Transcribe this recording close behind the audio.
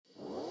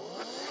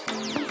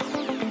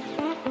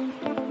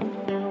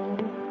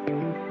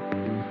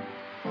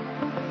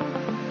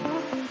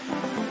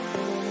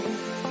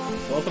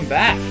Welcome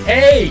back.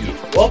 Hey,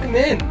 welcome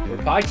in. We're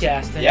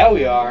podcasting. Yeah,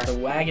 we are. The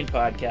Wagon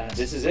Podcast.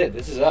 This is it.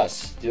 This is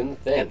us doing the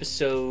thing.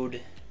 Episode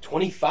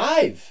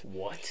 25.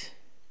 What?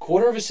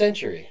 Quarter of a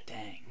century.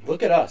 Dang.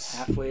 Look at us.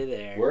 Halfway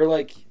there. We're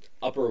like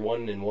upper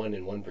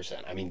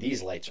 1%. I mean,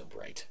 these lights are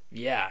bright.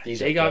 Yeah.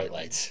 These are bright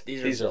lights.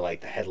 These are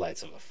like the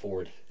headlights of a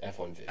Ford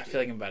F-150. I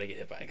feel like I'm about to get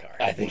hit by a car.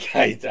 I think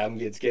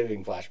it's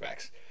giving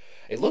flashbacks.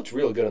 It looked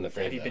real good on the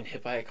frame. Have you been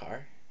hit by a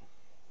car?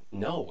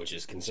 No, which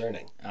is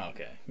concerning. Oh,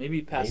 okay.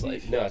 Maybe past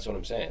life. No, that's what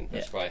I'm saying.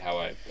 That's probably how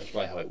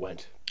it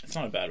went. It's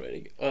not a bad way to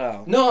go.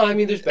 Well, no, I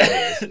mean, there's better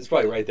ways. It's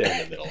probably right there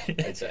in the middle,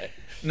 I'd say.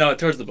 No,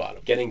 towards the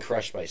bottom. Getting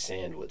crushed by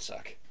sand would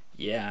suck.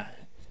 Yeah,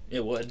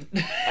 it would.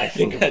 I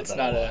think about that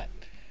a lot.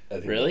 I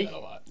think really? about that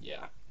a lot.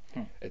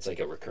 Yeah. It's like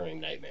a recurring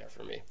nightmare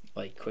for me.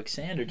 Like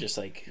quicksand or just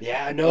like...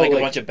 Yeah, no. Like a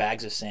bunch of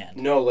bags of sand?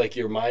 No, like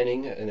you're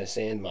mining in a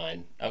sand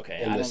mine.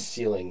 Okay. And the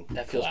ceiling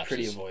That feels collapses.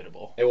 pretty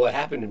avoidable. Well, it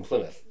happened in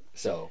Plymouth,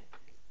 so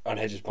on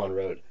Hedges Pond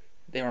Road.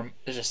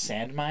 There's a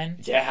sand mine?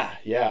 Yeah.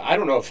 I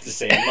don't know if it's a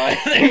sand mine,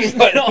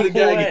 but No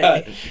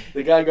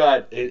the guy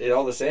got it,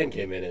 all the sand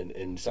came in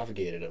and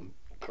suffocated him.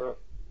 All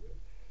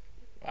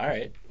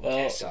right. Well,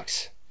 That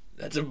sucks.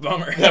 That's a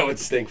bummer. That would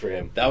stink for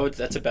him.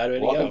 That's a bad way to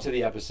go. Welcome to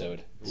the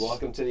episode.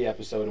 Welcome to the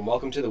episode, and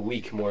welcome to the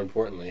week. More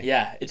importantly.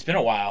 Yeah, it's been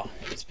a while.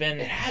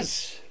 It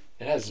has.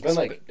 It's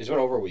been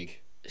over a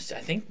week. I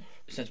think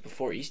since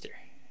before Easter,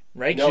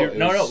 right?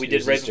 No, we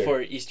did right Easter.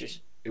 before Easter.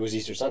 It was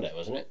Easter Sunday,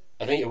 wasn't it?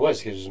 I think it was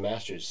because it was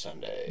Masters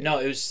Sunday. No,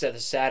 it was the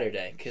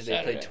Saturday because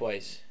they played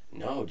twice.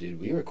 No,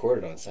 dude, we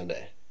recorded on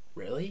Sunday.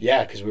 Really?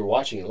 Yeah, because we were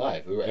watching it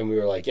live, we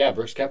were like, yeah,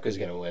 Brooks Koepka's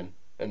gonna win,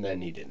 and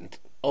then he didn't.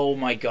 Oh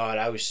my God,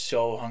 I was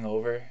so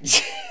hungover.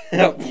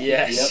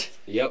 Yes.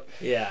 Yep.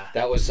 Yeah.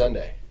 That was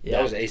Sunday. Yeah.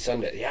 That was a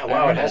Sunday. Yeah.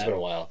 Wow. It has been a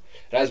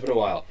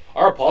while.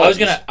 Our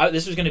apologies.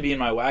 This was gonna be in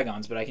my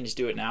WagOns, but I can just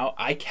do it now.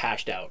 I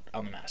cashed out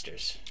on the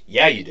Masters.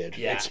 Yeah, you did.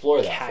 Yeah.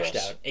 Explore that. Cashed for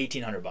us. out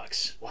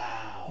 $1,800.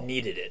 Wow.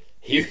 Needed it.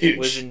 Huge.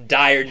 Was in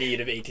dire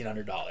need of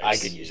 $1,800. I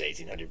could use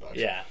 $1,800.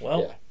 Yeah.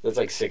 Well. Yeah. That's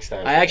like 6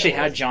 times. I actually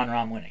had John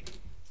Rahm winning.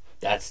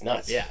 That's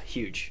nuts. Yeah.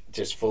 Huge.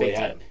 Just fully Big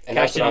had time. him, and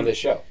that's on this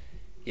show.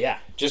 Yeah.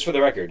 Just for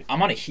the record,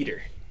 I'm on a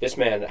heater. this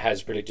man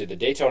has predicted the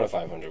Daytona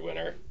 500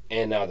 winner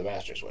and now the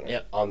Masters winner.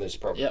 Yep. On this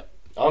program. Yep.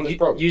 On this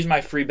program. Use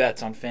my free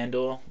bets on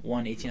FanDuel.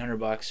 Won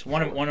 $1,800.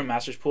 Won a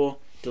Masters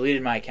pool.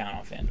 Deleted my account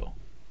on FanDuel.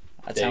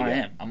 That's how I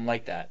am. I'm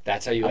like that.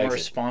 That's how you I'm exit. a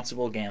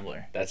responsible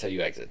gambler. That's how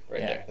you exit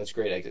right there. That's a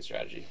great exit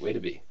strategy. Way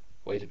to be.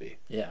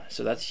 Yeah,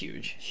 so that's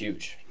huge.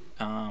 Huge.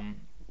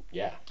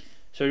 Yeah.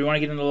 So do you want to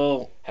get into a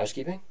little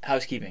Housekeeping?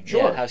 housekeeping?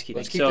 Sure. Yeah, housekeeping.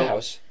 Let's keep the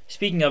house.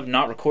 Speaking of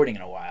not recording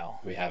in a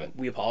while, We haven't.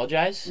 we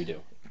apologize. We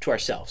do. To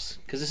ourselves,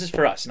 because this is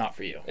for us, not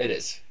for you. It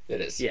is.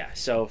 Yeah.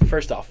 So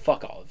first off,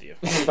 fuck all of you.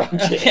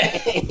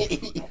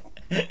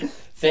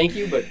 Thank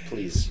you, but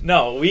please.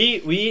 No,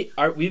 we've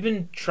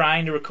been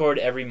trying to record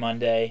every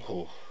Monday.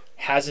 Oh.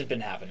 Hasn't been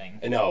happening.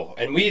 No,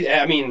 and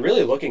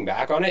really looking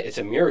back on it, it's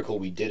a miracle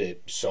we did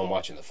it so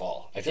much in the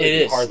fall. I feel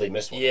like we hardly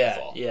missed one in the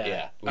fall.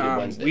 Yeah. We did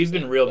Wednesdays we've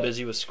been then, real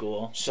busy with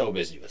school. So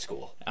busy with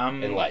school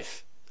and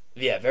life.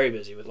 Yeah, very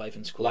busy with life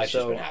and school. Life's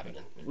just been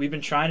happening. We've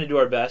been trying to do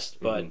our best,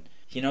 but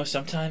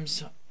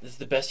sometimes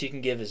the best you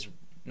can give is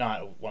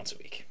not once a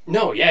week.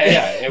 No,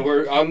 yeah, and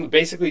we're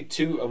basically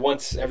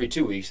once every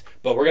 2 weeks,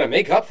 but we're gonna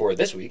make up for it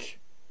this week.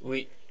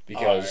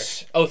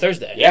 Because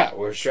Thursday. Yeah,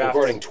 we're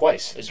recording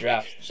twice. The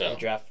draft. So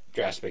draft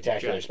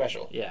spectacular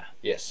special. Yeah.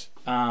 Yes.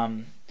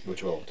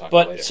 Which we'll talk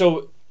about later. But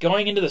so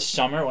going into the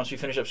summer, once we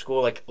finish up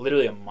school, like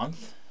literally a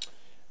month.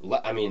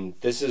 I mean,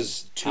 this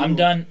is I'm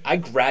done. I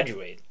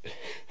graduate.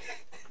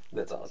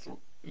 That's awesome.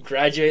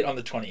 Graduate on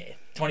the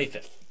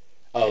 25th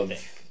of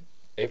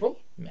April?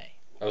 May.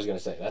 I was gonna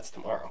say that's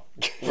tomorrow.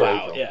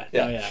 Wow. April. Yeah.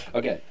 No, yeah.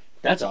 Okay.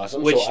 That's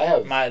awesome. Which so I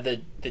have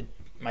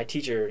my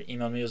teacher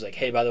emailed me. Was like,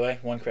 "Hey, by the way,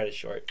 1 credit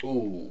short."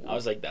 Ooh. I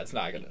was like, "That's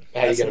not gonna.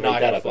 How you gonna make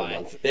that up in a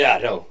month? Yeah.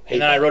 No.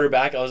 And then I wrote her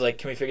back. I was like,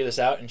 "Can we figure this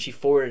out?" And she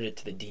forwarded it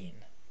to the dean.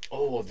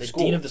 Oh, of the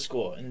school. Dean of the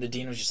school, and the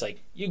dean was just like,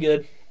 "You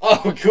good?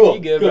 Oh, cool.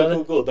 You good,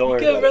 brother? Cool. Don't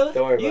worry about it.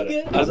 Don't worry about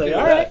it. I was like,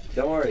 all right.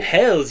 Don't worry.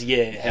 Hell's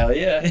yeah. Hell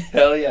yeah.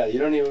 Hell yeah. You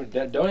don't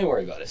even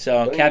worry about it.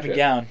 So cap and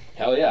gown.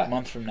 Hell yeah. A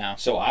month from now.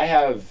 So I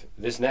have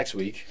this next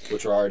week,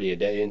 which we're already a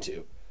day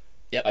into.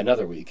 Yep.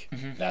 Another week.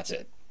 Mm-hmm. That's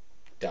it.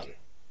 Done.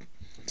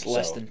 It's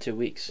less than 2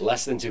 weeks.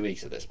 Less than 2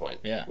 weeks at this point.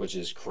 Yeah. Which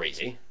is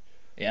crazy.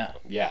 Yeah.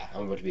 Yeah.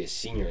 I'm about to be a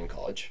senior in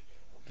college.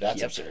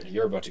 That's absurd.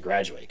 You're about to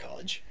graduate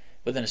college.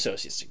 With an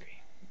associate's degree.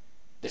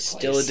 It's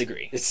still a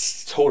degree.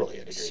 It's totally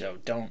a degree. So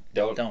don't.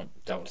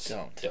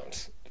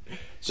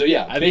 So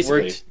yeah, I've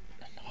worked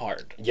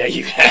hard. Yeah,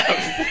 you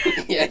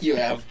have. Yeah, you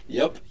have.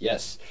 Yep.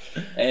 Yes.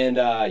 And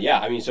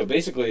so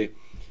basically,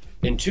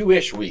 in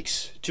 2-ish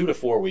weeks, 2 to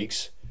 4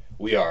 weeks,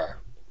 we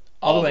are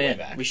all the way in.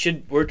 back.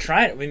 We're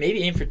trying. We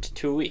maybe aim for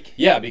 2 a week.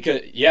 Yeah,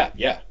 because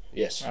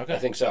yes. Okay. I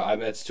think so. I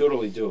mean, it's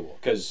totally doable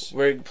because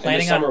we're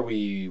planning in the summer on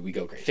we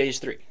go crazy. phase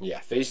 3.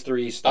 Yeah, phase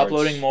 3 starts.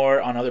 Uploading more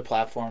on other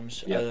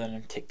platforms other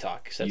than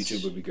TikTok.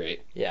 YouTube would be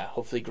great. Yeah,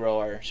 hopefully grow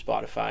our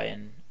Spotify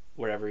and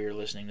wherever you're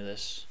listening to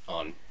this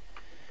on.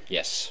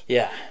 Yes.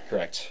 Yeah.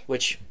 Correct.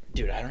 Which,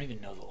 dude, I don't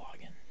even know the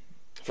login.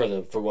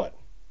 For what?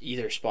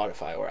 Either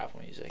Spotify or Apple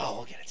Music. Oh,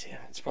 we'll get it to you.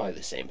 It's probably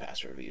the same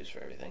password we use for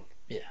everything.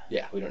 Yeah.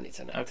 Yeah, we don't need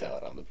to tell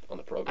it on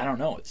the program. I don't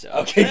know it, so.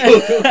 Okay,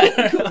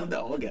 cool.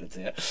 No, we'll get it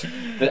to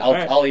you.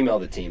 I'll email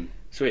the team.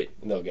 Sweet.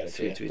 And they'll get it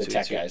to you. Sweet, the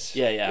tech guys.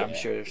 Yeah, I'm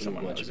sure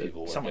someone knows it.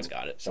 People Someone's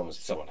got it.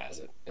 Someone has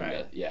it.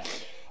 Right. Yeah.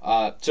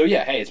 So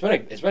yeah, hey, it's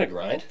been a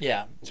grind.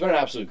 Yeah. It's been an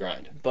absolute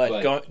grind.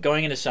 But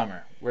going into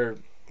summer,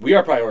 we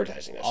are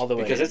prioritizing this all the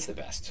way because in. It's the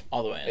best.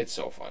 All the way in. It's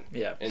so fun.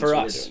 Yeah. And for so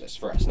us. We're doing this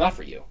for us, not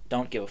for you.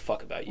 Don't give a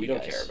fuck about you. We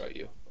don't care about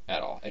you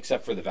at all,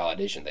 except for the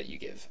validation that you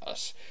give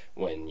us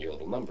when your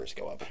little numbers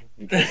go up.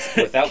 Because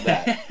without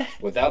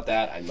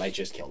that, I might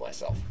just kill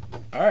myself.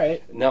 All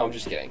right. No, I'm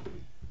just kidding.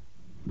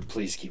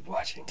 Please keep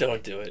watching.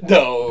 Don't do it.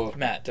 No.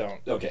 Matt,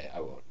 don't. Okay,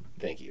 I won't.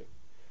 Thank you.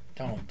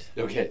 Don't.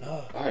 Okay.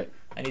 Oh. All right.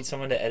 I need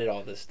someone to edit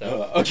all this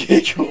stuff.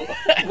 Okay, cool.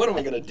 What am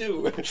I going to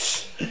do?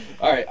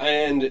 All right,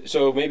 and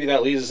so maybe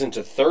that leads us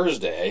into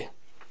Thursday,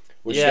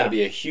 which is going to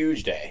be a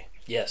huge day.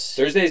 Yes.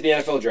 Thursday is the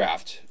NFL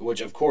draft, which,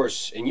 of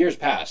course, in years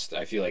past,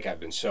 I feel like I've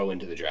been so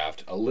into the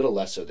draft. A little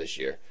less so this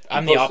year.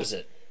 I'm the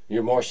opposite.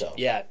 You're more so.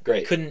 Yeah.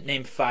 Great. Couldn't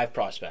name 5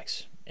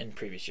 prospects in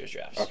previous year's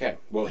drafts. Okay.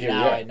 Well, here we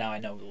are. Now I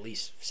know at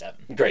least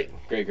 7. Great.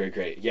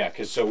 Yeah,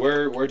 because so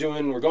we're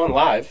going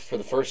live for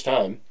the first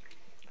time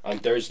on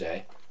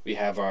Thursday. We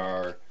have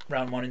our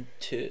round 1 and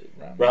 2.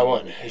 Round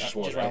 1. It's just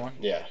one. Just round 1.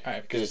 Yeah. All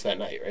right. Because it's that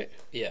night, right?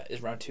 Yeah.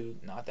 Is round 2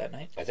 not that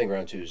night? I think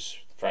round 2 is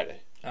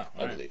Friday. Oh,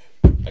 I believe.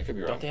 I could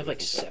be wrong. Don't they have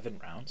like 7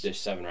 rounds? There's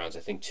 7 rounds. I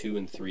think 2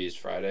 and 3 is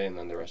Friday, and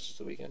then the rest is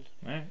the weekend.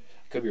 All right.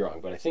 Could be wrong,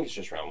 but I think it's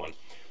just round 1.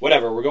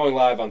 Whatever. We're going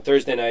live on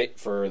Thursday night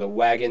for the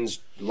WagONs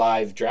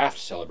live draft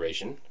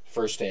celebration,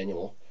 first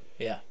annual.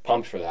 Yeah.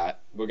 Pumped for that.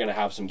 We're gonna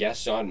have some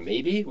guests on.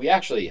 Maybe we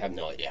actually have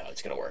no idea how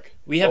it's gonna work.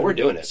 We're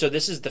doing it. So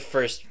this is the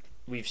first.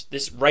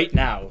 Right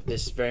now.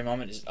 This very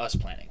moment is us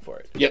planning for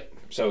it. Yep.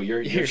 So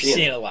you're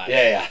seeing it live.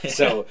 Yeah.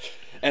 So,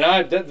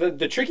 and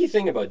the tricky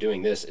thing about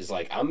doing this is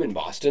like I'm in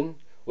Boston,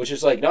 which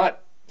is like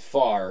not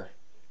far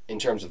in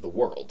terms of the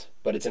world,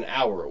 but it's an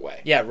hour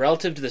away. Yeah,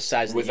 relative to the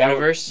size of the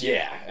universe.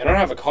 Yeah, and I don't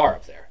have a car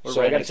up there,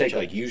 so I got to take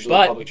like usually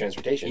public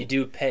transportation. You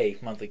do pay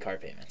monthly car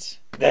payments.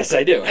 Yes,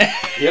 I do.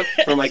 Yep,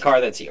 for my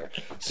car that's here.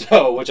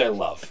 So, which I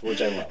love,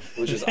 which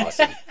is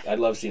awesome. I'd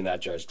love seeing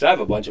that charged because I have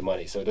a bunch of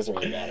money, so it doesn't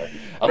really matter.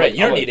 You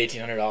don't need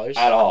 $1,800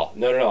 at all.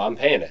 No, I'm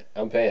paying it.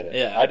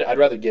 Yeah, I'd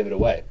rather give it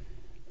away.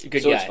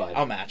 Good guy. It's fine.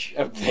 I'll match.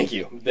 Thank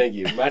you.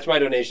 Match my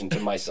donation to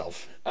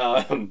myself.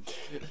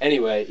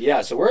 Anyway,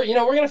 yeah. So we're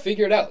gonna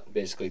figure it out.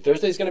 Basically,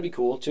 Thursday's gonna be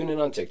cool. Tune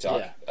in on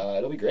TikTok. Yeah.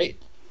 It'll be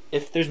great.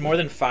 If there's more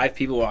than 5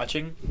 people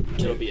watching,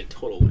 it'll be a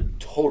total win.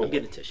 Total. I'm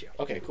getting a tissue.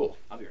 Okay, cool.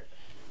 I'll be right back.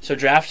 So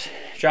draft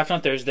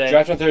on Thursday.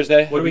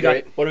 What do we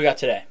got? What do we got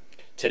today?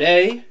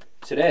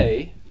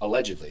 Today,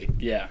 allegedly.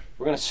 Yeah.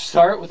 We're gonna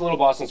start with a little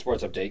Boston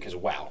sports update because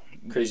wow,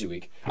 crazy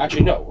week.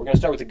 Actually, no. We're gonna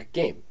start with the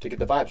game to get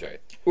the vibes right.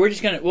 We're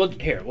just gonna.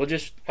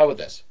 How about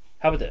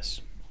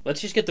this? Let's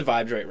just get the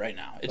vibes right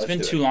now. It's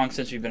been too long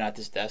since we've been at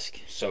this desk.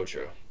 So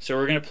true. So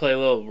we're going to play a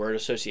little word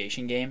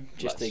association game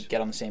to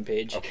get on the same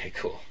page. Okay,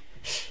 cool.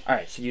 All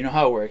right, so you know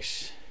how it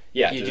works.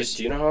 Yeah, do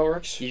you know how it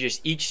works? You just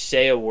each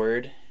say a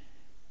word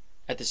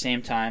at the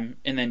same time,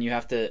 and then you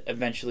have to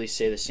eventually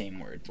say the same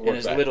word in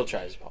as little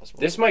try as possible.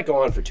 This might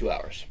go on for 2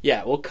 hours.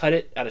 Yeah, we'll cut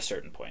it at a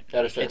certain point.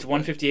 It's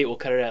 1:58. We'll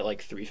cut it at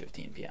like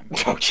 3:15 p.m.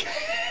 Okay.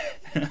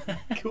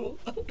 Cool.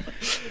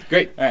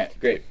 Great. All right.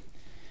 Great.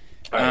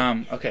 All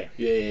right. Okay.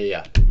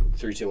 Yeah.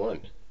 3, 2,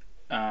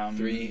 1.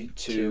 3,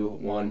 2,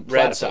 1.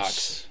 Red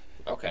Sox.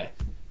 Okay.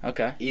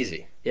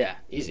 Easy. Yeah.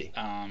 Easy.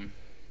 All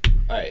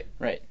right.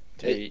 Right.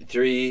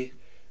 3,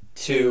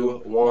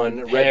 2,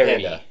 1. Red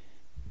Panda.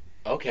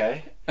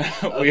 Okay.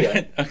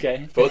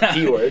 Okay. Both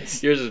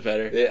keywords. Yours is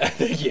better. Yeah.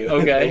 Thank you.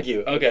 Okay. Thank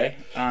you. Okay.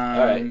 All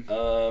right.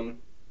 All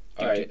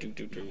right.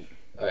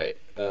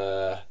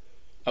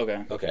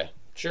 Okay.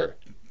 Sure.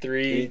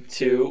 3,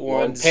 2, 1.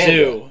 Panda.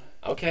 Zoo.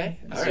 Okay.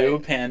 Zoo.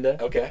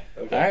 Panda. Okay.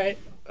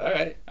 All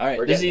right.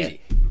 This is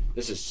easy.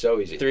 This is so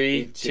easy.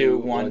 3, 2,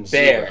 1.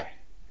 Bear.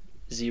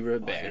 Zebra,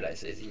 bear. Why did I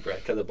say zebra?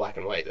 Because of black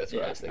and white. That's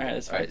what I was thinking.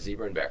 All right,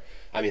 zebra and bear.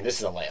 I mean, this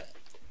is a lamp.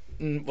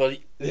 Well,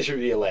 this should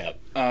be a lamp.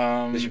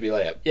 This should be a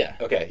lamp. Yeah.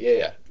 Okay.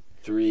 Yeah.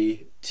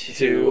 3,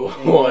 2,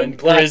 1.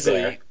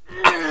 Grizzly.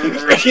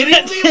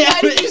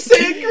 Why did you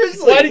say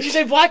grizzly? Why did you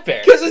say black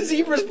bear? Because a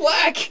zebra's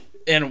black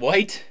and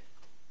white.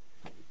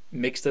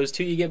 Mix those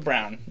two, you get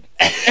brown.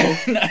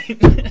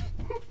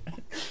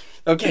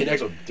 Okay,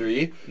 next one.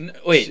 3.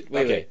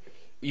 Wait.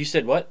 You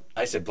said what?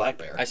 I said black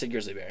bear. I said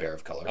grizzly bear. Bear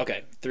of color.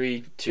 Okay.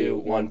 3, 2,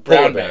 1.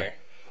 Brown bear.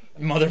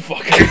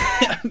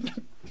 Motherfucker.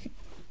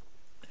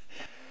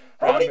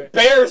 How many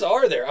bears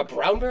are there? A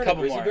brown bear and a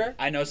grizzly bear?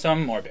 I know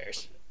some more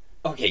bears.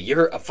 Okay,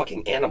 you're a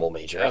fucking animal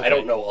major. Okay. I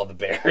don't know all the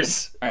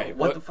bears. All right.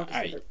 What the fuck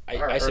is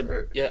I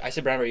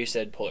said brown bear. You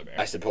said polar bear.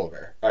 I said polar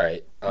bear. All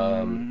right.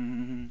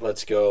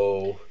 Let's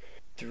go.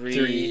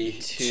 3,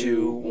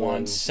 2,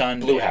 1. Sun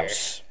Blue bear.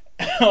 house.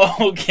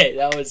 Okay,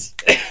 that was.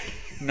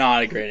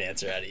 Not a great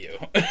answer out of you.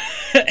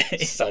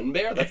 Sun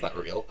bear? That's not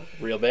real.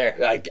 Real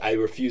bear. I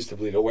refuse to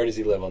believe it. Where does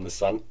he live? On the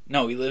sun?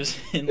 No, he lives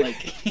in like.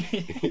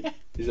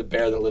 He's a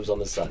bear that lives on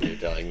the sun. You're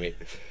telling me.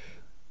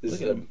 This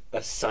is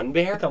a sun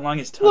bear? Look how long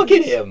his tongue Look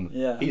is. at him.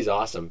 Yeah. He's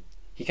awesome.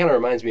 He kind of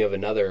reminds me of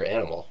another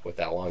animal with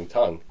that long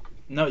tongue.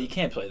 No, you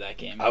can't play that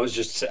game. I was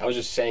just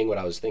saying what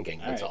I was thinking.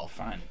 That's all right, all.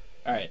 Fine.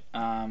 All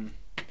right.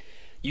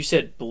 You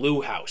said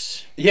Blue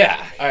House.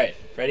 Yeah. All right.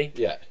 Ready?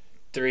 Yeah.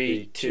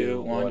 3,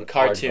 2, 1. Aardvark.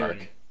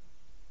 Cartoon.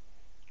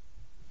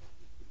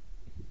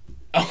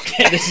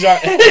 Okay, this is our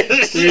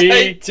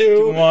 3,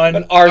 2,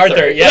 1.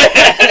 Arthur.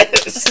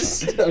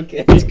 Yes.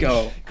 Okay. Let's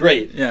go.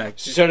 Great. Yeah.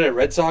 So we started at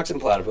Red Sox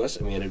and Platypus,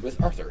 and we ended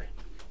with Arthur.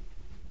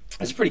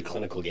 It's a pretty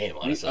clinical game,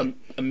 honestly.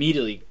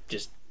 Immediately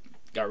just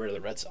got rid of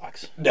the Red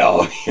Sox.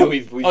 No,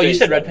 we've Oh, you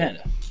said Red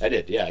Panda. I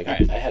did, yeah.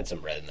 I had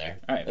some red in there.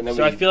 All right. And then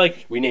so I feel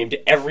like we named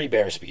every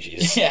bear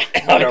species. Yeah,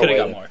 on I our could way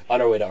have got to, more.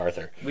 on our way to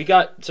Arthur. We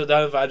got so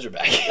now the vibes are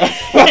back.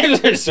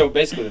 So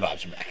basically, the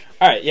vibes are back.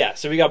 All right, yeah.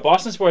 So we got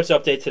Boston sports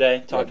update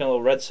today. Talking a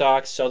little Red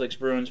Sox, Celtics,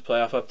 Bruins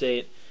playoff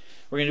update.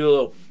 We're gonna do a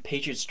little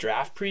Patriots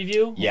draft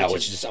preview. Yeah,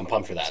 which is I'm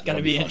pumped for that. It's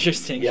gonna be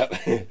interesting. Yep.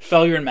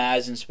 Felger and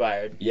Maz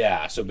inspired.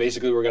 Yeah. So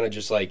basically, we're gonna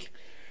just like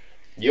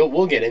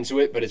we'll get into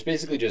it, but it's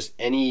basically just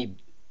any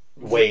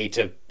way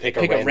to pick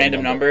a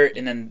random number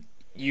and then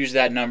use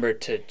that number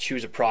to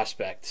choose a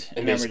prospect,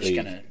 and then we're just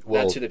gonna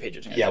that's who the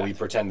Patriots are gonna draft. We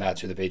pretend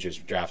that's who the Patriots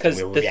draft, because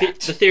and we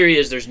react. The theory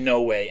is there's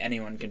no way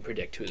anyone can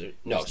predict who the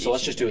So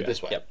let's just do it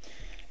this way. Yep.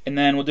 And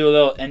then we'll do a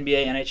little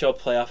NBA, NHL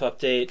playoff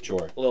update.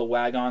 Sure. A little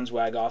WagOns,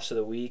 WagOFFs of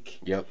the week.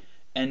 Yep.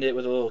 End it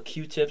with a little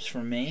Q-tips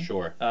from me.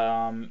 Sure.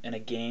 And a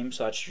game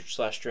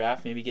slash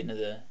draft. Maybe get into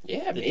the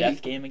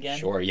death game again.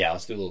 Sure. Yeah.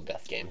 Let's do a little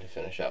death game to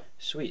finish up.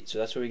 Sweet. So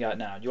that's what we got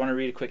now. Do you want to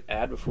read a quick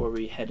ad before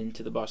we head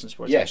into the Boston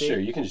sports? Yeah, update? sure.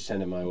 You can just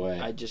send it my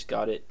way. I just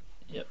got it.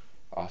 Yep.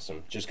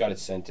 Awesome. Just got it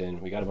sent in.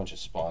 We got a bunch of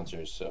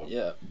sponsors. So.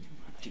 Yeah.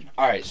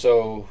 All right.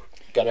 So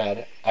got an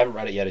ad. I haven't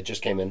read it yet. It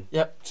just came in.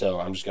 Yep. So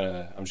I'm just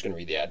gonna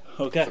read the ad.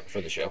 Okay.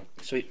 For the show.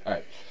 Sweet. All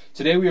right.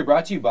 Today we are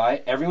brought to you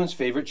by everyone's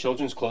favorite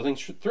children's clothing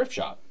thrift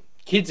shop,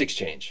 Kids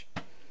Exchange.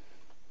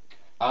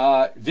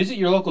 Visit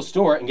your local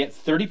store and get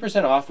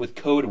 30% off with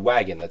code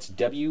WAGON. That's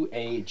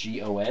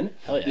WAGON.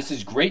 Hell yeah. This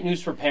is great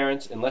news for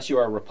parents unless you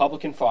are a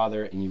Republican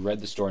father and you read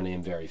the store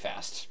name very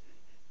fast.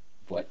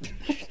 What?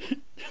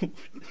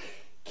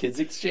 Kids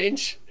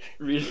Exchange?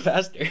 Read it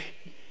faster.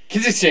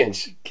 Kids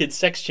Exchange. Kids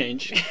sex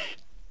change.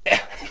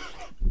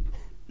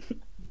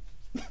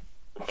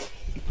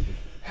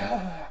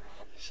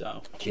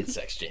 So. Kids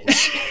Sex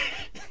Change.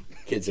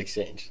 Kids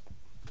Exchange.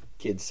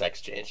 Kids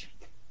Sex Change.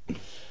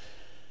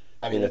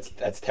 I mean,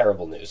 that's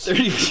terrible news.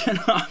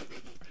 30% off.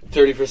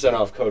 30%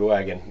 off code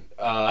WAGON.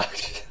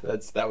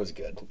 That was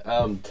good.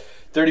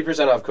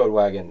 30% off code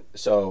WAGON.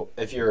 So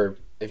if you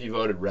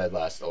voted red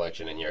last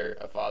election and you're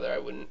a father, I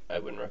wouldn't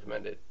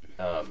recommend it.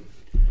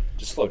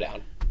 Just slow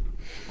down.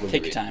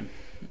 Take your time.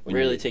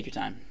 Really take your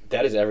time.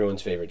 That is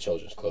everyone's favorite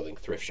children's clothing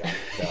thrift shop.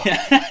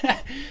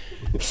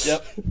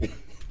 Yep.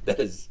 That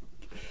is.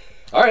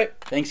 All right.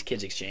 Thanks,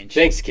 Kids Exchange.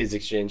 Thanks, Kids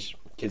Exchange.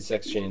 Kids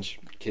Sex Change.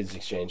 Kids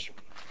Exchange.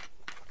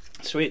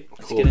 Sweet.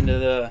 Let's Cool. get into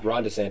the...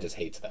 Ron DeSantis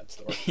hates that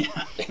store.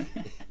 Yeah.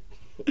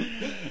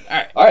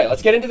 All right,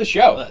 let's get into the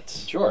show.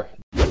 Let's. Sure.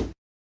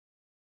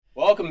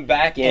 Welcome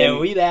back in. And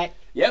we back.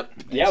 Yep.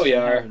 Thanks Yeah, we for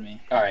are. having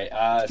me. All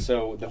right,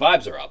 so the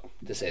vibes are up,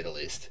 to say the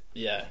least.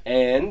 Yeah.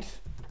 And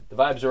the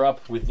vibes are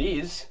up with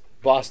these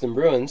Boston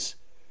Bruins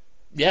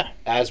Yeah.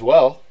 as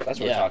well. That's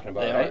what Yeah, we're talking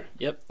about, they right? are.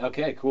 Yep.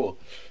 Okay, cool.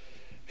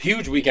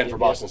 Huge weekend for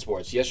Boston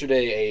sports.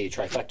 Yesterday, a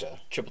trifecta.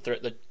 Triple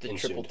threat. The Ensued.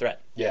 triple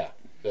threat. Yeah,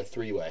 the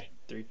three-way.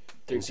 Three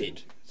Ensued.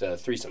 peat. It's a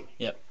threesome.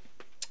 Yep.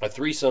 A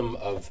threesome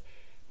of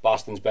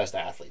Boston's best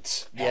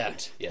athletes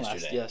happened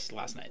yesterday.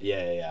 Last night.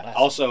 Yeah. Last-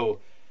 Also,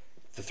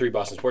 the three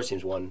Boston sports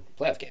teams won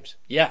playoff games.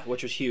 Yeah,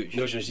 which was huge.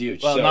 Which was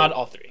huge. Well, So- not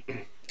all three.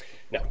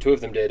 No, two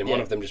of them did, and one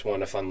Yeah. of them just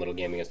won a fun little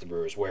game against the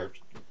Brewers where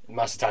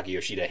Masataka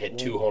Yoshida hit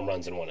 2 home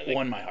runs in one inning.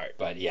 Won my heart.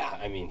 But yeah,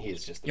 I mean,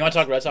 he's just... You want to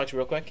talk Red Sox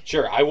real quick?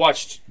 Sure, I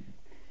watched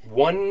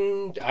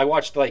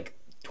like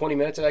 20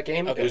 minutes of that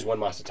game. Okay. It was when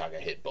Masataka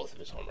hit both of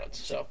his home runs.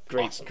 So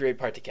awesome. Great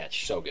part to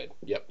catch. So good.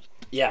 Yep.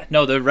 Yeah.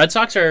 No, the Red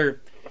Sox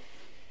are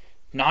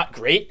not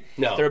great.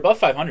 No. They're above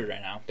 500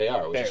 right now. They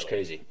are, which is Barely.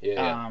 crazy.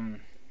 Yeah.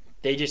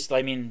 They just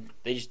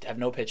have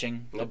no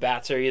pitching. The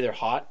bats are either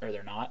hot or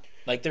they're not.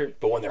 Like they're.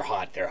 But when they're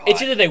hot, they're hot.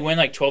 It's either they win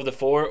like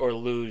 12-4 or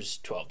lose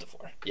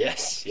 12-4.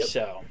 Yes. Yep.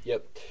 So.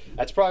 Yep.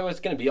 That's probably what it's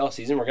going to be all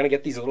season. We're going to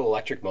get these little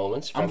electric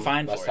moments from I'm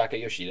fine for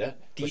Masataka Yoshida,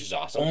 which is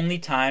awesome. Only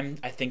time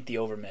I think the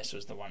over miss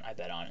was the one I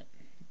bet on it.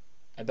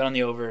 I bet on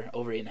the over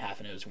 8.5,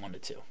 and it was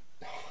 1-2.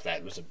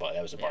 That was a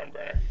barn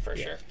burner for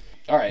sure.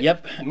 All right.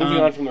 Yep. Moving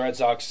on from the Red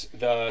Sox,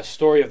 the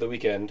story of the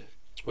weekend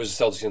was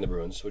the Celtics and the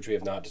Bruins, which we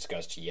have not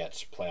discussed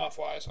yet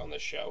playoff-wise on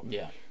this show.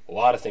 Yeah. A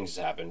lot of things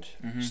has happened.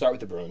 Mm-hmm. Start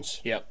with the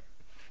Bruins. Yep.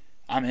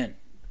 I'm in.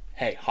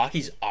 Hey,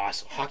 hockey's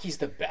awesome. Hockey's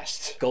the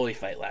best. Goalie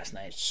fight last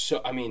night.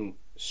 So, I mean,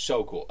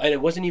 So cool. And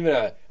it wasn't even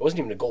a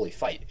goalie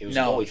fight. It was a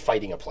goalie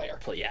fighting a player.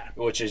 Yeah.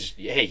 Which is,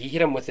 hey, he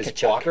hit him with his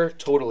blocker.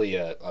 Totally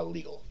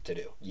illegal to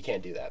do. You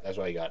can't do that. That's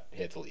why he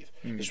had to leave.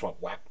 He just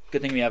went whack.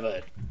 Good thing we have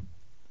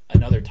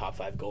another top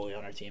 5 goalie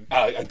on our team.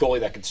 A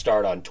goalie that could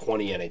start on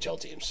 20 NHL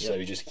teams.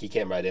 Yep. So he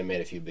came right in,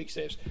 made a few big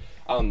saves.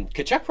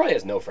 Tkachuk probably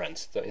has no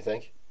friends, don't you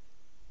think?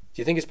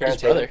 Do you think his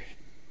parents hate him?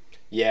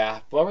 Yeah.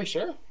 Well, are we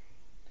sure?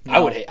 No. I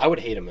would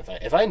hate him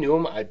if I knew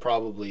him. I'd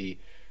probably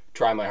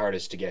try my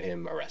hardest to get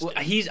him arrested.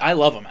 Well, I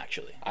love him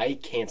actually. I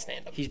can't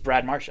stand him. He's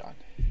Brad Marchand.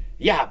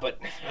 Yeah, but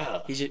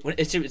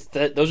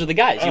those are the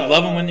guys. You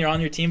love them when they're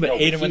on your team, but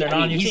hate them when they're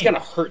not on your team. He's gonna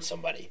hurt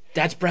somebody.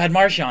 That's Brad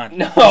Marchand.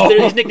 No,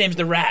 his nickname's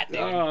the Rat. Dude.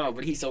 Oh,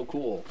 but he's so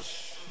cool.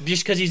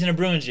 Just because he's in a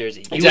Bruins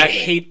jersey.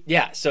 Exactly.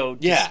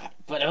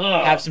 But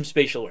have some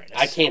spatial awareness.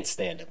 I can't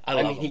stand him.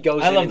 I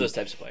love those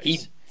types of players. He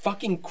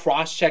fucking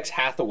cross-checks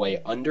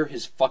Hathaway under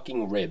his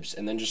fucking ribs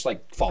and then just,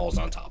 like, falls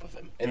on top of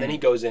him. And then he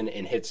goes in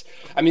and hits...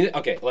 I mean,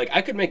 okay, like,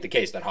 I could make the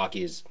case that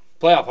hockey is...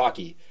 Playoff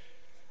hockey,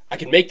 I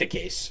could make the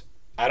case.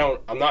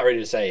 I'm not ready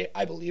to say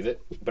I believe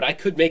it, but I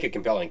could make a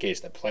compelling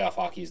case that playoff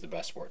hockey is the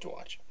best sport to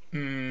watch.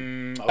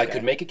 Okay. I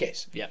could make a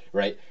case. Yeah.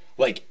 Right?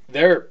 Like,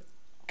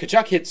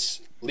 Tkachuk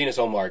hits Linus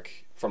Ullmark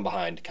from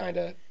behind, kind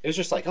of. It was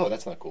just like, oh,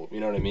 that's not cool.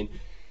 You know what I mean?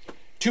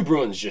 2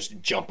 Bruins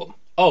just jump him.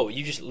 Oh,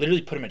 you just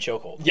literally put him in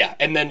chokehold. Yeah,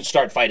 and then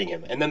start fighting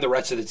him. And then the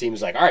rest of the team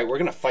is like, all right, we're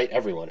going to fight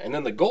everyone. And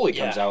then the goalie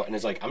comes out and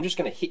is like, I'm just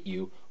going to hit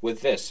you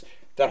with this.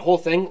 That whole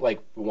thing,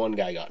 like, one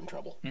guy got in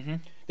trouble. Mm-hmm.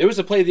 There was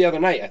a play the other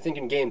night, I think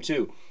in game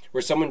 2,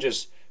 where someone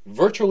just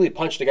virtually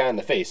punched a guy in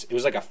the face. It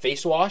was like a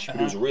face wash, but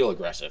it was real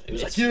aggressive. It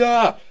was like,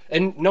 yeah!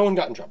 And no one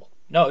got in trouble.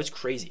 No, it's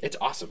crazy. It's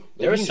awesome.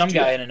 There was some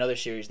guy in another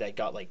series that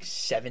got like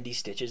 70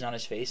 stitches on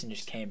his face and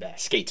just came back.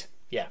 Skate.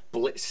 Yeah.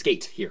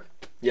 Skate here.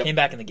 Yep. Came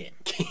back in the game.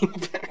 Came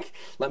back.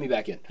 Let me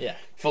back in. Yeah.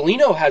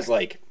 Foligno has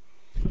like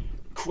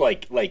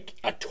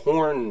a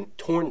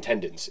torn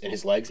tendons in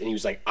his legs, and he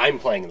was like, I'm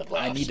playing in the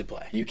playoffs. I need to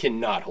play. You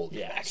cannot hold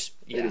me back.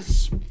 Yeah. It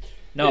is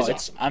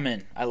awesome. I'm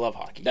in. I love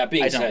hockey. That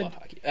being said, I don't love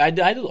hockey. I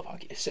do love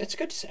hockey. It's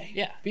good to say.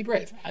 Yeah. Be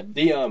brave.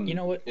 You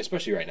know what?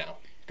 Especially right now.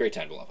 Great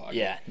time to love hockey.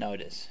 Yeah, no,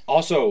 it is.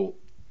 Also,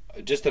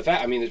 just the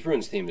fact, I mean, this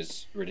Bruins team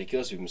is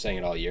ridiculous. We've been saying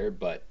it all year,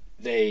 but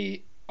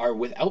they are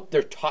without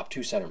their top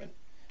 2 centermen.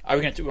 We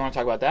want to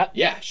talk about that?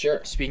 Yeah, sure.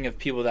 Speaking of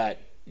people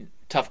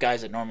tough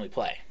guys that normally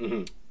play.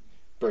 Mm-hmm.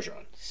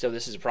 Bergeron. So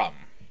this is a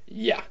problem.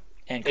 Yeah.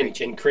 And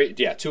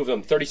yeah, 2 of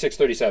them, 36,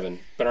 37,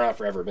 been around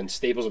forever, been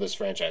staples of this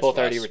franchise. Both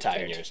already retired.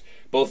 10 years.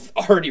 Both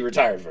already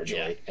retired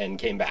virtually and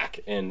came back,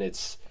 and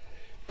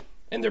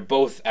they're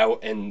both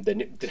out. And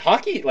the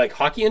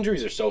hockey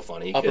injuries are so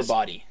funny. Upper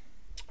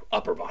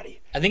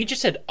body. I think it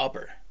just said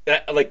upper.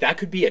 That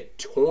could be a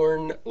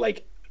torn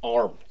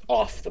arm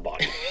off the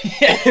body,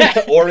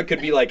 or it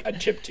could be like a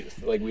chipped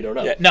tooth. Like, we don't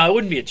know. Yeah, no, it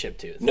wouldn't be a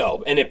chipped tooth.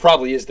 No, and it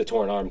probably is the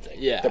torn arm thing.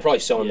 Yeah, they're probably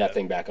sewing that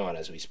thing back on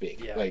as we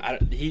speak. Yeah,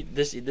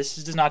 this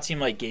does not seem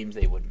like games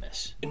they would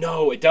miss.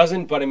 No, it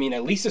doesn't. But I mean,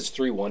 at least it's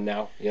 3-1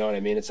 now. You know what I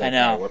mean? It's like, I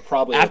know. We're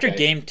probably after okay.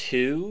 game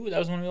 2. That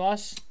was when we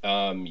lost.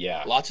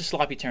 Yeah. Lots of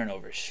sloppy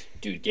turnovers.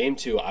 Dude, game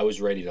 2, I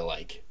was ready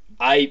to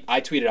I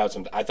tweeted out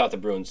something. I thought the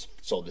Bruins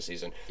sold the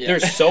season. Yeah.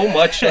 There's so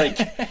much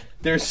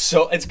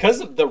it's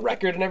because of the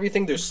record and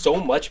everything. There's so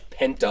much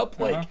pent up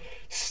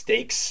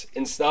stakes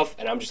and stuff,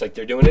 and I'm just like,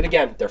 they're doing it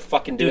again. They're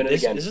fucking doing it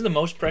again. This is the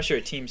most pressure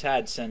a team's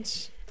had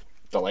since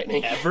the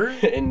Lightning ever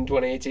in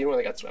 2018 when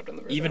they got swept in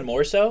the first even round.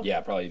 More so.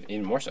 Yeah, probably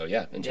even more so.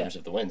 Yeah, in terms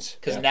of the wins.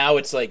 Because now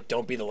it's like,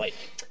 don't be the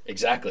Lightning.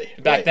 Exactly.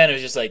 Back then it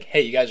was just like,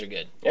 hey, you guys are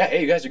good. Yeah,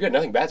 hey, you guys are good.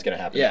 Nothing bad's gonna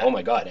happen. Yeah. Oh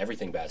my God,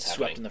 everything bad's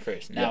happening. Swept in the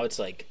first. Now it's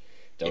like,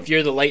 if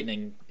you're the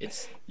Lightning,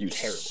 it's you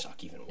terrible.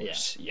 Suck even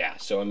worse. Yeah.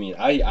 So I mean,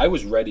 I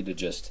was ready to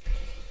just,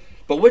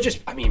 but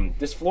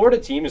this Florida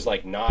team is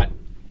not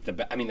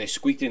the. I mean, they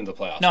squeaked into the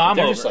playoffs. No, I'm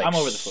over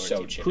the Florida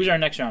team. Chippy. Who's our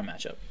next round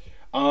matchup?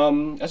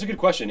 That's a good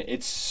question.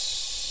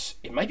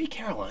 It might be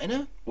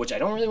Carolina, which I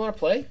don't really want to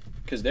play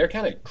because they're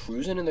kind of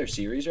cruising in their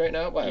series right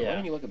now. Why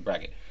don't you look at the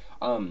bracket?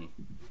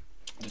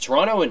 The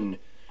Toronto and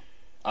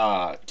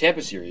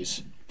Tampa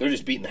series. They're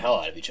just beating the hell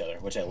out of each other,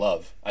 which I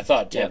love. I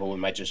thought Tampa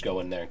might just go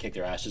in there and kick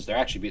their asses. They're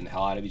actually beating the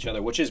hell out of each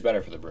other, which is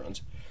better for the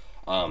Bruins.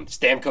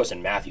 Stamkos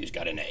and Matthews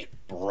got in a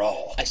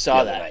brawl. I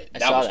saw that.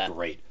 That was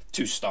great.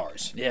 2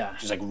 stars. Yeah.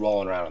 Just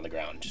rolling around on the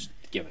ground, just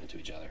giving it to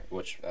each other,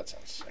 which that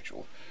sounds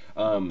sexual.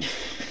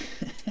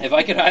 If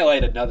I could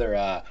highlight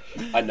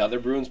another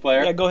Bruins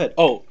player. Yeah, go ahead.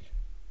 Oh.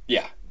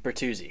 Yeah.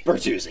 Bertuzzi.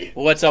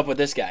 Well, what's up with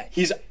this guy?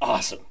 He's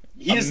awesome.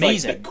 He Amazing.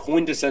 is the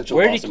quintessential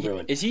Boston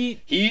Bruin. Is he?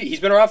 He's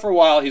been around for a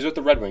while. He's with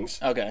the Red Wings.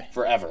 Okay.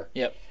 Forever.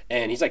 Yep.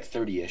 And he's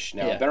 30-ish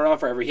now. Yeah. Been around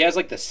forever. He has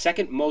the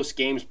second most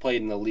games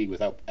played in the league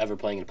without ever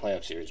playing in a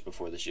playoff series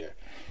before this year.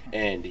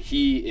 And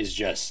he is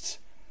just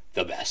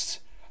the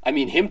best. I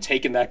mean, him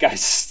taking that guy's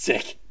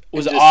stick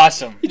was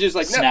awesome. He just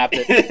snapped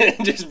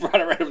it. Just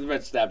brought it right up the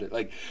bench, snapped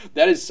it.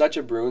 That is such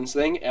a Bruins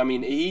thing. I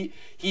mean,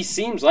 he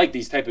seems like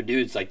these type of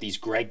dudes, like these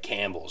Greg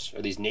Campbells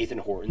or these Nathan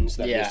Hortons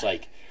that are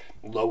just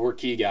lower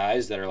key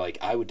guys that are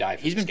I would die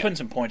for. He's been putting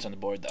some points on the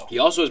board though. He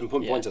also has been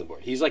putting points on the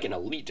board. He's an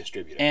elite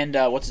distributor. And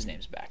what's his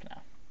name's back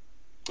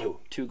now? Who?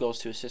 2 goals,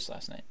 2 assists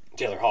last night.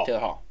 Taylor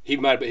Hall. He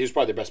was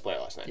probably their best player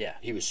last night. Yeah.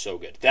 He was so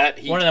good.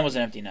 One of them was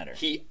an empty netter.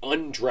 He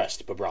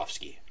undressed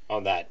Bobrovsky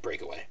on that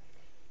breakaway.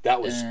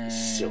 That was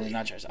silly.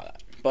 Not sure I saw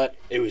that. But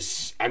it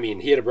was, I mean,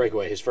 he had a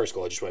breakaway. His first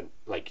goal just went,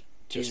 like,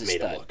 just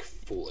made him look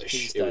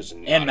foolish. It was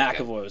and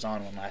McAvoy was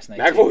on one last night.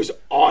 McAvoy was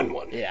on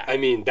one. Yeah. I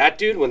mean, that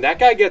dude, when that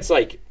guy gets,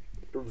 like,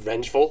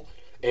 vengeful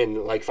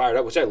and, like, fired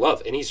up, which I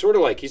love, and he's sort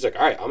of like, he's like,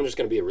 all right, I'm just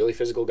going to be a really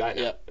physical guy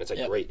now. Yep. And it's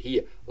like, great.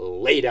 He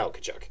laid out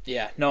Tkachuk.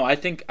 Yeah. No, I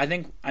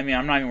mean,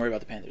 I'm not even worried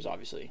about the Panthers,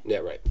 obviously. Yeah,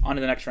 right. On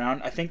to the next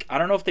round. I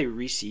don't know if they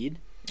reseed.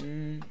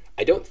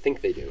 I don't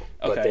think they do,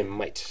 but they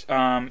might.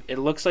 It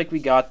looks like we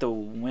got the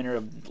winner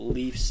of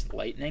Leafs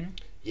Lightning.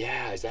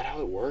 Yeah, is that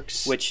how it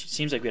works? Which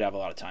seems like we'd have a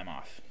lot of time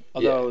off.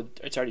 Although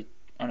it's already...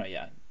 Oh, no,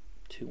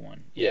 2-1.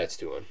 Yeah, it's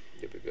 2-1.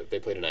 They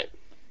play tonight.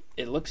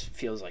 It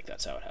feels like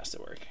that's how it has to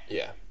work.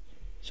 Yeah.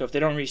 So if they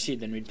don't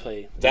reseed, then we'd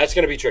play... That's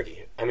going to be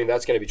tricky. I mean,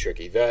 that's going to be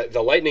tricky.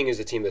 The Lightning is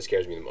the team that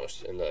scares me the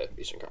most in the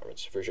Eastern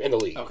Conference, for sure. In the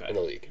league. Okay. In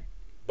the league.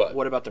 But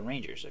what about the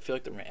Rangers? I feel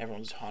like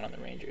everyone's hot on the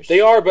Rangers.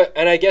 They are,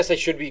 and I guess they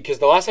should be, because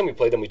the last time we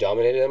played them, we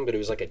dominated them, but it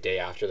was like a day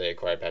after they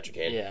acquired Patrick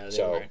Kane.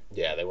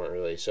 Yeah, they weren't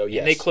really. So, yes.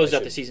 And they closed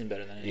out the season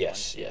better than anyone.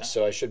 Yes.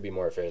 So I should be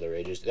more afraid of the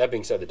Rangers. That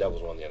being said, the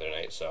Devils won the other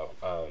night, so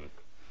I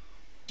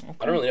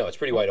don't really know. It's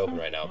pretty wide open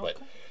right now, but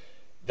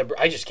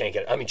I just can't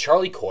get it. I mean,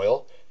 Charlie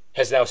Coyle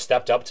has now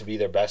stepped up to be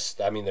their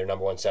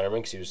number one centerman,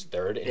 because he was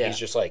third, and he's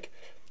just like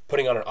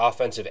putting on an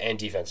offensive and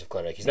defensive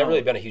clinic. He's never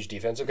really been a huge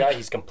defensive guy.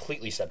 He's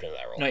completely stepped into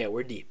that role. No, yeah,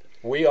 we're deep.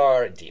 We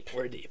are deep.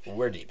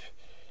 We're deep.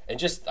 And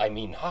just, I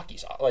mean,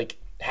 hockey's like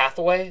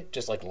Hathaway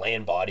just like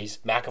laying bodies,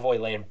 McAvoy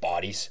laying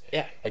bodies.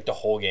 Yeah. Like the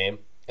whole game.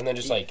 And then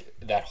just like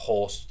that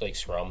whole like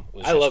scrum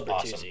was I just love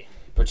awesome. Bertuzzi.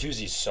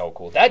 Bertuzzi's so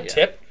cool. That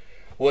tip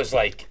was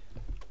like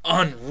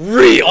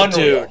unreal,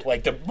 dude.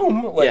 Like the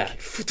boom,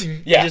 like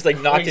he just like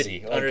knocked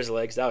it under his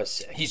legs. That was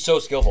sick. He's so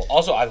skillful.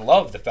 Also, I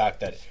love the fact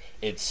that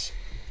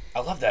I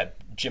love that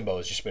Jimbo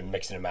has just been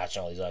mixing and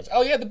matching all these odds.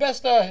 Oh yeah, the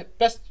best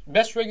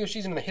regular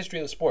season in the history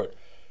of the sport.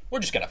 We're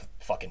just gonna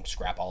fucking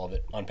scrap all of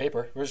it on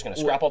paper. We're just gonna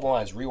scrap all the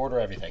lines,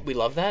 reorder everything. We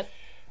love that.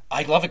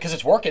 I love it because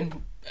it's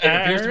working. It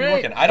appears to be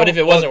working. But if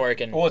it wasn't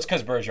working, well, it's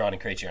because Bergeron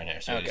and Krejci are in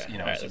there, so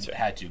it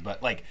had to.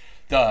 But like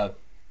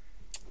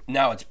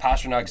now it's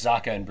Pastrnak,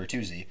 Zacha, and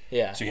Bertuzzi.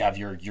 Yeah. So you have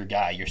your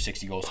guy, your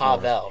 60 goal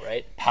Pavel, scorer.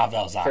 right?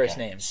 Pavel Zacha. First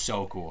name.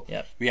 So cool.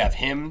 Yep. We have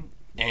him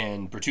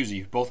and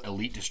Bertuzzi, both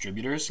elite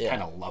distributors. Yeah.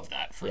 Kind of love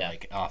that for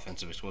like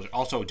offensive exposure.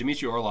 Also,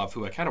 Dmitry Orlov,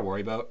 who I kind of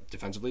worry about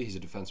defensively. He's a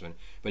defenseman,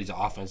 but he's an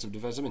offensive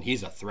defenseman.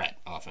 He's a threat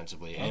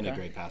offensively and a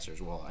great passer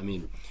as well. I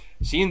mean,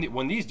 seeing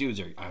when these dudes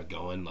are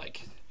going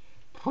like,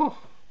 it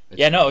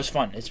was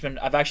fun.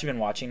 I've actually been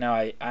watching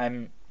now.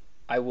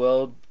 I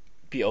will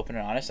be open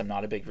and honest. I'm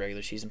not a big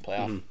regular season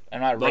playoff. Mm-hmm.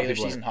 I'm not a regular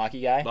season hockey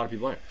guy. A lot of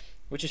people aren't,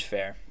 which is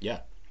fair. Yeah,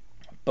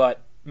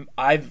 but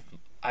I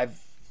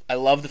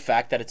love the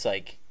fact that it's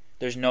like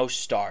there's no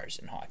stars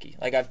in hockey.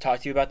 Like I've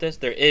talked to you about this.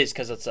 There is,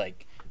 because it's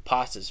like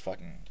Pasta's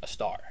fucking a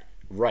star.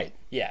 Right.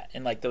 Yeah,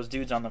 and like those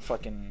dudes on the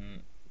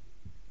fucking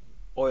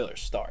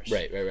Oilers stars.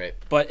 Right.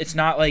 But it's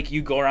not like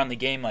you go around the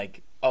game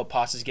like, oh,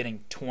 Pasta's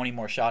getting 20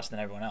 more shots than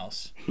everyone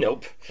else.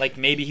 Nope. Like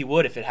maybe he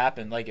would if it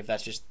happened, like if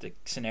that's just the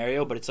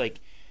scenario, but it's like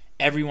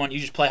everyone, you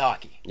just play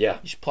hockey. Yeah.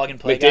 You just plug and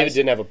play. McDavid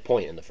didn't have a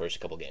point in the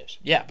first couple games.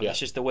 Yeah, but that's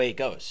just the way it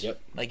goes.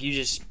 Yep. Like you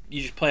just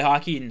play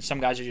hockey, and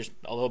some guys are just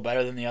a little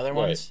better than the other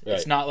ones. Right.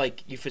 It's not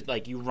like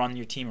you run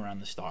your team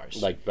around the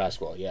stars. Like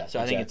basketball, yeah. So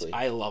exactly.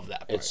 I love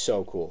that part. It's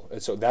so cool.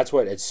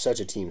 It's such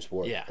a team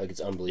sport. Yeah. Like it's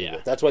unbelievable.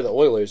 Yeah. That's why the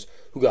Oilers,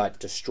 who got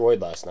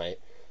destroyed last night,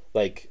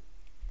 like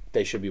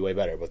they should be way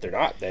better, but they're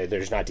not. They're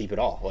just not deep at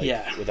all.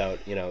 Like, without,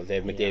 they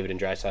have McDavid and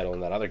Draisaitl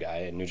and that other guy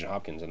and Nugent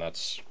Hopkins, and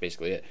that's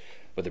basically it.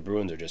 But the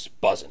Bruins are just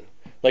buzzing.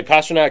 Like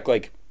Pastrnak,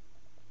 like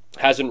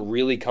hasn't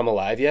really come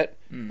alive yet,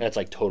 and it's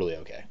like totally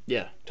okay.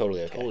 Yeah,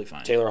 totally okay. Totally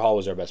fine. Taylor Hall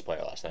was our best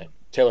player last night.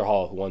 Taylor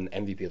Hall won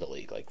MVP of the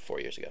league like 4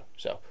 years ago.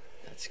 So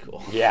that's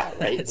cool. Yeah,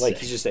 right. Like sick.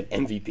 he's just an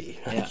MVP.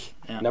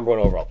 Yeah. Number one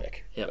overall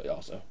pick. Yeah.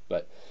 Also,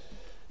 but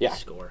yeah.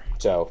 Score.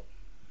 So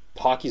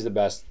hockey's the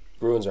best.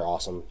 Bruins are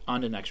awesome.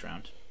 On to next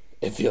round.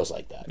 It feels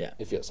like that. Yeah.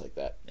 It feels like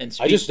that. And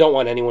I just don't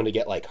want anyone to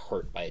get like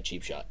hurt by a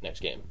cheap shot next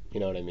game. You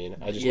know what I mean?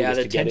 I just want us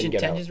to get in,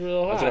 get out.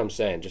 Real hot. That's what I'm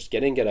saying. Just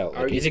get in, get out.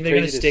 Like, you think they're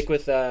going to stick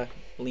with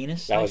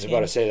Linus? I was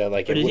about to say that.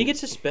 Like, or did he get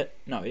suspended?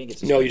 No, he didn't get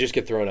suspended. No, you just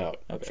get thrown out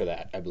for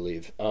that, I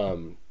believe.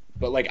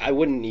 But like, I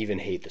wouldn't even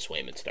hate the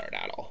Swayman start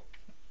at all.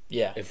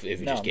 Yeah. If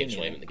you just gave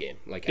Swayman the game,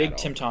 like big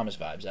Tim Thomas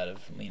vibes out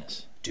of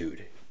Linus.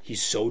 Dude,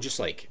 he's so just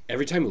like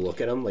every time you look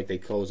at him, like they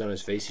close on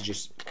his face,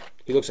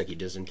 he looks like he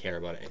doesn't care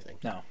about anything.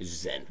 No, he's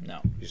zen. No,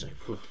 he's like.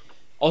 Whew.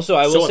 Also,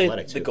 I will say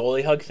the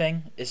goalie hug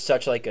thing is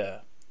such like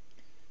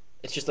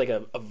it's just like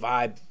a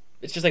vibe.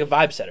 It's just like a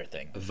vibe setter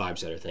thing. A vibe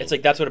setter thing. It's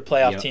like that's what a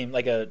playoff team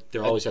like a.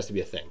 There always has to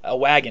be a thing. A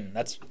wagon.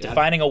 That's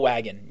defining a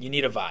wagon. You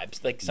need a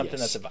vibe, like something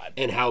that's a vibe.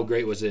 And how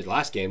great was it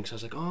last game? Because I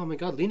was like, oh my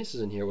god, Linus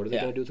is in here. What are they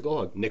going to do with the goal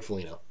hug? Nick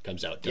Foligno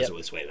comes out, does it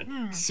with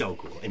Swayman. So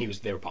cool, and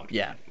they were pumped.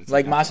 Yeah,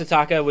 like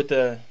Masataka with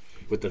the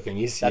With the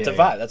thingies. That's a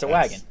vibe. That's a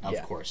wagon.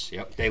 Of course.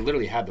 Yep. They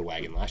literally had the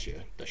wagon last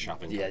year. The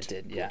shopping cart. Yeah, it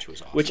did. Yeah. Which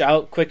was awesome. Which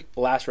I'll quick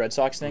last Red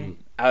Sox thing.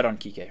 Out on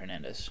Kike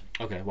Hernandez.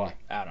 Okay, why?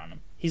 Out on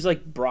him. He's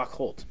like Brock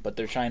Holt, but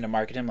they're trying to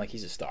market him like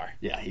he's a star.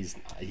 Yeah, he's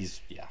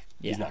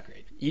not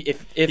great.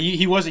 If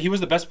He was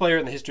the best player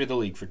in the history of the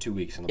league for 2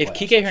 weeks in the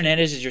playoffs. If Kike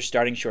Hernandez is your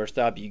starting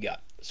shortstop, you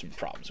got some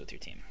problems with your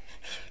team.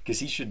 Because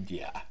he should,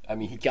 I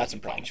mean, he Got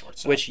some problems.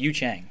 Shortstop. Which Yu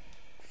Chang,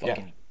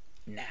 fucking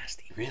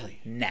nasty. Really?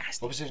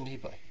 Nasty. What position did he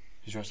play?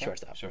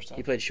 Shortstop.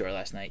 He played short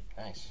last night.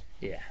 Nice.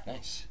 Yeah.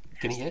 Nice.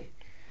 Can he hit?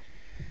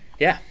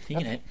 Yeah, he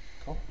can hit.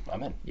 Cool.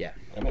 I'm in. Yeah.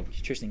 I'm in.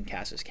 Tristan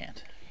Cassis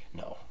can't.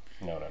 No.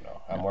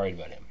 I'm worried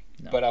about him.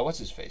 No. But what's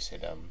his face?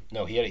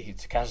 No,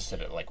 Cassis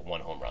hit it like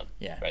 1 home run.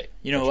 Yeah. Right.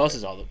 You know who else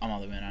is I'm all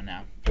the in on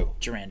now? Who?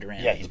 Duran.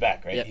 Yeah, he's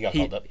back, right? Yep. He got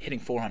called up. Hitting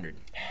 400.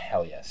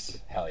 Hell yes.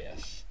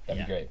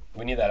 That'd be great.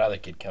 We need that other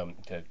kid come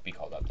to be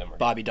called up. Then we're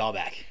Bobby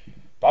Dahlback.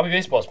 Bobby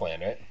Baseball's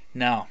playing, right?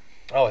 No.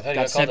 Oh, I thought he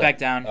got sent called back up.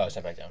 down. Oh,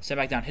 sent back down. Sent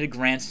back down. Hit a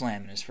grand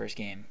slam in his first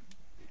game.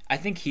 I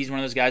think he's one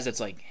of those guys that's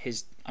like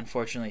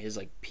unfortunately his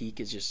like peak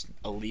is just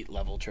elite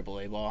level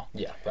AAA ball.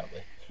 Yeah,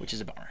 probably. Which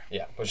is a bummer.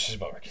 Yeah, which is a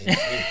bummer because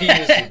he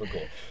is super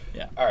cool.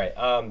 Yeah. All right.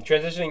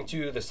 Transitioning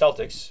to the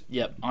Celtics.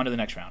 Yep. On to the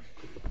next round.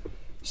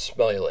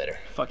 Smell you later.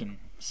 Fucking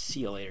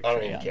see you later. I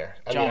don't even care.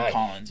 John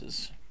Collins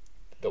is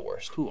the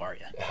worst. Who are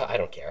you? I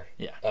don't care.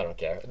 Yeah. I don't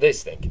care. They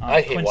stink.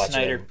 I hate Quinn watching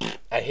Snyder. them.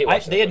 I hate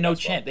watching them. They had no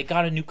chance. They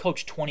got a new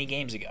coach 20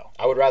 games ago.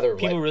 I would rather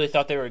people really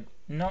thought they were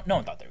no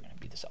one thought they were going to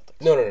beat the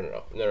Celtics. No.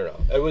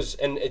 It was,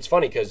 and it's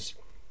funny because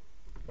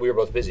we were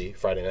both busy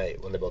Friday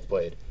night when they both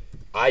played.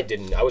 I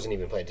wasn't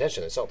even paying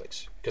attention to the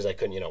Celtics because I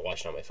couldn't,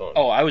 watch it on my phone.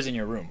 Oh, I was in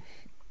your room.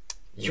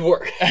 You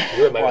were.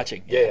 You were in my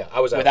watching. room. Yeah. I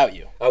was out. Without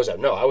you. I was out.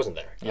 No, I wasn't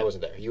there. Yep. I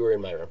wasn't there. You were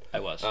in my room.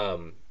 I was.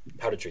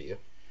 How'd it treat you?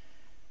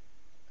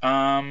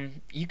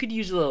 You could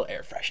use a little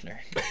air freshener.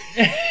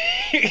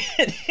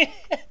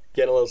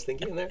 Getting a little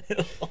stinky in there?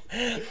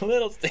 A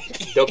little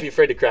stinky. Don't be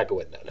afraid to crack a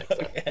window next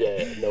time.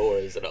 Yeah, no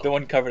worries at all. The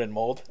one covered in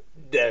mold?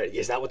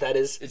 Is that what that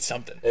is? It's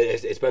something.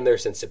 It's been there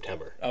since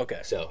September. Okay.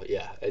 So,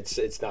 yeah,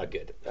 it's not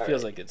good. All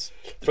Feels right. like it's...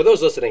 For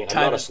those listening, I'm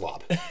not a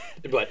slob.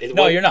 But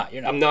No, you're not.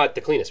 I'm not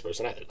the cleanest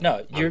person either.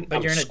 No, you're in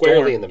a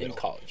squarely dorm in the middle. in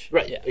college.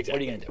 Right, Yeah. exactly.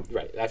 What are you going to do?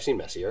 Right. I've seen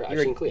messier. I've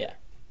seen clean. Yeah.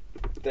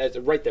 That's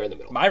right there in the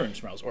middle. My room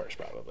smells worse,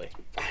 probably.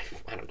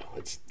 I don't know.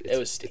 It's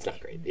not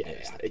great. Yeah,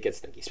 it gets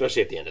stinky,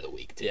 especially at the end of the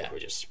week, too. Yeah. We're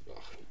just,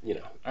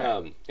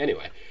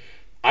 Anyway,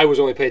 I was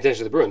only paying attention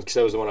to the Bruins because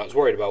that was the one I was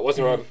worried about.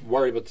 Wasn't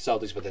worried about the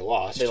Celtics, but they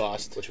lost. They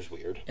lost. Which was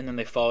weird. And then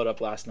they followed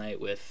up last night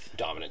with...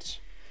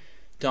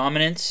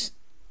 Dominance,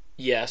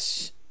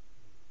 yes.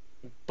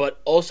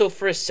 But also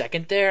for a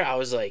second there, I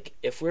was like,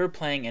 if we were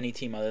playing any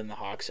team other than the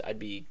Hawks, I'd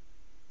be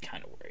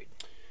kind of worried.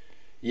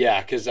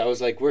 Yeah, because I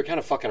was like, we're kind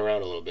of fucking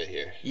around a little bit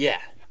here.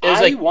 Yeah.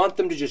 I want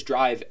them to just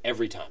drive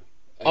every time.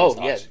 Oh,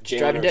 yeah.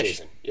 Drive and dish.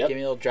 Jason. Yep. Give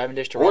me a little drive and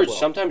dish to Or Rodwell.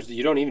 sometimes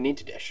you don't even need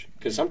to dish.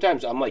 Because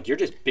sometimes I'm like, you're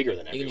just bigger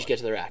than everyone. You can just get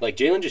to the rack. Like,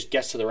 Jalen just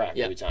gets to the rack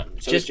every time.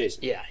 So does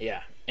Jason.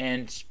 Yeah.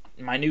 And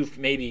my new,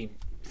 maybe,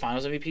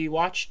 finals MVP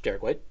watch,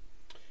 Derek White.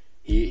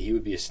 He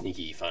would be a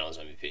sneaky finals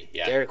MVP.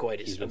 Yeah. Derek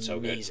White is He's been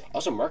amazing. so good.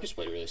 Also, Marcus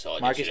played really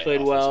solid. Marcus yesterday,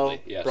 played well.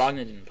 yes.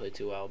 Brogdon didn't play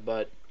too well.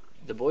 But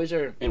the boys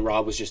are... And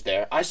Rob was just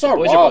there. I saw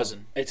boys are Rob.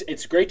 buzzing.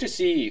 It's great to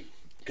see...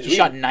 He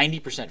shot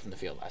 90% from the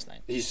field last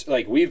night. He's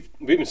like we've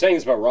been saying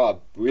this about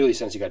Rob really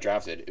since he got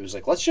drafted. It was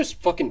like let's just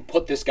fucking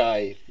put this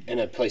guy in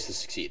a place to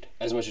succeed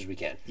as much as we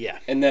can. Yeah.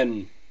 And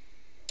then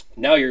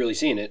now you're really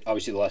seeing it.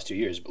 Obviously the last 2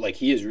 years, but like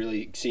he is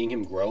really seeing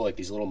him grow. Like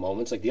these little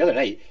moments. Like the other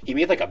night, he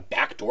made like a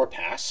backdoor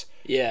pass.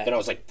 Yeah. That I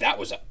was like, that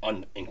was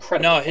an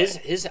incredible. No, play.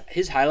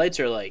 his highlights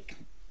are like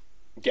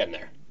getting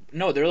there.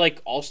 No, they're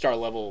like all-star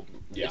level.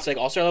 Yeah. It's like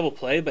all-star level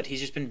play, but he's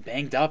just been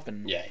banged up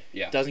and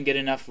yeah. doesn't get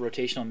enough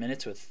rotational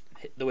minutes with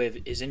the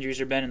way his injuries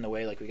have been and the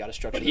way like we got to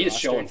structure. But he is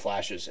roster. showing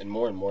flashes and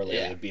more lately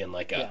of being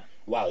like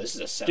wow, this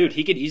is a center. Dude,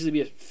 he could easily be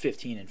a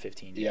 15 and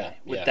 15. Yeah,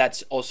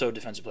 That's also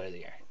defensive player of the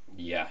year.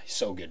 Yeah,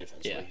 so good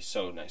defensively. Yeah. He's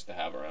so nice to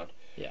have around.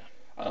 Yeah.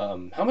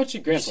 How much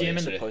did Grant Did you see him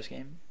yesterday? in the post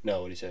game?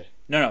 No, what did he say?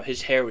 No,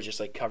 his hair was just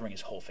like covering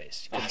his whole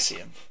face. You couldn't see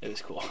him. It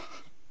was cool.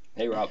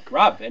 Hey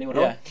Rob, anyone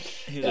home?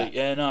 He was like,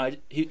 yeah, no,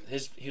 he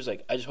was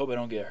like, I just hope I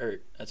don't get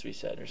hurt. That's what he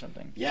said or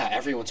something. Yeah,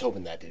 everyone's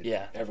hoping that, dude.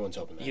 Yeah. Everyone's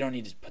hoping that. You don't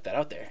need to put that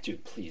out there.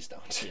 Dude, please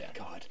don't. Yeah.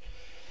 God.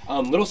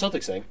 Little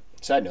Celtics thing,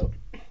 side note,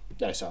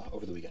 that I saw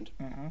over the weekend.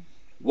 Mm-hmm.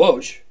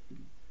 Woj.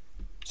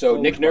 So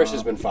Nick Nurse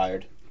has been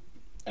fired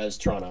as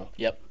Toronto.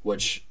 Yep.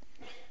 Which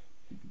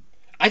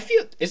I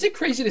feel, is it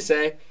crazy to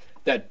say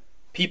that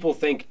people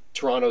think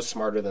Toronto's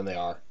smarter than they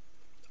are?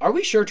 Are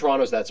we sure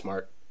Toronto's that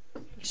smart?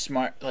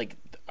 Smart, like...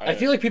 I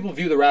feel like people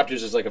view the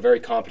Raptors as like a very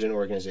competent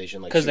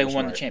organization. Because they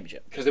won the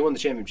championship. Because they won the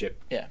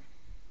championship. Yeah.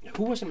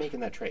 Who wasn't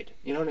making that trade?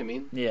 You know what I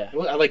mean? Yeah.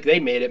 Well, like they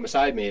made it,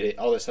 Masai made it,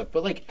 all this stuff.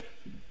 But like,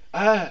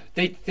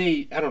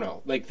 they I don't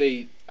know. Like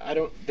they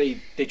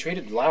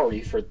traded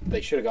Lowry for,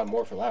 they should have gotten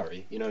more for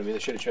Lowry. You know what I mean? They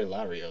should have traded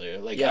Lowry earlier.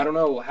 Like I don't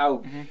know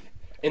how.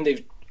 And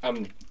they've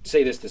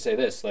say this to say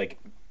this, like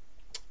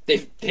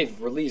they've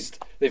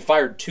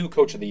fired 2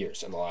 coach of the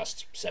years in the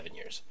last 7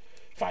 years.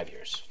 5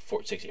 years,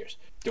 6 years.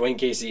 Dwayne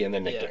Casey and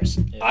then Nick Nurse.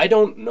 Yeah. I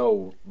don't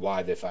know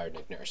why they fired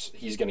Nick Nurse.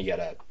 He's going to get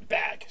a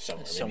bag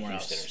somewhere maybe Houston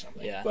else. Or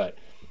something. Yeah. But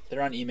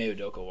they're on Ime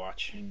Udoka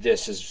watch.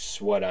 this is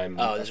what I'm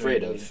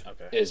afraid of.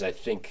 Okay. Is I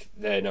think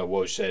that, I know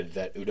Woj said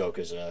that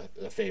Udoka's a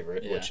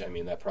favorite, which, I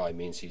mean, that probably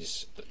means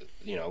he's,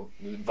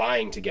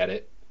 vying to get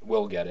it,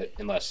 will get it,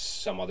 unless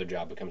some other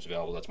job becomes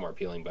available that's more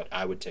appealing. But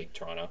I would take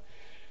Toronto.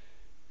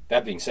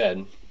 That being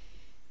said,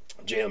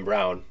 Jaylen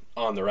Brown,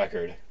 on the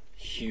record,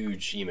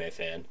 huge Ime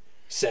fan.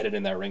 Said it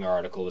in that Ringer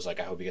article, was like,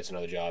 I hope he gets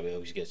another job. I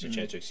hope he gets a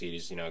chance to succeed.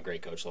 He's, a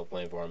great coach. Love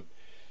playing for him.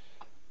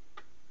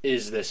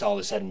 Is this all of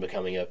a sudden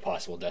becoming a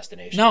possible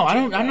destination? No,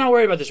 I'm not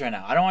worried about this right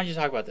now. I don't want you to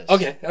talk about this.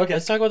 Okay.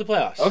 Let's talk about the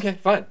playoffs. Okay,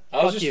 fine.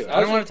 Fuck you.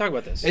 I don't want to talk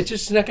about this. It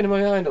just snuck into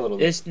my mind a little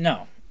bit.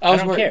 I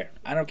don't care.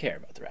 I don't care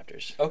about the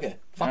Raptors. Okay.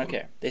 I don't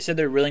care. They said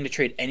they're willing to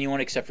trade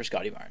anyone except for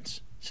Scotty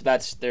Barnes. So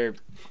that's their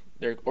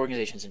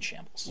organization's in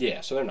shambles.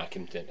 Yeah, so they're not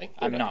contending.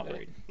 I'm not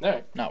worried. All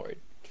right. Not worried.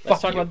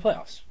 Let's talk about the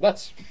playoffs.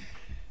 Let's.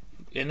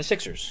 In the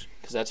Sixers,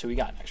 because that's who we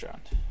got next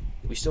round.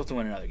 We still have to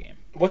win another game.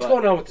 What's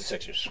going on with the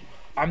Sixers?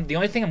 The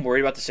only thing I'm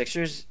worried about the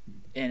Sixers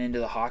and into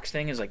the Hawks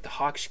thing is like the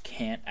Hawks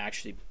can't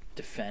actually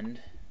defend,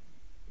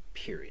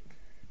 period.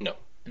 No.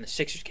 And the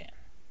Sixers can.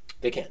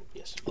 They can,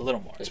 yes. A little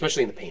more.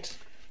 Especially in the paint.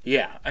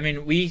 Yeah. I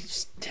mean,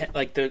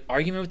 the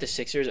argument with the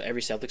Sixers,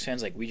 every Celtics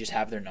fan's like, we just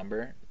have their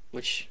number,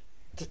 which...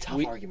 It's a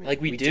tough argument. Like,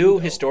 we do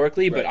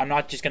historically, right. But I'm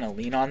not just going to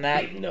lean on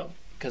that. No.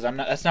 Because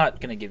that's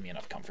not going to give me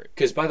enough comfort.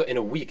 Because in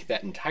a week,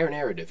 that entire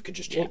narrative could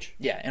just change.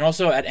 Yeah, and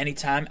also at any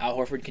time, Al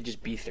Horford can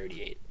just be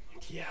 38.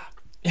 Yeah.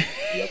 Yep.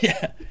 Yeah.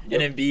 Yep.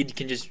 And Embiid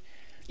can just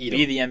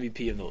be the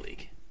MVP of the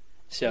league.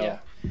 So,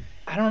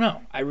 I don't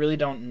know. I really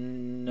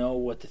don't know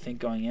what to think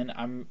going in.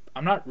 I'm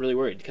not really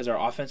worried because our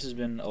offense has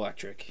been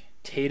electric.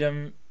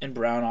 Tatum and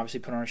Brown obviously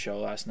put on a show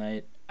last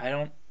night.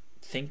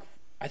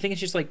 I think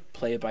it's just like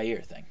play it by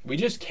ear thing. We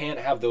just can't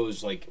have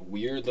those like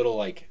weird little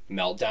like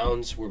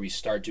meltdowns where we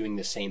start doing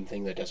the same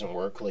thing that doesn't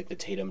work, like the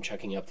Tatum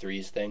chucking up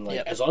threes thing. Like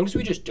as long as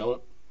we just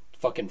don't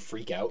fucking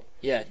freak out.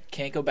 Yeah,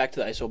 can't go back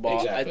to the ISO ball.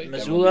 Exactly.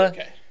 Missoula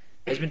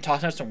has been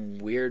tossing out some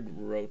weird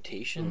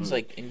rotations,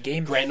 like in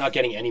game. Grant not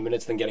getting any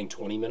minutes, then getting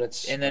 20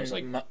 minutes, and then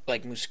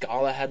like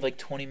Muscala had like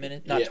 20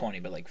 minutes, not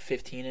 20, but like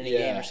 15 in a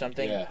game or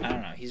something. Yeah. I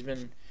don't know. He's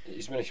been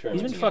experimenting.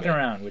 He's been fucking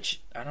around,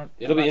 which I don't.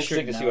 It'll be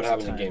interesting to see what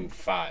happens in Game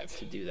 5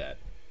 to do that.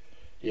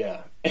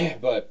 Yeah,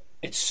 but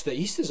it's the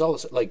East is all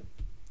like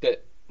the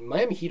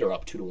Miami Heat are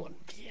up 2-1.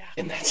 Yeah,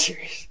 in that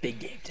series, big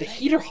game tonight. The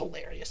Heat are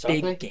hilarious.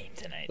 Aren't big game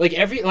tonight. Like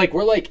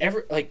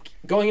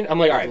going in. I'm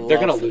like, all right, they're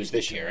gonna lose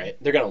this year, right?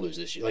 They're gonna lose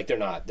this year. Like they're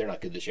not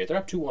good this year. They're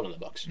up 2-1 on the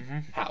Bucks.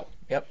 Mm-hmm. How?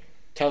 Yep.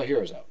 Tyler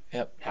Hero's out.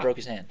 Yep. How? Broke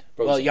his hand.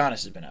 Giannis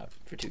has been out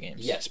for 2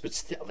 games. Yes, but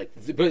still,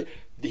 but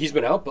he's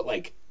been out. But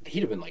like the Heat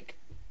have been like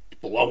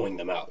blowing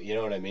them out. You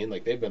know what I mean?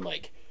 Like they've been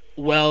like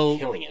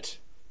killing it.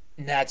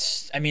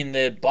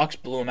 The Bucks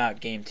blew him out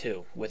game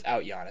 2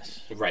 without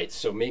Giannis. Right,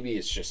 so maybe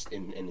it's just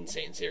an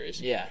insane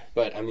series. Yeah.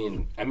 But I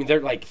mean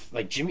they're like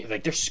Jimmy,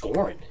 like they're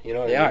scoring. You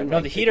know what I mean? No,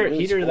 like, the Heat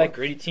are that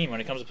gritty team.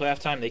 When it comes to playoff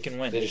time, they can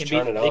win. They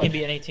can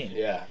beat any team.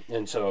 Yeah,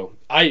 and so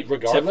I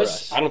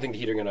don't think the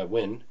Heat are gonna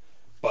win,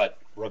 but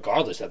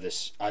regardless of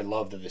this, I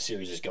love that the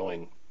series is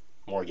going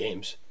more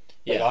games.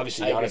 Like, yeah,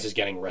 obviously Giannis is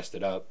getting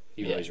rested up,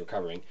 even though he's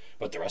recovering,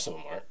 but the rest of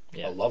them aren't.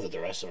 Yeah. I love that the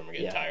rest of them are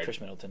getting tired.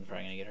 Chris Middleton's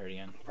probably gonna get hurt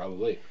again.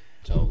 Probably.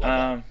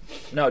 So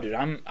no, dude,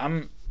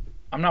 I'm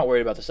not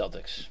worried about the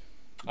Celtics.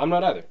 I'm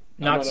not either.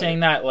 Not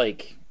saying that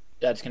like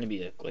that's going to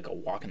be like a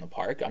walk in the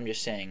park. I'm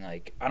just saying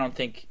like I don't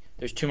think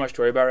there's too much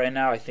to worry about right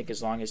now. I think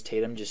as long as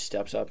Tatum just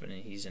steps up and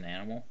he's an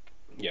animal,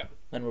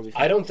 then we'll be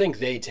fine. I don't think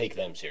they take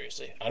them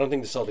seriously. I don't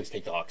think the Celtics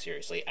take the Hawks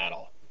seriously at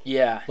all.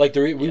 Yeah, like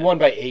we won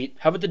by 8.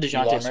 How about the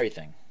DeJounte Murray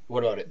thing?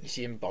 What about it? You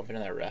see him bumping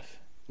into that ref?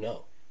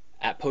 No.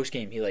 At post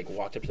game, he like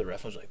walked up to the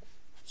ref and was like,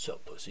 "What's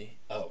up, pussy?"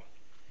 Oh.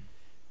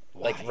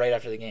 Why? Like right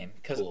after the game,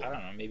 because I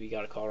don't know, maybe he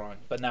got a call wrong.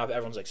 But now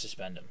everyone's like,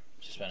 suspend him.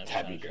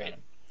 That'd be great.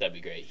 That'd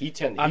be great. He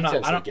tends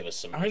to give us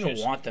some. I don't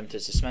even want them to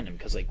suspend him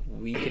because like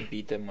we could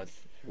beat them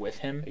with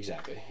him.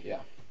 Exactly. Yeah.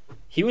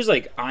 He was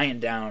like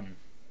eyeing down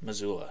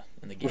Missoula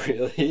in the game.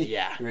 Really?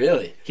 Yeah.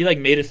 Really? He like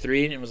made a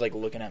 3 and was like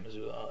looking at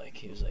Missoula like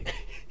he was like,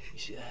 "You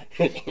see that?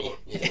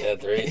 You see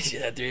that 3? You see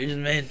that 3 he just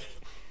made?"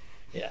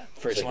 Yeah.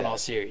 First one all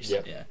series.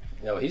 Yep. Yeah.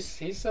 No,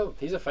 he's a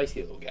feisty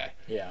little guy.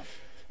 Yeah.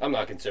 I'm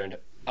not concerned.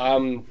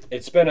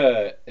 It's been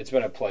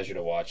a pleasure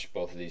to watch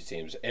both of these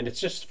teams, and it's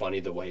just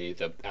funny the way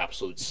the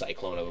absolute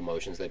cyclone of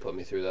emotions they put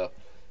me through though.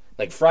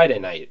 Like Friday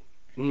night,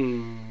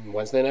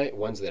 Wednesday night,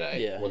 when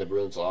the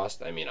Bruins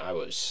lost. I mean, I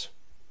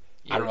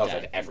don't know if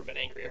I've ever been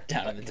angrier.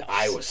 Down in the dumps.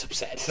 I was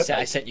upset.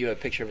 I sent you a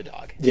picture of a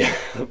dog. Yeah,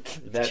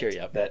 cheer you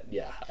up.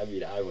 I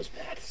mean, I was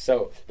mad.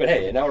 So, but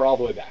hey, and now we're all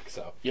the way back.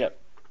 So, yep,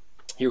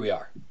 here we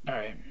are. All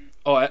right.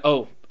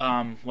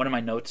 One of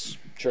my notes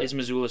is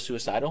Missoula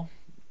suicidal.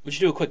 We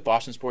should do a quick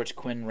Boston sports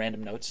Quinn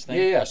random notes thing.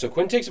 Yeah. So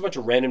Quinn takes a bunch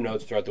of random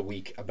notes throughout the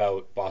week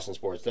about Boston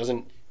sports.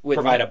 Doesn't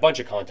provide a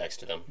bunch of context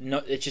to them. No,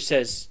 it just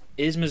says,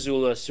 "Is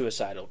Missoula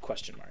suicidal?" ?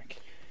 It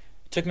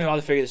took me a while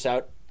to figure this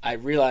out. I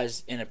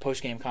realized in a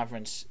post-game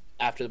conference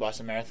after the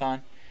Boston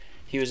Marathon,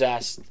 He was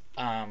asked,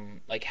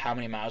 like, how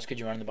many miles could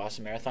you run in the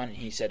Boston Marathon? And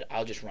he said,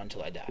 I'll just run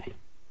till I die.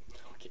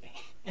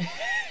 Okay.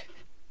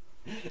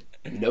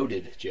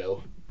 Noted,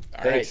 Joe.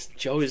 All right.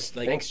 Joe is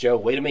like... Thanks, Joe.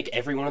 Way to make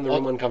everyone in the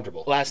room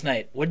uncomfortable. Last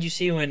night, what did you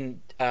see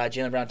when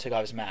Jaylen Brown took off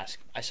his mask?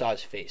 I saw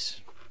his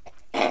face.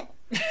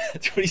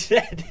 That's what he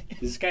said.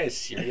 This guy is a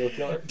serial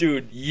killer?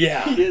 Dude,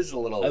 yeah. He is a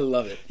little... I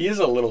love it. He is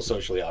a little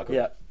socially awkward.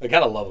 Yeah. I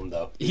kind of love him,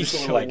 though. He's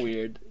so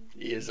weird.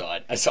 He is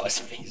odd. I saw his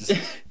face.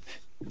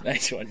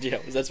 Nice one, Joe.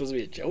 Was that supposed to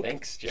be a joke?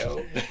 Thanks,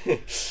 Joe.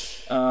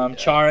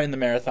 Chara in the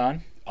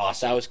marathon.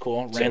 Awesome. That was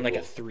cool. So Ran cool. like a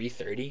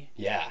 3:30.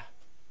 Yeah.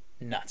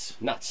 Nuts.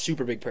 Nuts.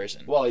 Super big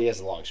person. Well, he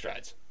has long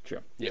strides. True.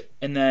 Yep.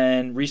 And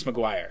then Reese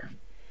McGuire.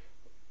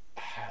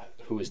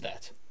 Who is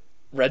that?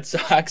 Red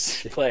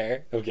Sox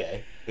player.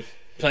 Okay.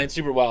 Playing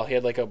super well. He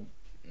had like I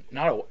don't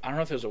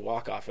know if it was a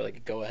walk-off or like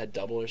a go-ahead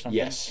double or something.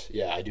 Yes.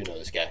 Yeah, I do know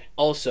this guy.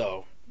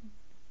 Also,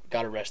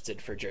 got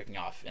arrested for jerking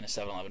off in a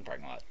 7-Eleven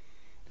parking lot.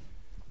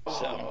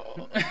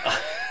 So.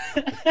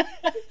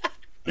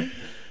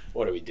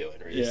 What are we doing,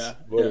 Reese? Yeah.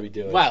 What are we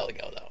doing? A while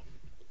ago, though.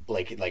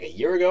 Like a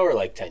year ago or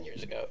like 10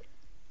 years ago?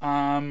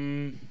 I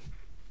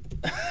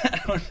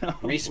don't know.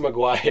 Reese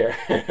McGuire.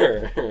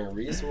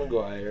 Reese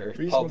McGuire.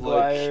 Reese Public.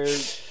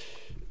 McGuire.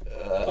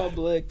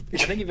 Public. I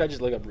think if I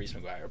just look up Reese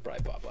McGuire, it'll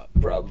probably pop up.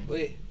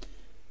 Probably.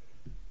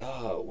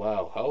 Oh,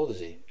 wow. How old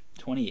is he?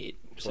 28.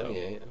 28. So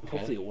Okay.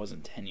 hopefully it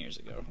wasn't 10 years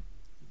ago.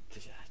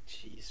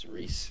 Jeez,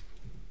 Reese.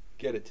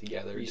 Get it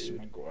together, Reese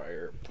dude.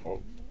 McGuire.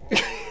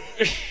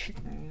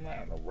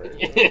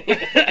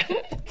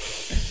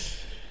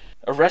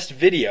 Arrest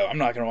video. I'm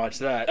not gonna watch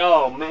that.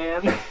 Oh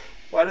man.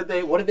 What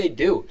did they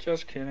do?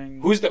 Just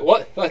kidding. Who's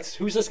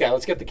this guy?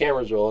 Let's get the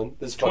cameras rolling.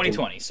 This is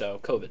 2020,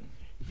 so COVID.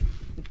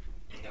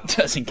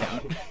 Doesn't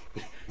count.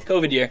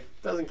 COVID year.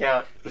 Doesn't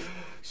count.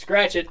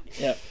 Scratch it.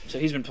 Yeah. So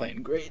he's been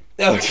playing great.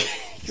 Okay.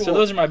 So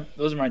those are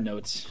my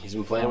notes. He's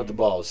been playing with the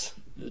balls.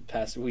 The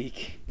past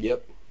week.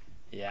 Yep.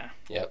 Yeah.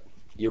 Yep.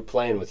 You're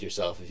playing with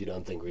yourself if you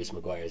don't think Reese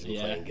McGuire's been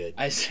playing good.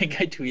 I think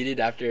I tweeted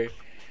after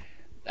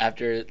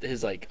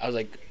his I was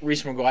like,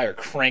 Reese McGuire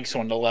cranks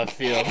one to left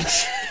field.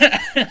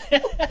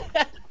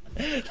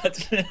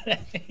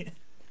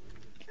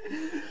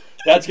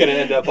 That's gonna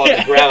end up on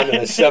the ground in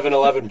a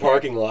 7-Eleven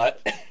parking lot.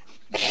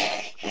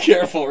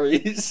 Careful,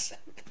 Reese.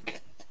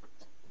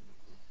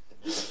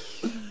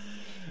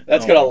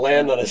 That's gonna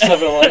land on a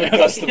 7-Eleven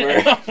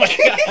customer. Oh my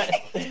god!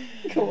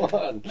 Come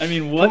on. I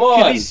mean, what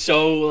could be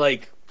so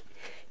like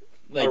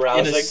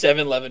arousing? In a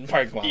 7-Eleven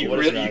parking lot? You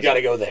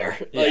gotta go there.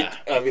 Yeah.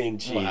 I mean,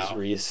 jeez, Wow.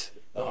 Reese.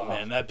 Oh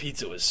man, that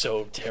pizza was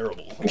so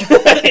terrible.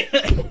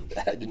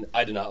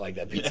 I did not like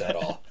that pizza at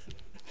all.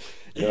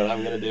 You know what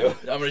I'm gonna do?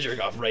 I'm gonna jerk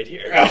off right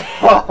here.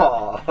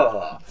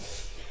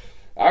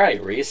 All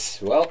right,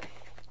 Reese. Well,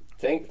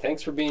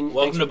 thanks for being.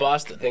 Welcome to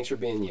Boston. Thanks for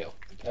being you.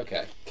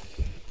 Okay.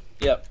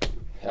 Yep.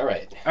 All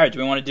right. All right. Do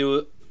we want to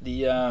do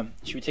the?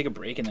 Should we take a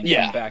break and then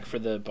come back for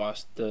the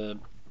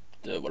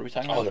what are we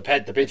talking about? Oh, the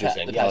Patriots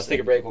thing. Yeah, Let's take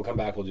a break. We'll come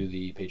back. We'll do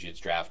the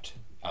Patriots draft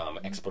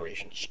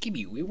exploration.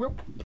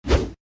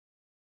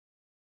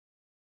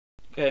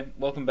 Okay,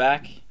 welcome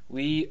back.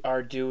 We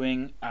are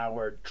doing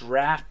our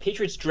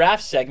Patriots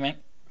draft segment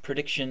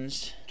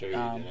predictions. Should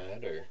I read an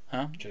ad or?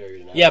 Huh? Should I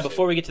read an ad? Yeah.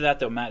 Before we get to that,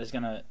 though, Matt is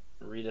gonna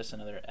read us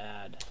another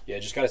ad. Yeah,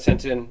 just got it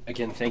sent in.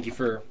 Again, thank you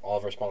for all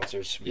of our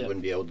sponsors. We Yep.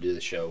 wouldn't be able to do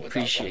the show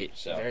without them.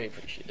 So. Very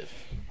appreciative.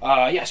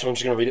 Yeah, so I'm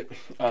just going to read it.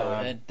 Go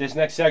ahead. This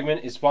next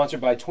segment is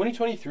sponsored by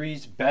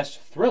 2023's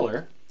best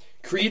thriller,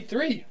 Creed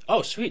 3.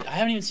 Oh, sweet! I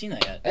haven't even seen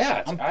that yet.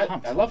 Yeah, I'm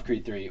pumped. I love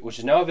Creed 3, which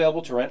is now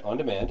available to rent on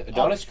demand.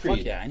 Adonis Creed.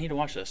 Fuck yeah, I need to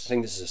watch I this.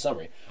 think this is a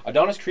summary.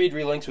 Adonis Creed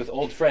relinks with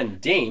old friend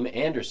Dame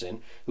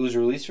Anderson, who was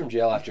released from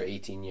jail after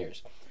 18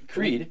 years.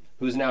 Creed,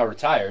 who is now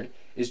retired,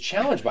 is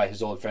challenged by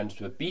his old friends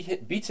but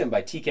beats him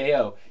by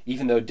TKO,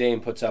 even though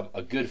Dame puts up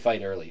a good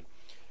fight early.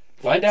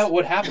 Find out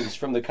what happens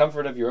from the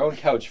comfort of your own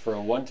couch for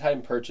a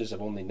one-time purchase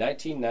of only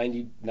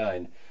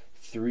 $19.99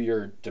 through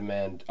your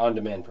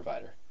on-demand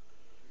provider.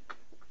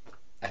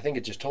 I think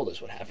it just told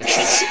us what happens.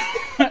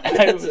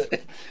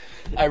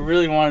 I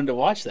really wanted to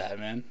watch that,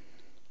 man.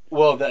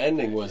 Well, the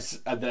ending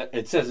was,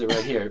 it says it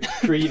right here.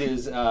 Creed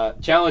is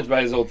challenged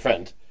by his old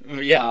friend.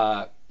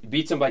 Yeah.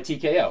 Beats him by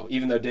TKO,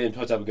 even though Dame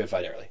puts up a good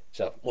fight early.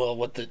 So, Well,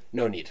 what the?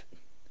 no need.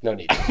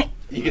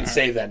 You can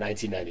save that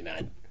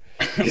 $19.99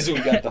 because we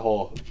got the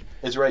whole.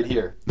 It's right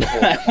here.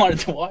 I wanted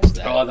to watch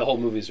that. Oh, the whole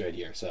movie's right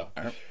here. So,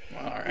 All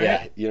right.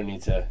 yeah, you don't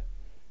need to.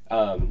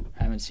 I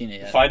haven't seen it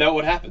yet. Find out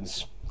what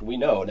happens. We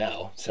know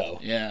now. So,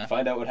 Yeah.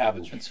 find out what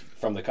happens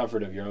from the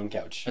comfort of your own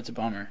couch. That's a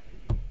bummer.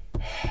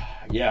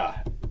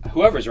 Yeah,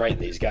 whoever's writing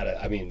these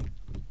gotta. I mean,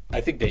 I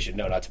think they should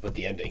know not to put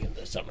the ending in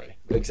the summary.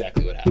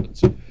 Exactly what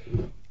happens.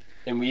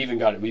 And we even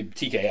got it.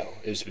 TKO.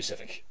 It was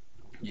specific.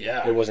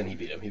 Yeah. It wasn't he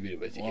beat him. He beat him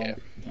by TKO.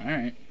 All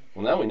right.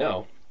 Well, now we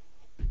know.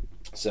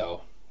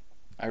 So.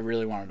 I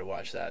really wanted to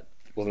watch that.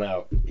 Well,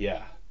 now,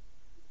 yeah.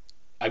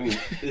 I mean,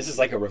 this is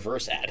like a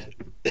reverse ad.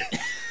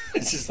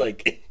 This is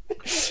like,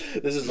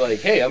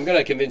 hey, I'm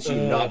gonna convince you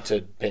not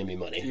to pay me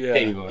money.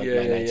 Pay me my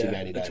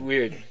 $19.99. It's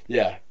weird.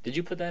 Yeah. Did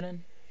you put that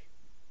in?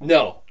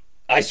 No.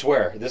 I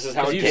swear, this is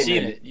how it you've came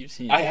seen in. it. You've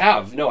seen it. I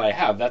have. No, I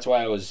have. That's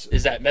why I was.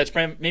 That's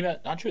probably, maybe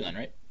not true then,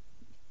 right?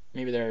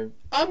 Maybe they're.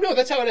 No,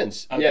 that's how it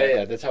ends. Okay.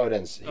 Yeah, that's how it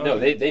ends. Oh. No,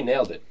 they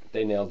nailed it.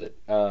 They nailed it.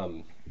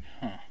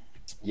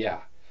 Yeah,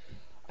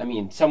 I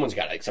mean, someone's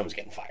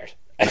getting fired.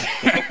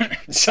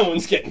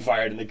 Someone's getting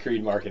fired in the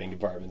Creed marketing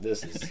department.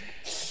 This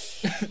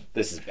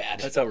is bad.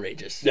 That's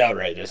outrageous.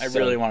 Outrageous. I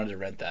really wanted to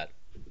rent that.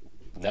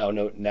 No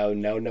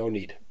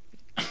need.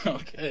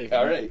 Okay.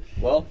 All right.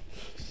 Well,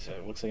 so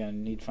it looks like I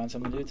need to find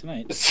something to do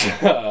tonight.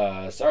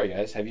 sorry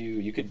guys.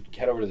 You could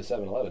head over to the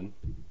 7-Eleven.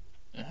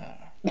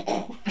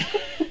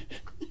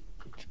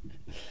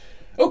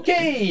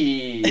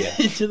 Okay.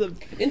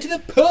 into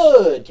the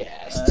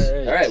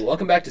podcast. All right.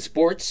 Welcome back to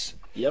sports.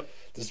 Yep.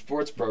 The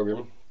sports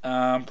program.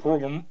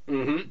 Program.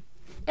 Mm-hmm.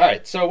 All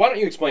right. So why don't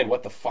you explain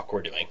what the fuck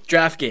we're doing?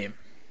 Draft game.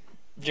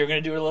 You're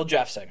gonna do a little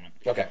draft segment.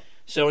 Okay.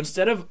 So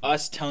instead of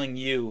us telling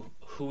you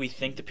who we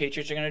think the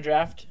Patriots are gonna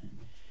draft,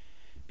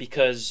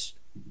 because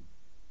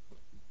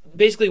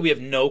basically we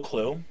have no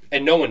clue.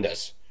 And no one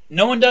does.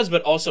 No one does,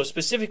 but also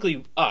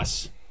specifically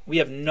us. We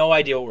have no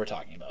idea what we're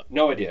talking about.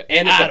 No idea.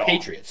 And it's the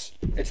Patriots.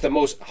 It's the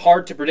most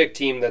hard to predict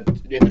team that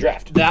in the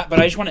draft. But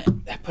I just want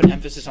to put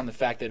emphasis on the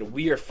fact that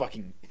we are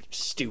fucking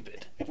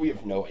stupid. We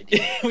have no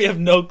idea. We have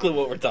no clue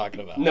what we're talking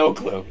about. No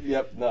clue.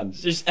 Yep, none.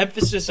 Just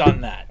emphasis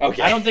on that.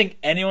 Okay. I don't think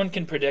anyone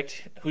can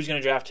predict who's going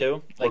to draft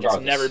who. Regardless.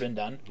 It's never been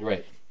done.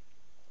 Right.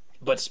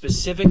 But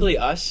specifically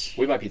us,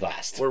 we might be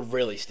last. We're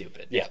really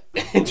stupid. Yeah.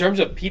 In terms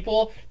of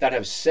people that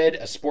have said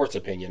a sports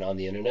opinion on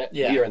the internet,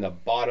 we are in the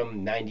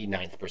bottom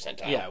 99th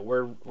percentile. Yeah,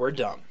 we're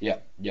dumb. Yeah.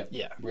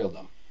 Real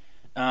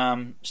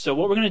dumb. So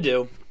what we're going to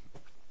do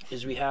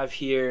is we have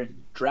here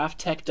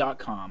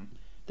drafttech.com,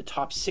 the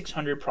top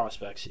 600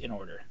 prospects in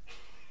order.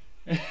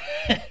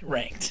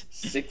 Ranked.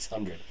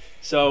 600.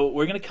 So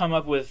we're going to come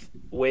up with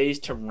ways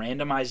to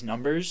randomize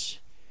numbers,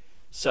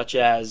 such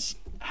as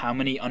how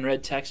many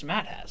unread texts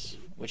Matt has,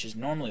 which is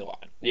normally a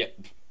lot. Yeah.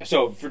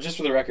 So for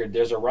the record,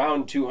 there's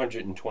around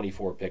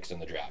 224 picks in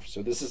the draft.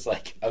 So this is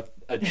like a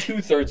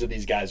 2/3 of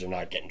these guys are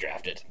not getting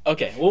drafted.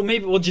 Okay. Well,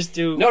 maybe we'll just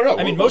do. No.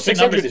 I mean, most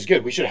 600 numbers is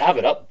good. We should have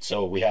it up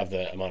so we have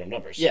the amount of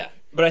numbers. Yeah,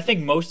 but I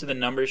think most of the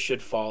numbers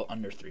should fall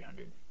under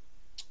 300.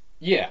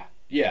 Yeah.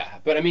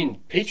 But I mean, the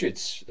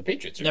Patriots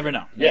are never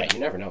know. Yeah, you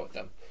never know with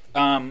them.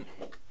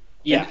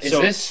 Yeah. Is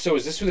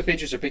this who the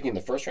Patriots are picking in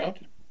the first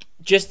round?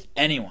 Just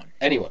anyone.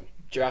 Anyone.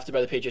 Drafted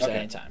by the Patriots at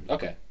any time.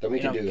 Okay, then we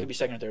can do. Could be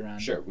second or third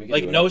round. Sure, we can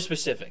like do no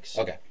specifics.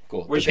 Okay,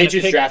 cool. The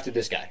Patriots drafted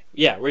this guy.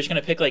 Yeah, we're just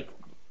gonna pick like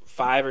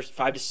 5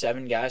 to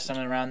 7 guys,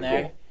 something around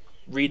there. Cool.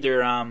 Read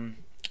their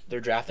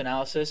draft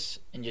analysis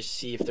and just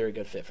see if they're a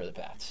good fit for the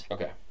Pats.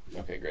 Okay,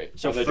 great.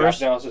 So the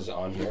draft analysis is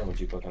on here. Would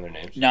you click on their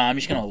names? No, I'm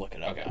just gonna look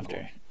it up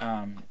after.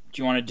 Cool.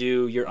 Do you want to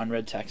do your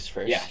unread text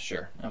first? Yeah,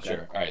 sure. Okay.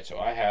 Sure. All right. So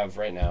I have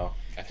right now.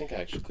 I think I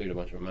actually cleared a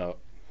bunch of them out.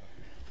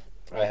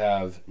 I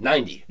have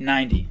 90.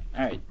 90.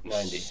 All right.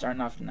 90.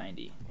 Starting off with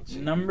 90.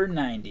 Number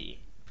 90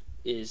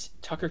 is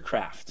Tucker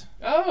Kraft.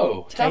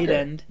 Oh, tight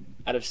end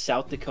out of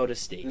South Dakota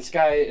State. This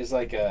guy is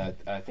like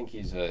I think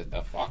he's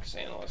a Fox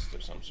analyst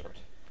of some sort.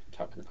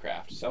 Tucker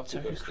Kraft. South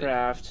Dakota State. Tucker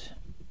Kraft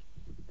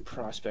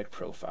prospect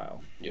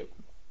profile. Yep.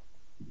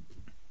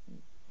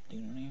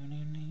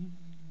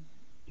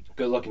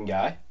 Good looking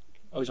guy.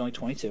 Oh, he's only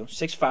 22.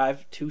 6'5",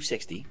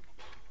 260.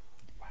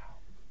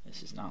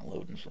 This is not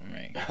loading for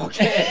me.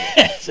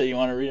 Okay. So you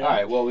want to read it? All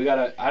right. Well, we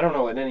gotta. I don't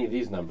know what any of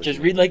these numbers. Just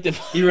read like the.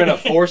 He ran a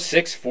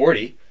 4.6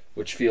 40,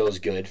 which feels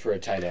good for a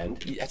tight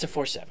end. That's a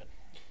 4.7.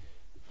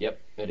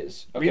 Yep, it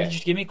is. Okay.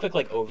 Just give me a quick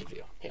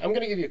overview. I'm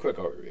gonna give you a quick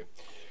overview.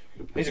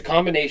 He's a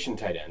combination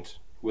tight end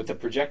with a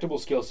projectable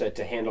skill set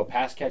to handle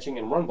pass catching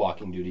and run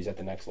blocking duties at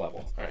the next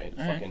level. All right.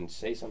 Fucking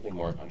say something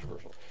more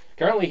controversial.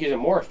 Currently, he's a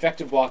more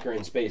effective blocker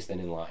in space than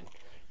in line.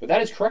 But that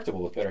is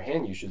correctable with better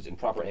hand usage and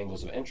proper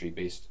angles of entry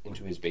based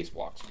into his base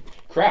blocks.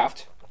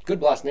 Kraft,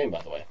 good last name,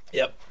 by the way.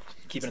 Yep.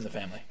 Keep it in the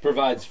family.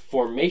 Provides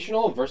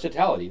formational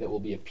versatility that will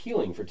be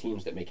appealing for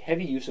teams that make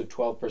heavy use of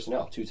 12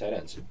 personnel, 2 tight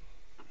ends.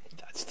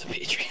 That's the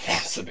Patriots.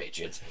 That's the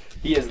Patriots.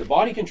 He has the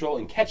body control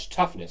and catch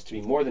toughness to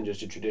be more than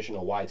just a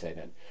traditional wide tight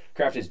end.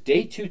 Kraft is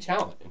day 2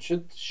 talent and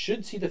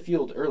should see the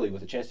field early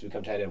with a chance to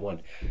become tight end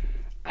 1.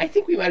 I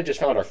think we might have just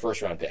found our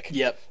first round pick.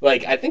 Yep.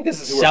 Like, I think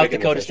this is who we're South picking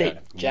Dakota the first State.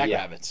 round.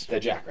 Jackrabbits. The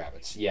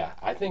Jackrabbits. Yeah.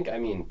 All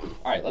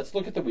right, let's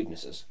look at the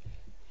weaknesses.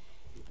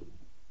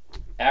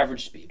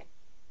 Average speed.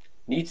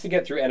 Needs to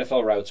get through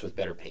NFL routes with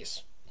better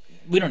pace.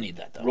 We don't need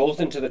that, though. Rolls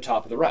into the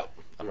top of the route.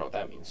 I don't know what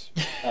that means.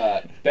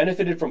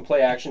 Benefited from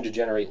play action to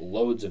generate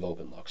loads of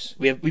open looks.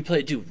 We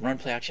run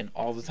play action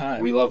all the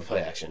time. We love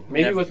play action.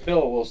 Maybe with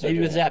Bill, we'll start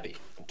maybe with Zappy.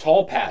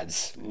 Tall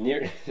pads.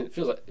 It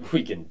feels like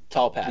we can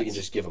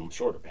just give them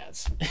shorter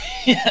pads.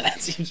 Yeah,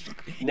 that seems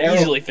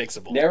easily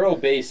fixable. Narrow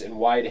base and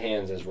wide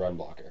hands as run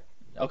blocker.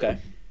 Okay.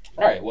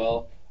 All right.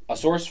 Well, a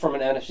source from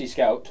an NFC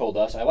scout told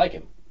us I like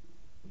him.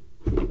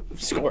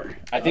 Score.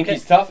 I think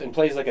he's tough and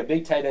plays like a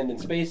big tight end in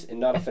space and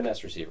not a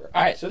finesse receiver.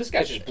 All right. So this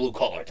guy's just blue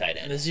collar tight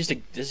end. This is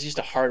just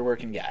a hard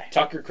working guy.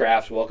 Tucker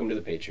Kraft, welcome to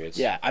the Patriots.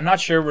 Yeah, I'm not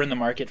sure we're in the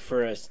market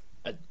for a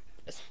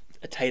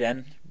tight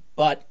end,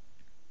 but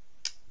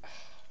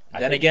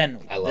Then again,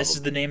 this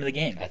is the name of the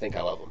game. I think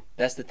I love him.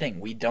 That's the thing.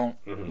 We don't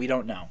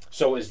know.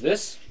 So is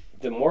this,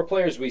 the more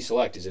players we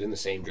select, is it in the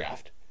same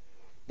draft?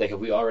 Like, have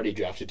we already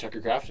drafted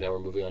Tucker Kraft and now we're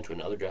moving on to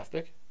another draft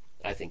pick?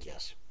 I think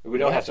yes. We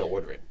don't have to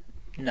order it.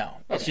 No.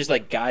 It's just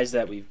like guys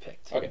that we've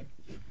picked. Okay.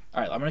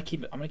 All right, I'm gonna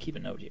keep a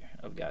note here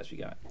of guys we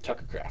got.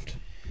 Tucker Kraft,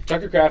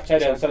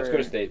 tight end, South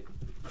Dakota State.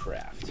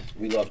 Kraft.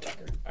 We love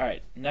Tucker. All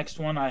right, next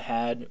one I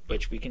had,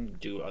 which we can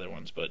do other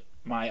ones, but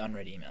my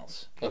unread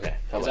emails. Okay.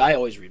 Because I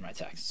always read my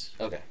texts.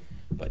 Okay.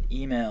 But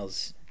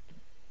emails,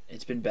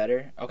 it's been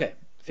better. Okay,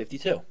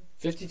 52.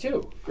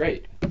 52.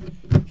 Great.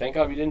 Thank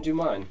God we didn't do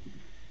mine.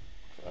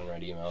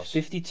 Unread emails.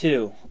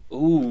 52.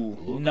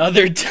 Ooh,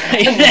 another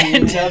tight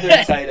end.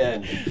 Another tight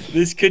end.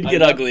 This could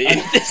get ugly.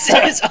 This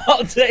is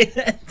all tight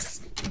ends.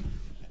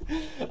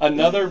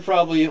 Another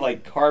probably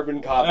like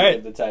carbon copy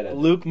of the tight end.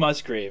 Luke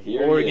Musgrave,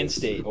 Oregon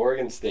State.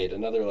 Oregon State.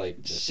 Another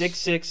like just...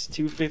 6'6",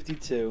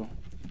 252.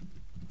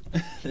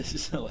 This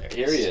is hilarious.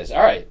 Here he is.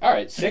 All right.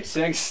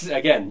 6'6".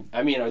 Again,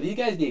 I mean, are these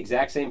guys the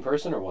exact same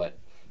person or what?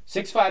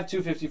 6'5",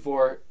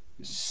 254,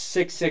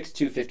 6'6",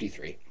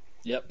 253.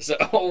 Yep.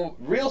 So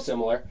real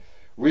similar.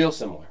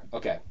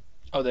 Okay.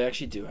 Oh, they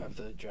actually do have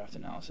the draft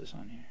analysis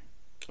on here.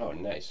 Oh,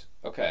 nice.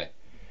 Okay.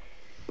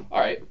 All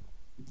right.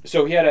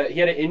 So he had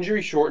an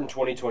injury shortened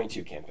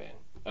 2022 campaign.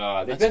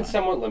 They've been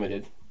somewhat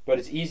limited, but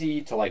it's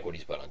easy to like what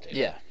he's put on tape.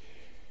 Yeah.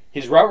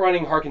 His route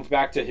running harkens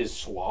back to his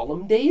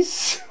slalom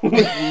days with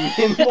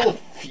nimble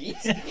feet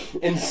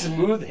and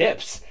smooth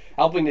hips,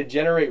 helping to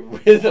generate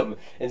rhythm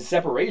and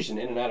separation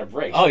in and out of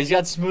breaks. Oh, he's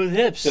got smooth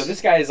hips. So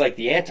this guy is like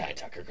the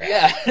anti-Tucker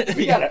Kraft.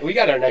 Yeah. we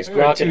got our next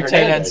Gronk and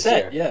Hernandez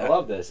set. here. Yeah. I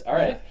love this. All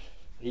right.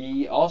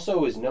 He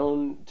also is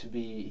known to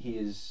be he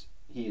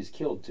has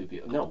killed 2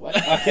 people. No, what?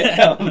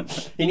 Okay.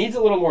 He needs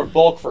a little more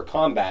bulk for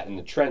combat in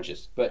the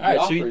trenches, but he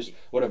offers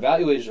what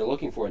evaluators are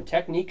looking for in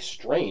technique,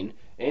 strain,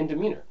 and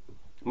demeanor.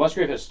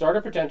 Musgrave has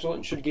starter potential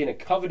and should gain a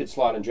coveted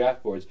slot on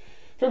draft boards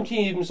from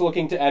teams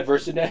looking to add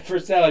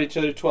versatility to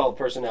their 12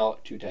 personnel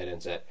 2 tight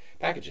end set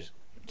packages.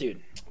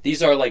 Dude,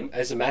 these are like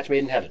it's a match made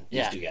in heaven.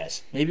 These 2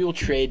 guys. Maybe we'll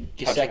trade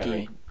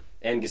Gesicki.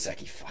 And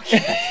Gesicki. Fuck.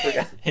 I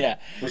forgot. Yeah.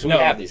 So we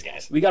have these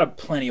guys. We got a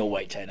plenty of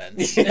white tight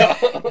ends. Yeah.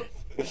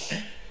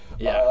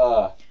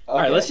 All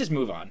right, let's just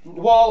move on.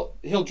 Well,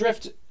 he'll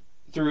drift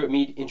through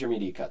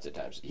intermediate cuts at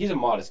times. He's a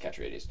modest catch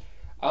radius.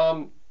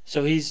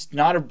 So he's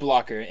not a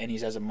blocker, and he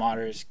has a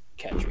modest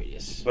catch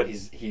radius. But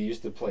he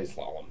used to play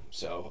slalom,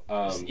 so...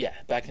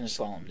 back in the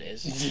slalom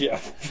days. Yeah.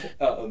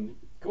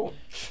 Cool.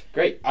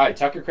 Great. All right,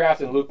 Tucker Kraft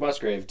and Luke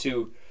Musgrave,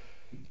 two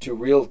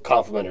real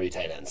complimentary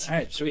tight ends. All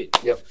right, sweet.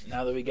 Yep.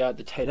 Now that we got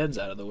the tight ends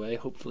out of the way,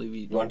 hopefully we...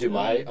 You want to do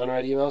my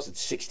unread emails?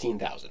 It's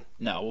 16,000.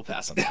 No, we'll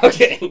pass on that.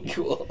 Okay,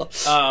 cool.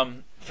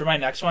 For my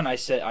next one,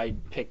 I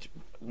picked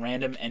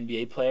random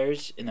NBA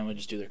players, and then we'll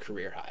just do their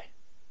career high.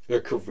 Their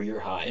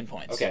career high. In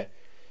points. Okay.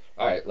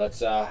 All right,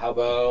 let's, how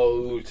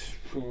about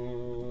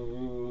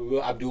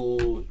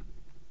Abdul...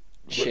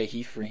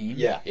 Shahif Rahim?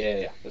 Yeah.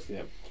 Let's do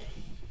him.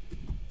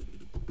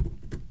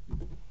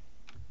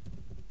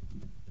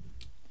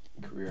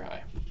 Career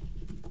high.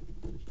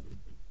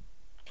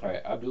 All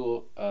right,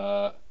 Abdul.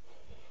 All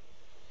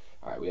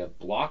right, we have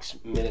blocks,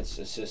 minutes,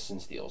 assists,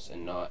 and steals,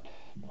 and not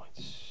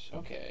points.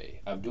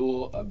 Okay,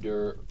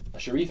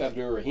 Sharif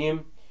Abdur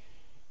Rahim.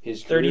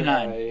 His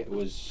 39 high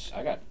was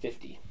I got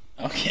 50.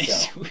 Okay,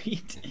 so.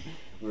 Sweet.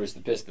 Where's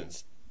the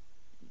Pistons?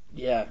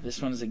 Yeah,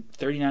 this one's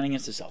 39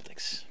 against the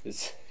Celtics.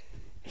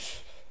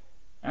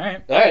 All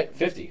right,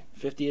 50.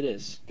 50 it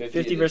is.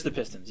 50 versus the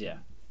Pistons. Yeah.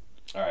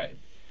 All right.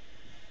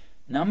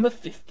 Number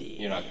 50.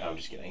 You're not. I'm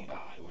just kidding. Oh,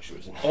 I wish it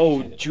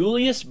was.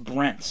 Julius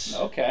Brents.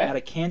 Okay. Out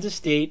of Kansas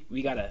State,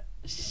 we got a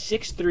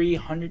 6'3",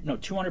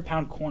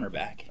 200-pound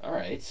cornerback. All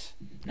right.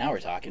 Now we're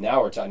talking.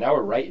 Now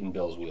we're right in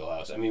Bill's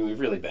wheelhouse. I mean, we've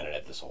really been in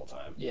it this whole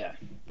time. Yeah.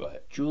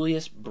 But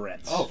Julius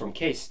Brents. Oh, from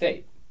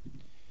K-State.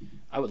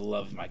 I would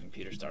love if my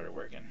computer started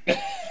working.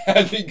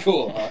 That'd be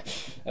cool. Huh?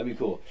 That'd be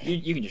cool.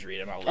 You can just read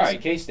them. I'll listen. All right,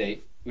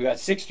 K-State. We got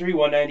 6'3",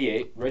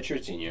 198.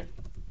 Redshirt senior.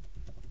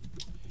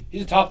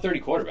 He's a top 30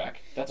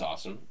 quarterback. That's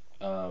awesome.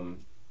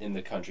 In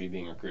the country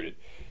being recruited.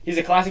 He's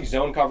a classic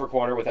zone cover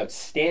corner with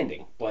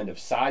outstanding blend of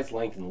size,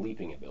 length, and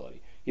leaping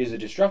ability. He has a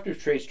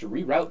disruptive traits to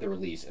reroute the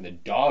release and a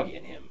dog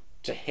in him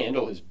to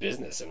handle his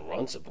business and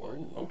run support.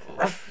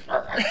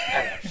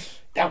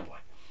 Down boy.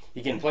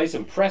 He can play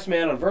some press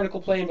man on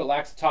vertical plane, but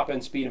lacks the top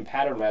end speed and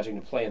pattern matching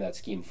to play in that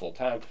scheme full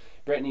time.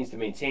 Brent needs to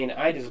maintain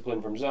eye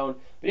discipline from zone,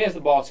 but he has the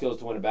ball skills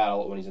to win a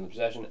battle when he's in the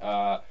possession.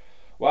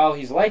 While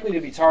he's likely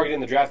to be targeted in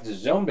the draft as a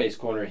zone-based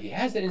corner, he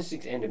has the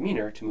instincts and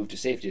demeanor to move to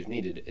safety if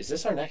needed. Is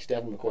this our next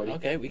Devin McCourty?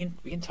 Okay, we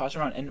can toss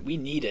around, and we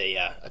need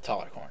a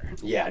taller corner.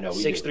 Yeah, no,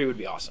 we 6'3" would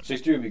be awesome.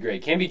 6'3" would be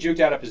great. Can be juked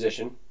out of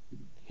position.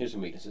 Here's some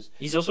weaknesses.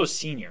 He's also a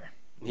senior.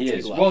 He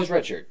is. Well, he's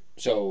redshirt,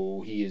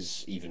 so he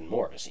is even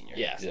more of a senior.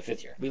 Yeah. He's a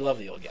fifth year. We love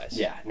the old guys.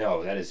 Yeah,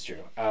 no, that is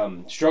true.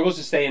 Struggles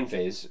to stay in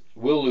phase.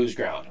 Will lose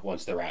ground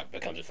once the route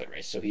becomes a foot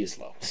race, so he is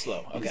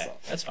slow. Okay,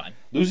 that's fine.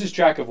 Loses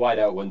track of wide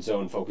out when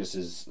zone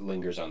focuses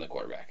lingers on the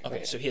quarterback.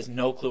 Okay, so he has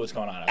no clue what's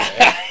going on out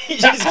there. He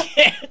just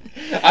can't.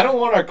 I don't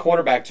want our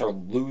quarterback to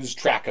lose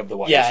track of the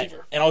wide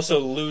receiver. And also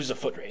lose a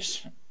foot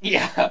race.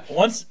 Yeah.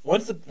 Once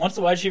the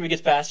wide receiver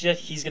gets past you,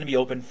 he's going to be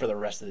open for the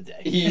rest of the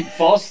day. He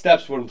false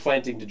steps when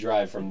planting to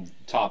drive from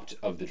top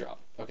of the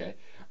drop. Okay.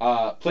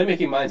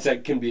 Playmaking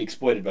mindset can be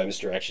exploited by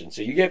misdirection.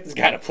 So you get this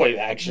guy to play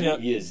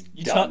action, he is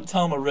done.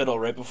 Tell him a riddle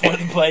right before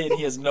the play, and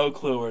he has no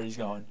clue where he's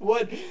going.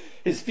 What?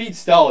 His feet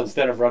stall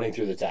instead of running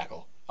through the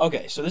tackle.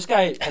 Okay, so this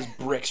guy has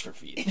bricks for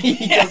feet.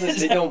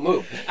 They don't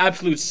move.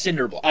 Absolute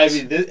cinder blocks. I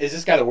mean, is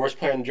this guy the worst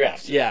player in the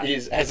draft? Yeah.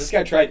 Has this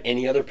guy tried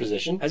any other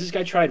position? Has this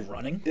guy tried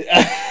running?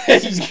 I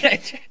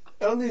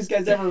don't think this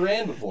guy's ever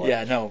ran before.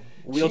 Yeah, no.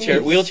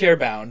 Wheelchair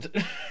bound.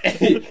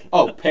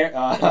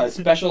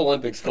 Special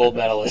Olympics gold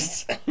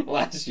medalist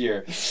last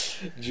year,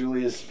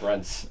 Julius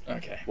Brents.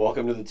 Okay.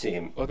 Welcome to the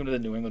team. Welcome to the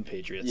New England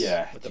Patriots.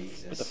 Yeah. With the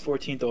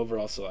 14th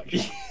overall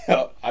selection.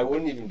 I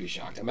wouldn't even be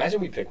shocked. Imagine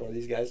we pick one of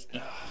these guys.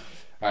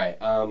 All right.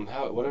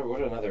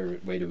 What another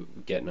way to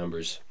get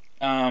numbers?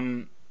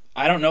 I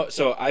don't know.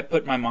 So I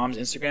put my mom's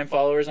Instagram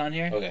followers on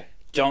here. Okay.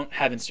 Don't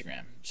have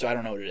Instagram, so I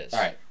don't know what it is.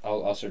 All right.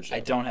 I'll search it up. I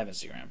don't have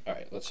Instagram. All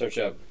right. Let's search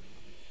up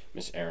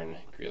Miss Erin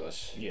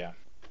Grealis. Yeah.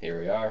 Here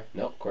we are.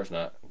 No, of course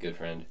not. Good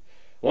friend.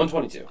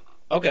 122.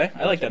 Okay,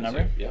 I like that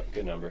number. Yep,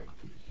 good number.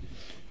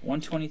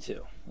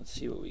 122. Let's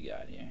see what we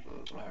got here.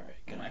 All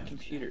right. My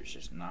computer's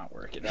just not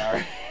working. All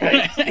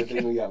right. Good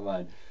thing we got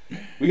mine.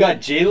 We got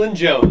Jalen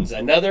Jones,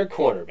 another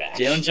cornerback.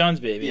 Jalen Jones,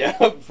 baby.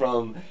 Yep,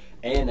 from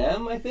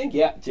A&M, I think.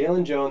 Yeah,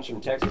 Jalen Jones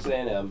from Texas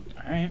A&M.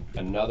 All right.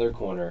 Another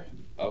corner.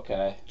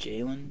 Okay.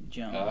 Jalen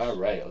Jones. All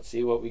right. Let's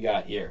see what we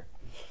got here.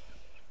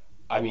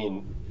 I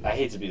mean, I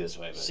hate to be this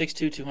way, but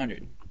 6'2",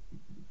 200.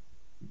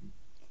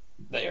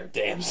 They are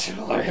damn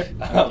similar.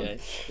 Okay.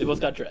 They both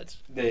got dreads.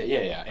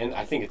 Yeah, and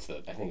I think it's the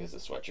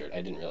sweatshirt.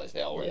 I didn't realize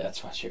they all wear that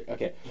sweatshirt.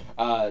 Okay,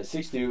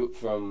 6'2"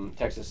 from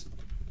Texas.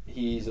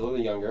 He's a little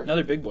younger.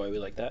 Another big boy. We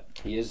like that.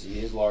 He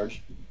is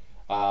large.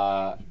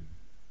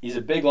 He's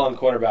a big, long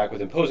quarterback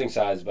with imposing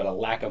size, but a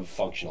lack of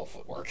functional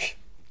footwork.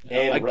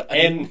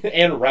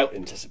 And route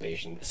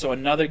anticipation. So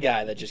another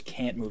guy that just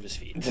can't move his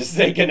feet. To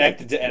stay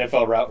connected to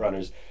NFL route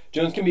runners.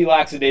 Jones can be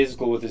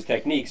lackadaisical with his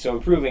technique, so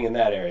improving in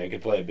that area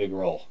could play a big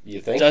role. You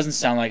think? Doesn't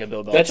sound like a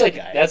Bill Belichick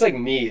guy. That's like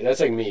me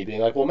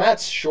being like, well,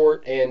 Matt's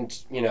short and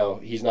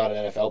he's not an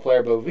NFL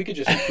player, but if we could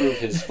just improve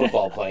his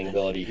football playing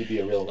ability, he'd be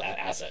a real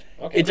asset.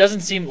 Okay. It doesn't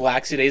seem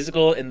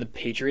lackadaisical, and the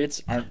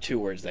Patriots aren't two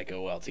words that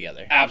go well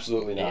together.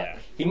 Absolutely not. Yeah.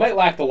 He might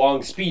lack the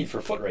long speed for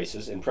foot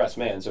races and press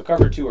man, so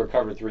cover 2 or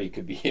cover 3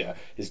 could be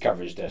his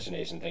coverage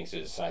destination thanks to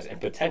his size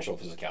and potential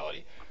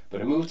physicality.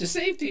 But a move to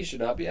safety should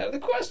not be out of the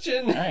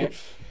question. All right.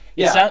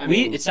 Yeah,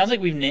 it sounds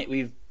like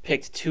we've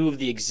picked two of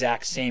the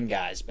exact same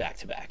guys back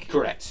to back.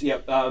 Correct.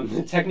 Yep.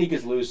 The technique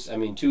is loose. I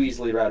mean, too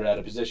easily routed out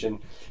of position.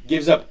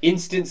 Gives up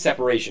instant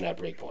separation at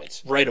break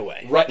points. Right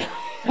away. Right.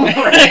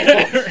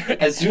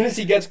 As soon as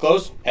he gets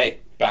close,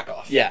 hey, back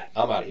off. Yeah.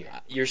 I'm out of here.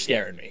 You're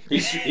scaring me.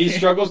 He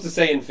struggles to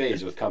stay in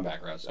phase with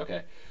comeback routes.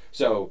 Okay.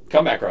 So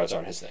comeback routes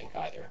aren't his thing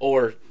either.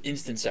 Or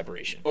instant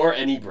separation. Or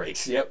any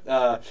breaks. Yep.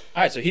 All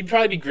right, so he'd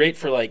probably be great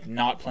for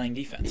not playing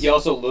defense. He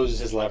also loses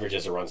his leverage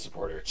as a run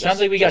supporter. Sounds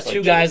like we got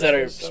two guys that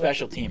are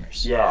special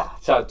teamers. Yeah.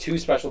 So 2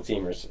 special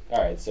teamers.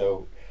 All right,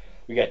 so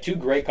we got 2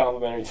 great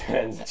complementary tight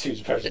ends and 2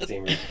 special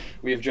teamers.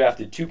 We have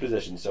drafted 2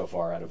 positions so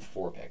far out of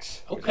 4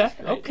 picks.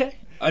 Okay.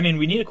 I mean,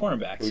 we need a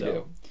cornerback. We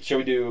do. Should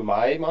we do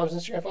my mom's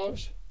Instagram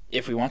followers?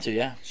 If we want to,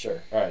 yeah.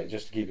 Sure. All right,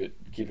 just to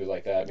keep it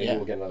like that. Maybe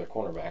we'll get another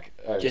cornerback.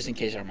 Just in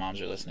case our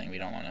moms are listening, we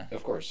don't want to.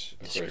 Of course.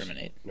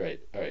 Discriminate. Right.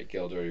 All right.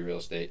 Gail Doherty Real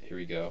Estate. Here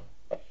we go.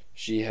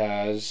 She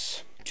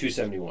has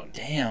 271.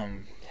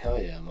 Damn.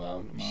 Hell yeah,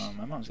 Mom.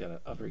 My mom's got an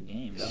upper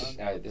game, dog.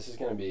 All right, this is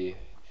gonna be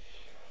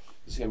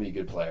a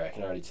good player. I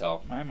can already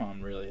tell. My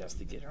mom really has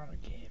to get her on her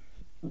game.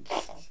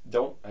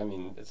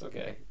 It's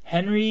okay.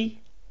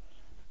 Henry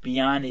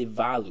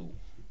Bianivalu.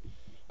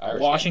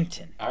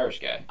 Washington. Irish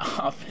guy.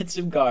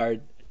 Offensive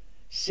guard.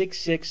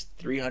 6'6",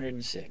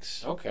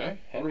 306. Okay.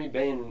 Henry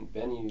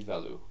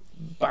Bianivalu.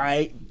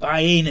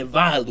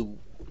 Bianivalu.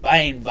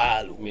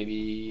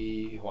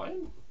 Maybe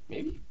Hawaiian?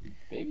 Maybe.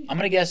 I'm going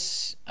to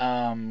guess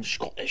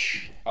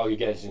Scottish. Oh, you're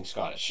guessing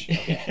Scottish.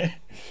 Okay.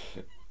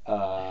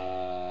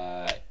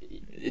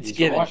 It's he's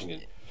given. From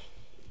Washington.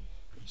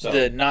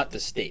 So, not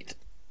the state.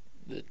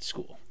 The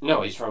school.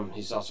 No, he's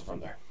also from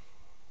there.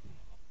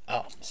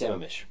 Oh.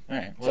 Sammamish. All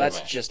right. Well,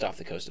 that's just off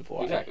the coast of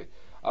Hawaii. Exactly.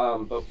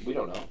 But we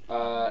don't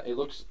know. It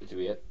looks to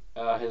be it.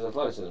 His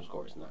athleticism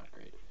score is not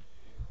great.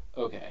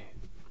 Okay.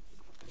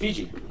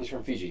 Fiji. He's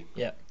from Fiji.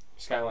 Yeah.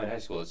 Skyline High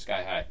School. It's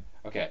Sky High.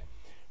 Okay.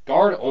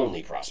 Guard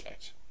only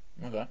prospect.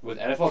 Okay. With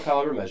NFL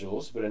caliber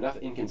measurables, but enough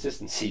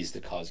inconsistencies to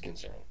cause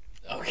concern.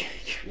 Okay.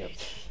 Yep.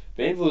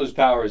 Bainflu's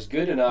power is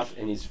good enough,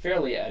 and he's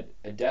fairly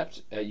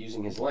adept at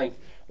using his length,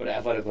 but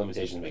athletic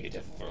limitations make it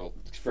difficult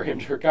for him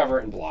to recover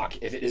and block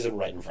if it isn't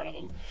right in front of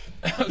him.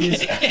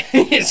 Okay.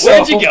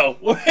 Where'd you go?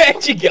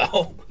 Where'd you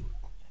go?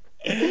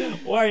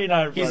 Why are you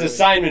not in front He's of me?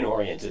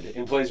 assignment-oriented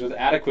and plays with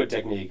adequate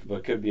technique,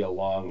 but could be a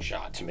long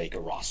shot to make a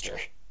roster.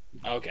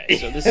 Okay,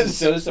 so this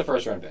is the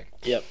first-round pick.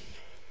 Yep.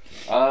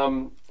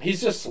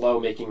 He's just slow,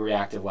 making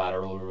reactive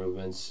lateral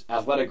movements.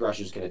 Athletic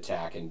rushers can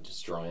attack and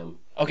destroy him.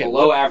 Okay.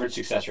 Below average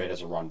success rate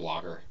as a run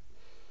blocker.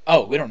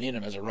 Oh, we don't need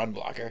him as a run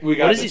blocker.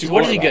 What is he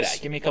good at?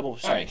 Give me a couple of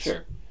strengths. All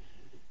right,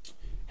 sure.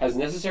 Has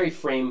necessary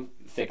frame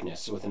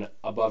thickness with an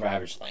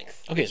above-average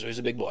length. Okay, so he's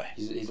a big boy.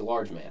 He's a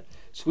large man.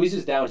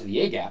 Squeezes down to the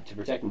A-gap to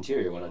protect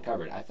interior when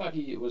uncovered. I thought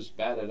he was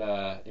bad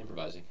at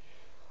improvising.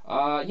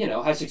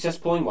 Has success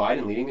pulling wide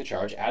and leading the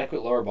charge.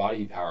 Adequate lower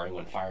body powering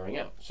when firing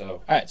out. So.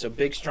 All right, so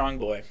big, strong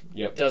boy.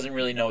 Yep. Doesn't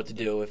really know what to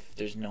do if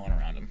there's no one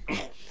around him.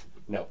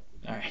 No.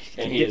 All right.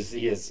 And he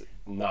is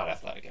not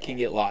athletic at all. Can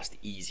get lost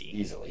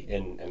easily.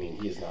 And, I mean,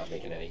 he is not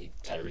making any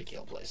Tyreek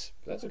Hill plays.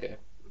 But that's okay.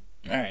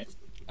 All right.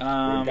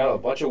 We've got a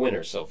bunch of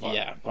winners so far.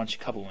 Yeah,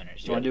 couple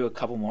winners. Do you want to do a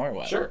couple more or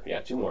what? Sure.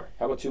 Yeah, 2 more.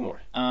 How about 2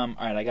 more? All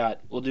right,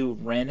 we'll do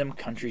random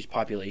countries'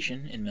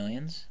 population in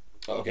millions.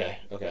 Okay.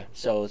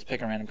 So let's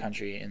pick a random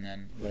country and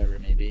then whatever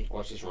it may be.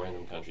 What's this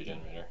random country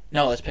generator?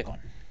 No, let's pick one.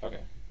 Okay.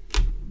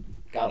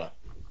 Ghana.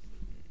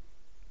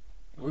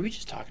 Were we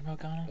just talking about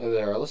Ghana?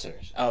 They're our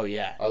listeners. Oh,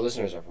 yeah. Our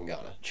listeners are from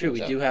Ghana. True,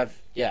 we do have...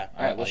 Yeah,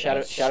 all right, well, shout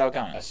out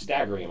Ghana. A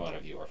staggering amount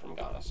of you are from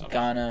Ghana. Somehow.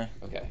 Ghana.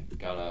 Okay,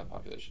 Ghana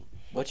population.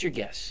 What's your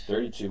guess?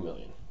 32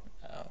 million.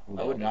 Oh,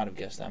 I would not have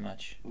guessed that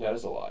much. That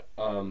is a lot.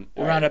 We'll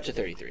round up to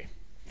 33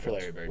 for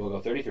Larry Bird. We'll go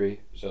 33,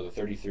 so the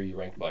 33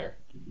 ranked player.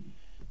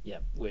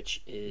 Yep,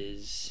 which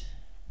is...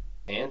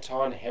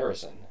 Anton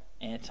Harrison.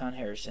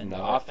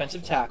 The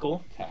offensive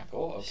tackle. Okay.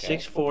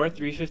 6'4",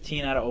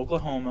 315 out of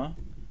Oklahoma.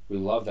 We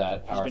love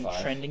that. Power He's been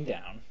 5. trending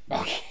down.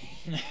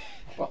 Okay.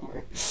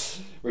 Bummer.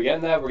 We're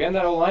getting that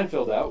whole line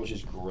filled out, which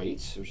is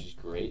great.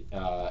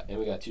 And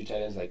we got 2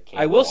 tight ends like.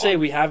 I will say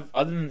we have,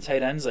 other than the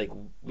tight ends, like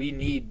we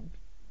need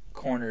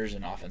corners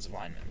and offensive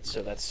linemen.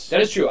 So that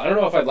is true. I don't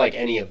know if I'd like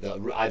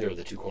either of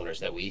the 2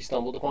 corners that we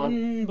stumbled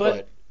upon,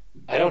 but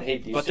I don't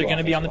hate these. But they're going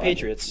to be on the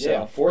Patriots. So.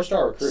 Yeah,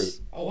 4-star recruit.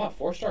 Oh wow,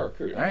 4-star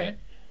recruit. All right.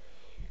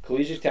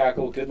 Collegiate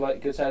tackle,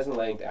 good size and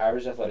length,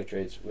 average athletic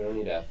traits. We don't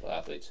need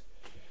athletes.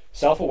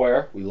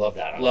 Self-aware, we love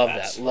that. Love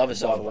a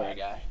self-aware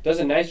guy. Does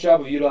a nice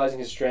job of utilizing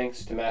his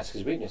strengths to mask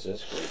his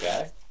weaknesses. Great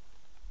guy.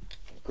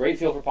 Great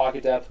feel for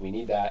pocket depth. We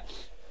need that.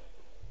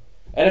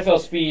 NFL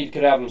speed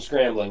could have him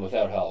scrambling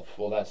without help.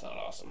 Well, that's not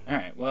awesome. All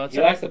right. Well, he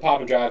lacks the pop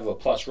and drive of a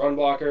plus run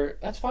blocker.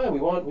 That's fine. We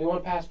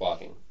want pass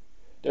blocking.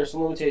 There's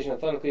some limitation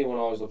athletically. Won't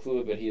always look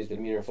fluid, but he is the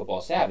demeanor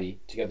football savvy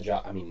to get the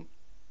job. I mean,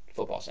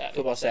 football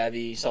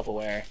savvy,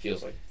 self-aware.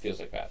 Feels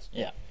like Pats.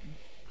 Yeah.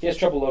 He has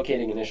trouble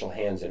locating initial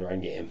hands in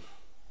run game.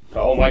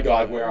 Oh my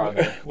God, where are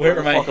they? Where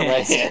are my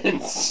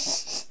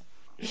hands?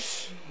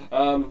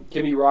 Can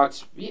be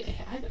rocked. Yeah,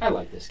 I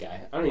like this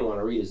guy. I don't even want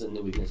to read his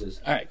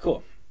weaknesses. All right,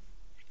 cool.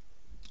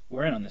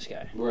 We're in on this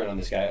guy.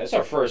 It's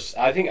our first.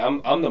 I think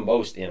I'm the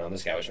most in on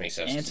this guy, which makes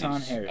sense.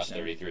 Anton Harrison.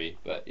 33,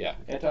 but yeah,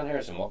 Anton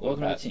Harrison.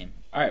 Welcome to the team.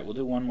 All right, we'll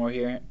do one more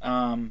here.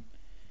 A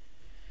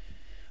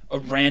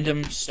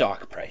random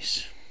stock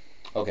price.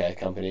 Okay,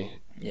 company.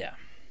 Yeah.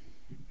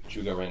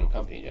 Should we go random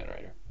company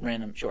generator?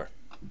 Random, sure.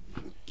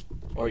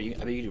 Or I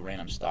bet you do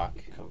random stock.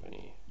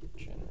 Company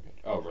generator.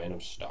 Oh, random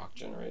stock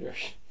generator.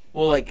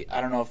 Well, like,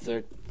 I don't know if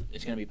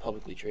it's going to be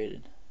publicly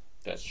traded.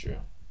 That's true.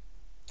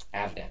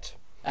 Avnet,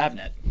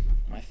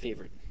 my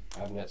favorite.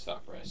 Avnet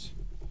stock price.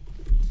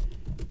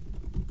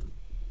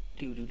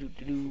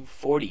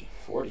 40.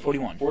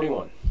 41.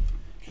 41.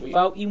 Sweet.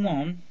 About you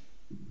won.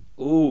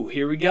 Ooh,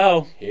 here we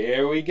go.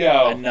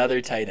 Another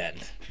tight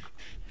end.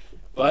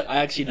 But I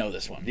actually know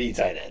this one. The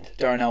tight end.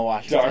 Darnell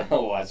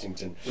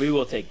Washington. We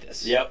will take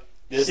this. Yep.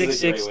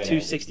 6'6",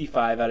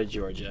 265 out of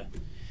Georgia.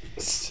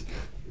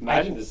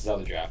 Imagine this is how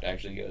the draft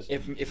actually goes.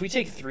 If we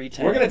take 3 tight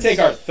ends... We're going to take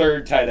our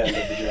 3rd tight end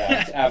of the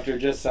draft after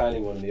just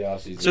signing one in the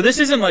offseason. So this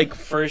isn't like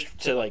 1st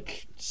to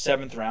like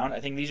 7th round. I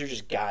think these are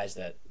just guys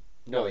that...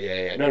 No,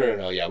 yeah.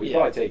 No. Yeah, we'd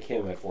probably take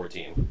him at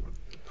 14.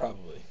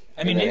 Probably.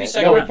 I mean, maybe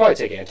second round. No, we'd probably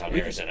take Anton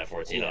Harrison at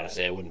 14,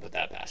 honestly. I wouldn't put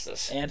that past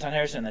us. Anton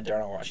Harrison and then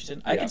Darnell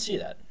Washington. I can see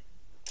that.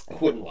 I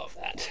wouldn't love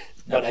that,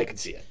 but I could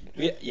see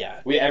it.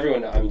 Yeah.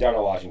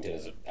 Darnell Washington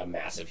is a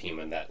massive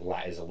human that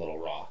is a little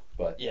raw,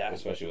 but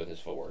especially with his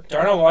footwork.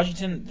 Darnell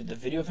Washington, the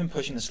video of him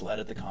pushing the sled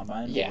at the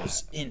combine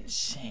was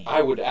insane.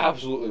 I would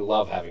absolutely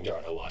love having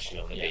Darnell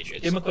Washington on the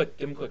Patriots. Give him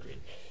a quick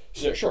read.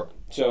 Sure.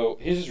 So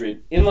here's his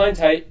read. Inline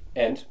tight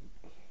end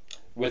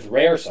with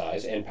rare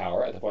size and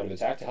power at the point of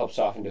attack to help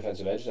soften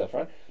defensive edges up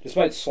front.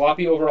 Despite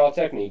sloppy overall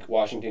technique,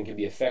 Washington can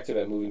be effective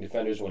at moving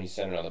defenders when he's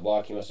centered on the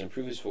block. He must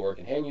improve his footwork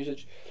and hand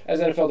usage,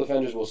 as NFL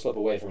defenders will slip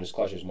away from his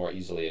clutches more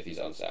easily if he's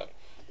unsound.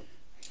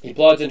 He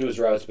plods into his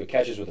routes, but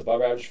catches with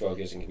above-average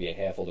focus and can be a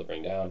handful to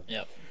bring down.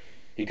 Yep.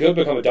 He could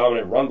become a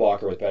dominant run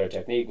blocker with better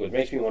technique, which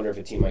makes me wonder if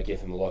a team might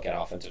give him a look at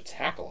offensive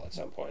tackle at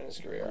some point in his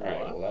career. All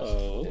right,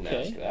 well, didn't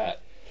ask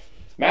that.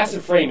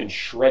 Massive frame and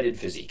shredded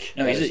physique.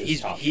 No,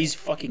 he's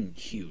fucking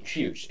huge.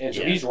 Huge. And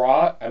so he's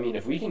raw. I mean,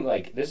 if we can,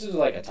 like, this is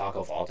like a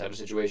Taco Fall type of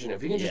situation.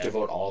 If we can just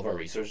devote all of our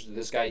resources to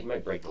this guy, he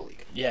might break the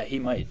league. Yeah, he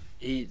might.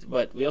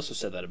 But we also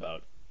said that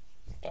about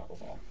Taco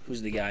Fall.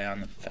 Who's the guy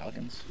on the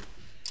Falcons?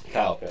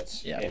 Kyle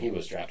Pitts. Yeah. And he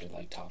was drafted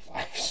like top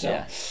 5. So.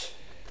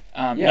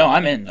 Yeah. No,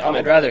 I'm in.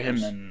 I'd rather him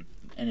than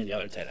any of the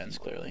other tight ends,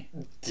 clearly.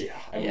 Yeah.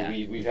 I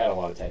mean, we've had a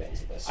lot of tight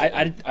ends in this.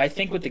 I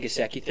think with the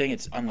Gesicki thing,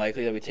 it's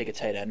unlikely that we take a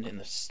tight end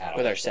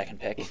with our second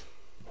pick.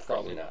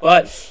 Probably not.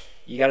 But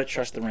you got to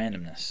trust the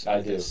randomness.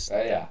 I do.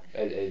 Yeah.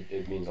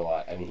 It means a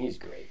lot. I mean, he's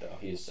great, though.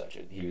 He's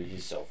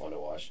so fun to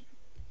watch.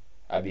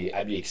 I'd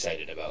be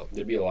excited about.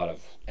 There'd be a lot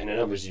of... And a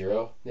number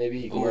 0, maybe?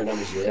 You can wear a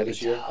number 0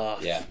 this year?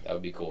 Tough. Yeah, that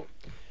would be cool.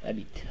 That'd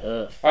be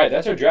tough. All right,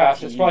 that's our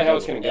draft. That's probably how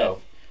it's going to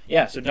go.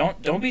 Yeah, so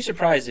don't be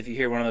surprised if you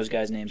hear one of those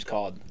guys' names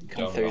called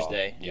come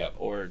Thursday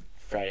or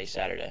Friday,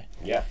 Saturday.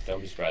 Yeah, don't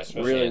be surprised.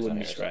 Really wouldn't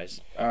be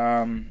surprised. All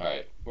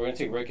right, we're going to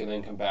take a break and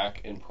then come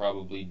back and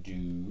probably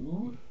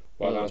do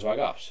WagONs,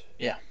 WagOFFs.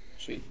 Yeah.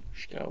 Sweet.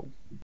 Let's go.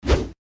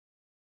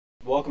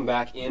 Welcome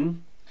back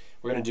in.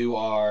 We're going to do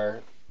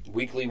our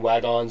weekly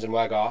WagONs and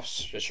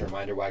WagOFFs. Just a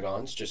reminder,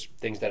 WagONs, just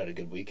things that had a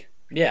good week.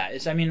 Yeah,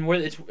 it's a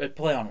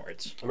play on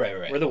words.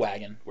 Right. We're the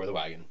wagon.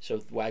 So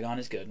WagOn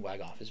is good,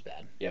 WagOFF is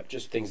bad. Yep,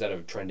 just things that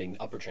are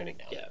upper trending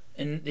now. Yeah,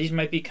 and these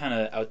might be kind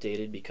of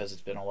outdated because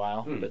it's been a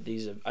while, but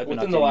these I've been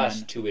within the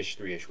last 2-ish,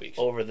 3-ish weeks.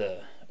 Over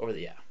the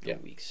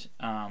weeks.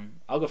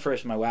 I'll go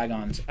first. My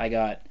WagONs. I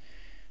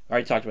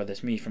already talked about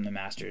this. Me from the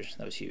Masters.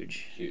 That was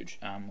huge. Huge.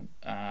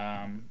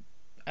 I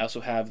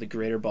also have the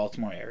Greater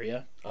Baltimore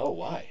area. Oh,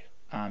 why?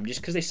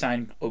 Just because they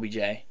signed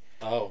OBJ.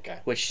 Oh, okay.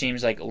 Which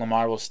seems like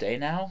Lamar will stay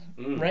now,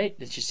 right?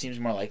 It just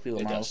seems more likely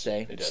Lamar will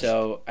stay. It does.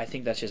 So I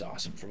think that's just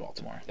awesome for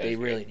Baltimore. They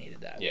really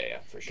needed that. Yeah,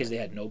 for sure. Because they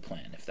had no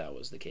plan if that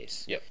was the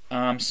case.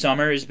 Yep.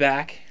 Summer is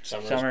back.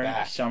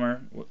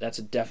 Summer. That's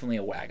definitely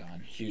a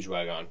WagOn. Huge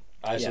WagOn.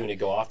 I assume to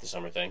go off the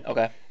summer thing.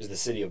 Okay. Is the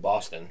city of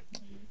Boston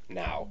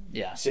now.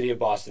 Yeah. City of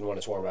Boston when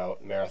it's warm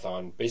out,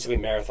 marathon, basically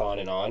marathon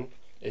and on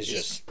is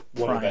just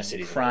one of the best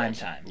cities. Prime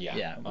time.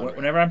 Yeah.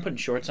 Whenever I'm putting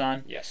shorts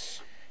on.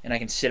 Yes. And I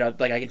can sit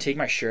up, I can take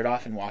my shirt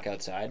off and walk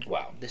outside.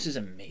 Wow. This is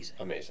amazing.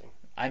 Amazing.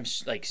 I'm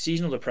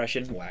seasonal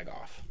depression,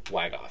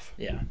 WagOff.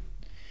 Yeah.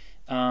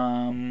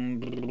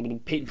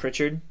 Peyton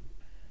Pritchard.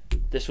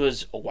 This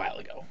was a while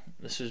ago.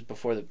 This was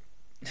before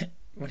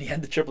when he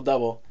had the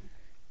triple-double.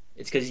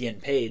 It's because he's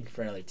getting paid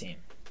for another team.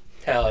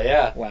 Hell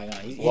yeah.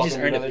 WagOn. He just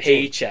earned a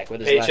paycheck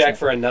with his last paycheck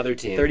for another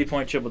team.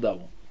 30-point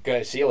triple-double.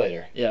 Good. See you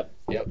later. Yep.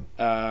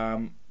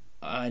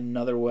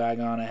 Another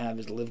WagOn I have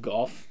is Live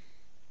Golf.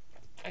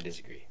 I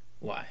disagree.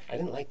 Why? I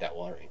didn't like that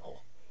watering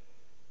hole.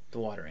 The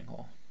watering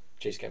hole.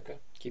 Chase Koepka.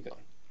 Keep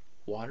going.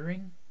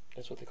 Watering?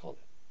 That's what they called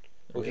it.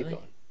 We'll really? keep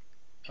going.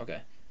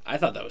 Okay. I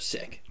thought that was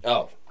sick.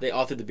 Oh. They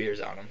all threw the beers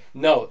on him.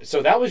 No,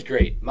 so that was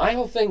great. My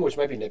whole thing, which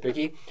might be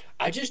nitpicky,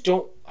 I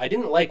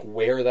didn't like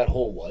where that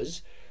hole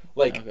was.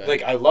 Like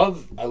I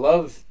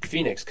love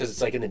Phoenix because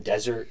it's like in the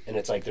desert and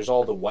it's like there's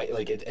all the white,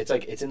 like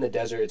it's in the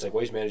desert. It's like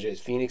waste management.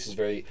 Phoenix is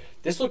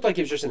this looked like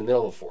it was just in the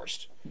middle of a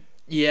forest.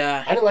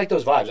 Yeah. I didn't like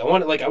those vibes.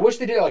 I wish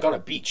they did it like on a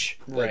beach.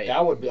 Like right.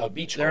 That would be a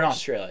beach. They're course. in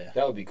Australia.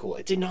 That would be cool.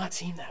 It did not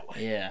seem that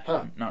way. Yeah.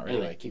 Huh. Not really.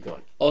 Anyway, keep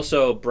going.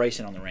 Also,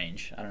 Bryson on the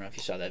range. I don't know if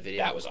you saw that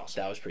video. That was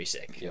awesome. That was pretty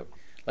sick. Yep.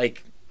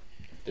 Like,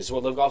 this is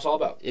what Live Golf's all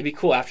about. It'd be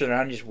cool after the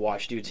round to just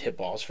watch dudes hit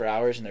balls for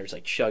hours and they're just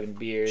like chugging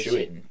beers,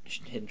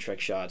 hitting trick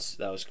shots.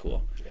 That was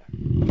cool. Yeah.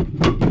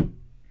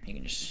 You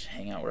can just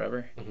hang out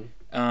wherever.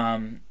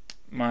 Mm-hmm.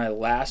 My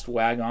last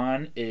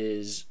WagOn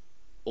is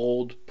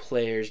old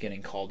players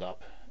getting called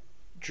up.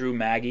 Drew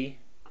Maggi,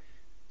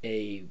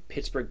 a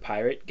Pittsburgh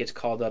Pirate, gets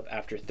called up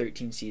after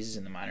 13 seasons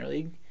in the minor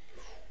league.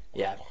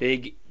 Yeah,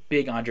 big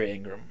Andre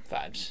Ingram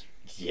vibes.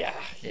 Yeah.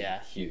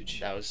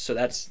 Huge. That's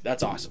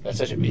awesome. That's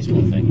such a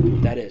baseball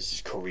thing. That is.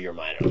 His career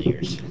minor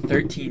leaguers.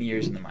 13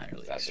 years in the minor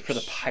leagues for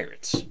the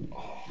Pirates.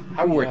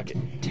 How who were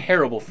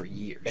terrible for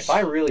years. If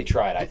I really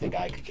tried, I think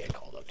I could get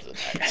called up to the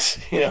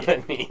Pirates. You know what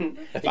I mean?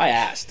 If I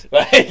asked.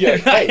 Hey, you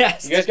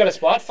guys got a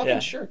spot?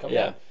 Fucking sure. Come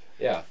on.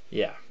 Yeah.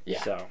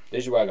 So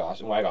there's your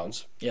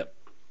WagOns. Yep.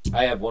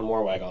 I have one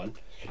more WagOn.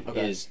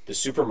 Okay. Is the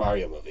Super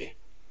Mario movie.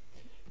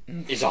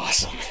 Is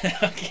awesome.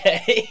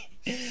 Okay.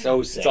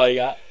 So sick. That's all you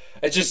got?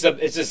 It's just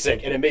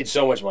sick, and it made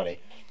so much money.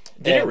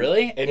 Did it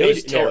really? It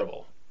was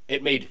terrible.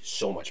 It made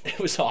so much money.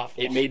 It was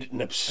awful. It made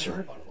an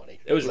absurd amount of money.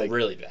 It was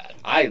really bad.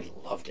 I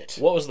loved it.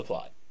 What was the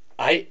plot?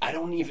 I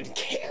don't even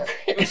care.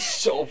 It was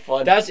so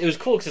fun. It was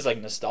cool because it's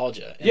like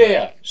nostalgia.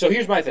 Yeah. So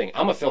here's my thing.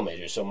 I'm a film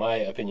major, so my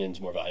opinion's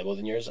more valuable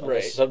than yours on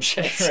this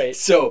subject. Right.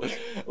 So,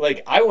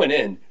 I went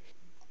in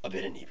a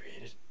bit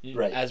inebriated.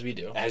 Right. As we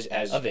do. As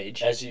of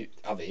age.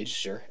 Of age,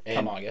 sure. And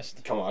come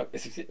August.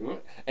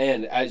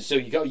 And so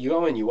you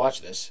go in, you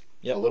watch this.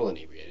 Yep. A little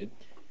inebriated.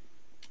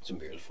 Some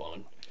beers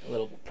flowing. A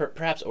little,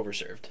 perhaps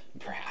overserved.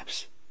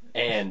 Perhaps.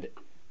 And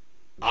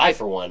I,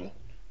 for one,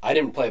 I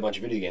didn't play a bunch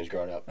of video games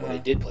growing up. What I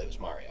did play was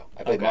Mario.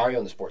 I played Mario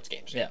in the sports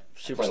games. Yeah.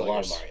 I played a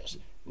lot of Marios.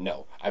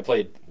 No. I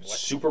played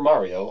Super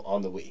Mario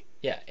on the Wii.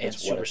 Yeah, and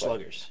Super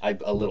Sluggers.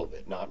 A little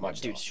bit, not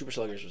much. Dude, Super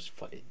Sluggers was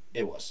funny.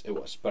 It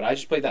was. But I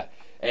just played that,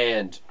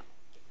 and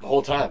the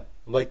whole time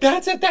I'm like,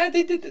 that's it. That's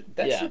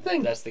the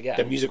thing. That's the guy.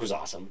 The music was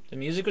awesome. The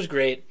music was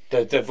great.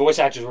 The voice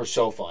actors were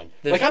so fun.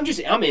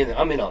 I'm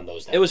in on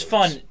those. It was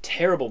fun.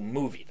 Terrible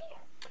movie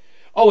though.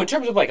 Oh, in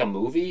terms of like a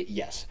movie,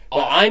 yes.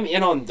 But I'm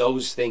in on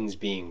those things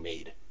being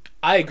made.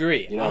 I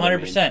agree,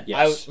 100%.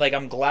 Yes.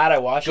 I'm glad I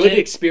watched it. Good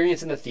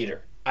experience in the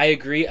theater. I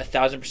agree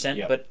 1,000%.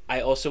 Yep. But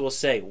I also will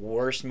say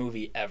worst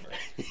movie ever.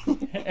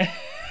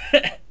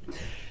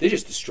 They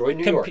just destroyed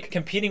New York.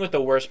 Competing with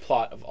the worst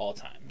plot of all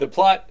time. The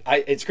plot,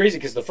 it's crazy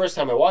because the first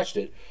time I watched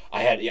it,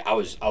 I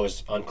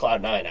was on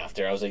cloud 9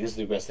 after. I was like, this is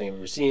the best thing I've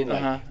ever seen.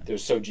 Like, it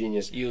was so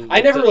genius.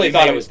 I never really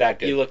thought it was that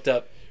good. You looked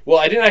up. Well,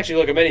 I didn't actually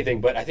look up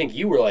anything, but I think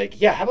you were like,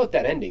 yeah, how about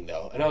that ending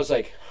though? And I was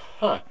like,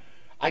 huh.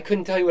 I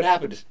couldn't tell you what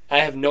happened. I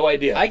have no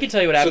idea. I can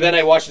tell you what happened. So then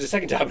I watched it a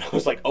second time, and I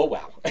was like, oh,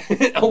 wow.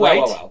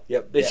 Wow.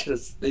 Yep,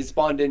 they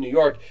spawned in New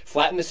York,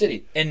 flattened the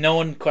city. And no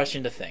one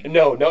questioned a thing.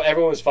 No,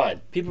 everyone was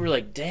fine. People were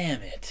like,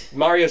 damn it.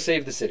 Mario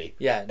saved the city.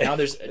 Yeah, now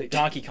there's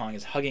Donkey Kong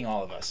is hugging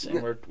all of us,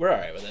 and we're all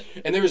right with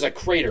it. And there was a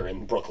crater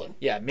in Brooklyn.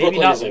 Yeah, maybe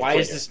Brooklyn not.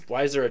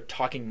 Why is there a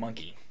talking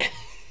monkey?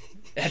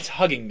 That's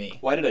hugging me.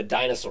 Why did a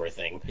dinosaur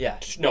thing? Yeah.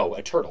 No,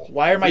 a turtle.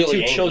 Why are my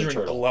two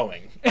children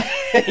glowing?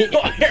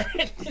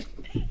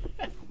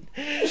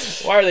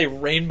 Why are they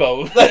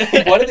rainbow?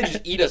 Why did they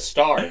just eat a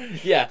star?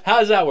 Yeah, how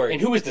does that work? And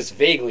who is this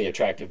vaguely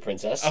attractive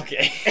princess?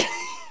 Okay.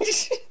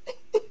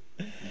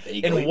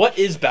 Vaguely. And what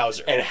is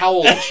Bowser? And how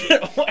old is she?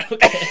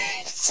 Okay.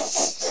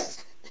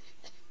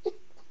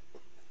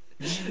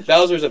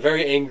 Bowser's a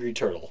very angry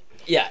turtle.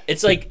 Yeah,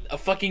 it's like a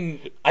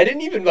fucking... I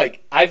didn't even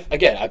like... I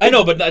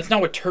know, but that's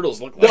not what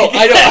turtles look like. No,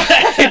 I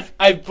know.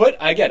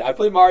 I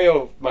played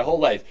Mario my whole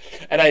life,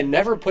 and I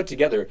never put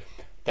together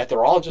that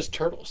they're all just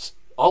turtles.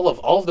 All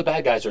of the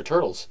bad guys are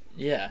turtles.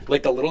 Yeah.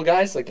 Like the little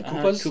guys, like the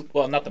Koopas.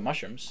 Well, not the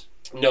mushrooms.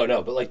 No,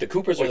 but like the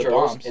Koopas are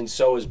turtles, and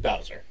so is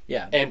Bowser.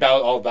 Yeah. And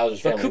all of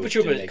Bowser's family. But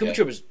Koopa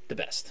Troopa's the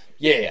best.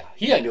 Yeah.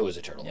 He I knew was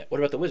a turtle. Yeah. What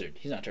about the wizard?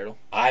 He's not a turtle.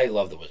 I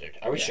love the wizard.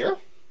 Are we sure?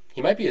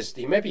 He might be a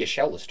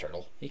shellless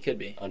turtle. He could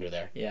be under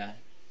there. Yeah.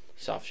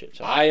 Soft shit.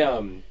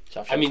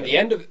 The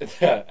end of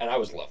and I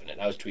was loving it.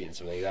 I was tweeting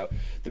something out.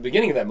 The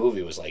beginning of that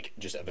movie was like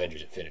just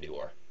Avengers Infinity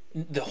War.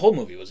 The whole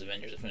movie was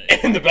Avengers Infinity War.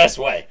 In the best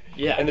way.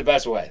 Yeah. In the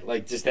best way.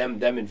 Like just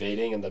them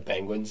invading and the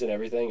penguins and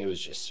everything. It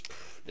was just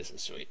this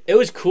is sweet. It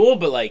was cool,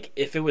 but like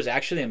if it was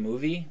actually a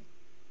movie,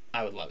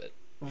 I would love it.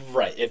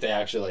 Right. If they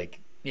actually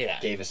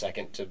gave a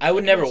second to I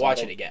would never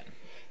watch it again.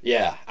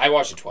 Yeah. I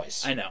watched it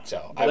twice. I know.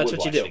 So that's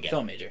what you do.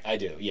 Film major. I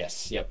do,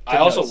 yes. Yep. I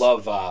also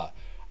love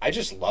I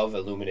just love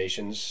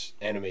Illumination's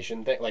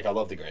animation thing. Like I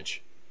love the Grinch.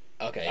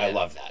 Okay. I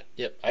love that.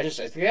 Yep. I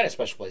think it had a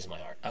special place in my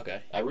heart.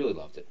 Okay. I really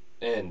loved it.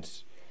 And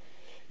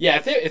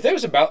yeah, if there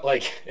was about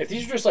like if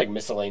these were just like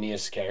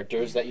miscellaneous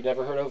characters that you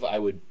never heard of, I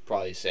would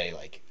probably say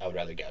like I would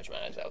rather gouge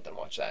my eyes out than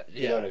watch that.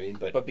 You know what I mean?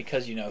 But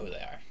because you know who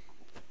they are.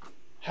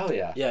 Hell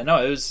yeah. Yeah,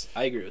 no,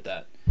 I agree with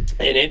that.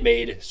 And it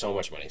made so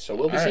much money. So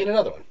we'll be seeing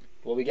another one.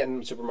 We'll be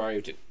getting Super Mario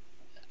 2.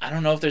 I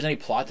don't know if there's any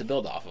plot to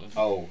build off of.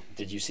 Oh,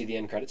 did you see the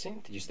end credit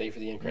scene? Did you stay for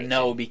the end credit scene?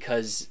 No,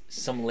 because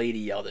some lady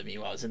yelled at me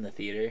while I was in the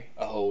theater.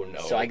 Oh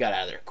no. So I got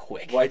out of there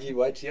quick. Why'd she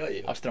yell at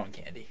you? I was throwing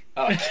candy.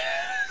 Oh.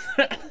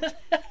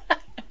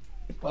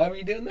 Why were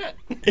you doing that?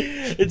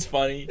 It's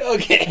funny.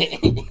 Okay.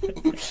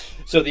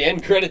 So the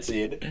end credit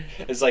scene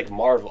is like a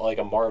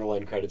Marvel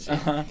end credit scene,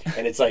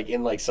 and it's like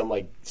in like some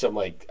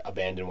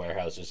abandoned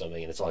warehouse or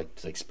something, and it's all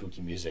like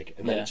spooky music,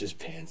 and then it just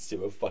pans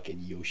to a fucking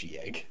Yoshi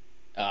egg.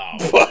 Oh.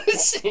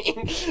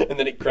 Buzzing, and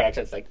then it cracks.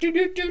 It's like do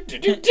do do do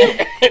do do,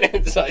 and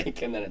it's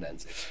like, and then it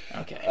ends.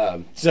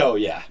 Okay.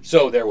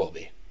 So there will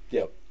be.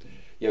 Yep.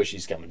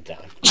 Yoshi's coming to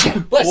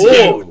town. Bless you.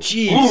 Whoa,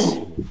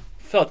 jeez.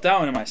 Felt that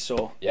one in my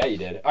soul. Yeah, you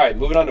did. All right,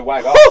 moving on to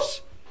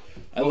WagOFFs.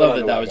 I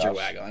love that was your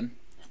WagOn.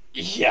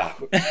 Yeah,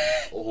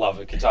 love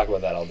it. Can talk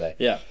about that all day.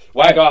 Yeah.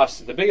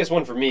 WagOFFs. The biggest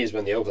one for me has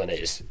been the Oakland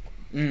A's.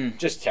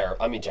 Just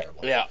terrible.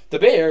 Terrible. Yeah. The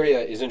Bay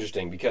Area is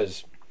interesting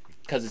because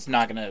it's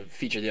not going to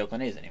feature the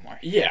Oakland A's anymore.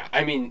 Yeah,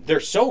 I mean they're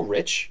so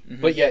rich,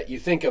 but yet you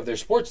think of their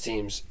sports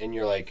teams and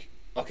you're like,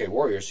 okay,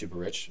 Warriors super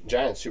rich,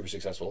 Giants super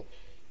successful,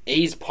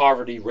 A's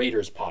poverty,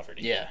 Raiders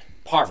poverty. Yeah.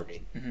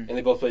 Poverty, and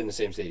they both played in the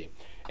same stadium.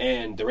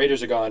 And the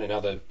Raiders are gone, and now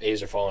the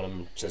A's are following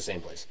them to the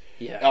same place.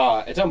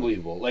 Yeah. It's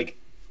unbelievable. Like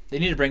they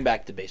need to bring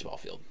back the baseball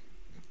field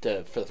for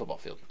the football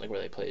field, like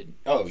where they played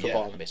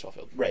football on the baseball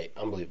field. Right,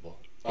 unbelievable.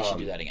 They should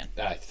do that again.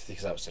 I think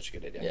that was such a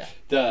good idea.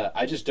 Yeah.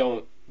 I just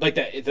don't like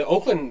the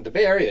Oakland, the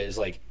Bay Area is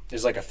like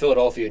a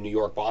Philadelphia, New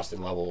York,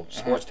 Boston level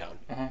sports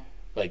town.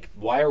 Like,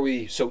 why are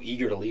we so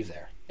eager to leave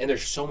there? And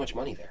there's so much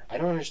money there. I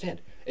don't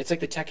understand. It's like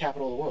the tech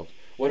capital of the world.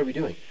 What are we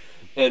doing?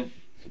 And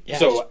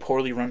so just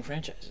poorly run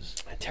franchises.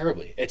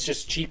 Terribly. It's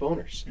just cheap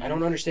owners. I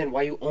don't understand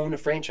why you own a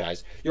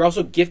franchise. You're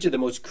also gifted the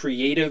most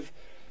creative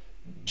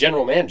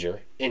general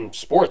manager in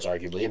sports,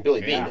 arguably, in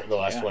Billy Beane in the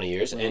last 20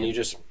 years, and you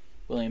just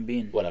William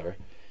Beane, whatever,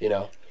 you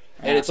know.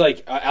 And it's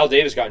like Al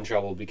Davis got in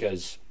trouble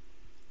because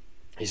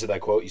he said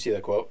that quote. You see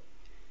that quote?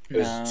 It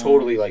was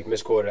totally like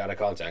misquoted out of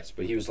context,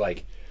 but he was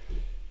like,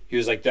 He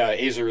was like,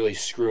 the A's are really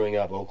screwing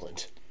up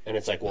Oakland. And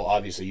it's like, well,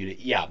 obviously,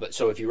 but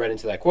so if you read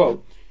into that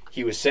quote,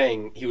 he was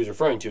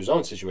referring to his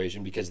own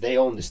situation because they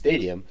own the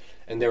stadium,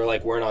 and they were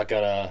like, we're not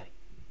going to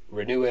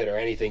renew it or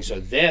anything. So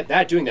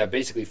doing that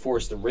basically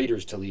forced the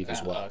Raiders to leave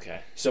as well.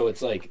 Okay. So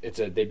it's like,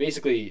 they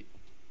basically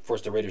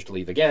forced the Raiders to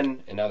leave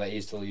again, and now the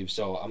A's to leave.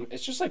 So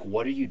it's just like,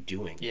 what are you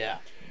doing? Yeah.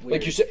 Weird.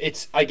 Like you said,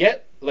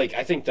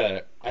 I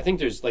think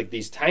there's like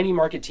these tiny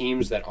market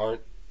teams that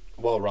aren't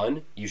well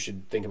run. You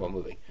should think about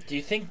moving. Do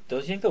you think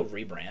they'll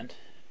rebrand?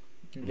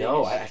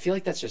 No, I feel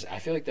like I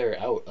feel like they're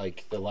out.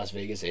 Like the Las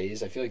Vegas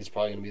A's. I feel like it's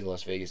probably gonna be the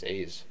Las Vegas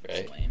A's,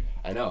 right? Lame.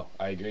 I know.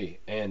 I agree.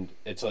 And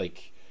it's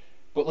like,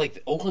 but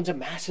like Oakland's a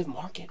massive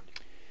market.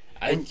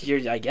 I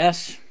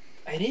guess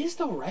it is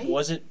though, right?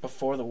 Was it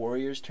before the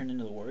Warriors turned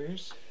into the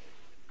Warriors?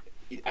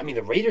 I mean,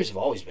 the Raiders have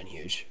always been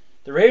huge.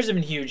 The Raiders have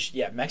been huge.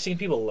 Yeah, Mexican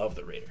people love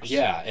the Raiders.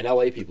 Yeah, and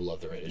LA people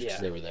love the Raiders because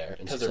they were there.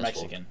 Because they're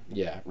Mexican.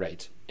 Yeah,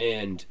 right.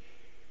 And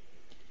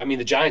I mean,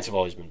 the Giants have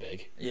always been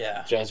big.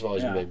 Yeah. Giants have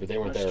always been big, but they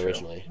weren't there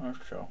originally. That's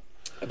true.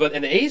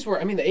 And the A's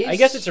were, the A's... I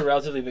guess it's a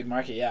relatively big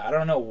market, yeah. I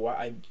don't know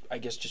why. I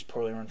guess just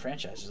poorly run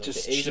franchises. Like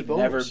just the A's have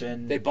never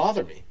been... They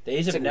bother me. The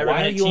A's have never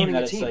been a team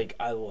that it's like,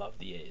 I love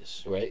the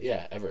A's. Right,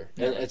 yeah, ever.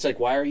 Yeah. And it's like,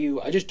 why are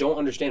you... I just don't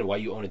understand why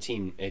you own a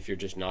team if you're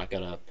just not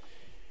gonna...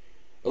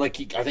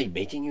 Like, are they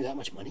making you that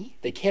much money?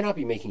 They cannot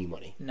be making you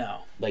money. No.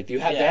 Like, there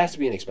has to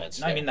be an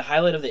expense. No, I mean, the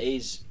highlight of the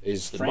A's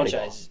is the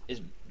franchise is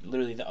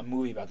literally a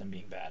movie about them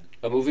being bad.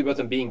 A movie about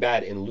them being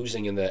bad and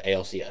losing in the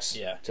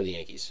ALCS to the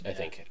Yankees, I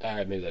think.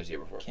 Maybe that was the year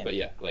before. But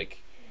yeah,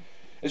 like,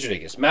 it's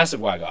ridiculous.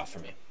 Massive WagOff for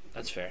me.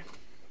 That's fair.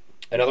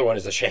 Another one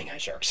is the Shanghai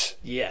Sharks.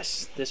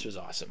 Yes, this was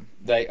awesome.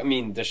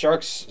 The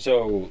Sharks,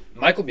 so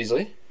Michael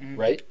Beasley,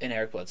 right? And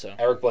Eric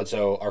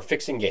Bledsoe. Are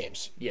fixing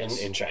games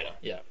in China.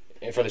 Yeah.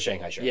 For the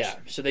Shanghai Sharks. Yeah,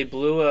 so they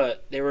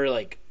they were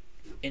like,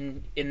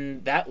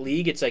 in that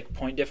league, it's like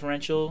point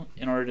differential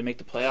in order to make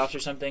the playoffs or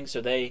something.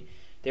 So they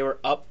were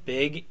up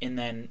big, and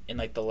then in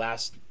like the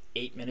last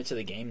 8 minutes of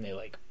the game, they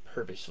like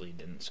purposely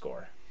didn't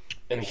score.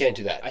 And they can't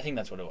do that. I think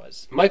that's what it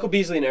was. Michael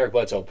Beasley and Eric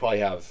Bledsoe probably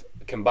have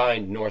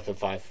combined north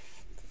of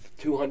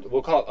 200.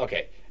 We'll call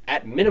it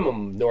at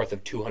minimum north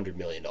of $200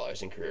 million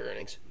in career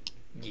earnings.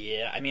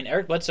 Yeah, I mean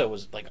Eric Bledsoe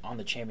was like on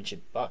the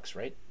championship Bucks,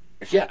 right?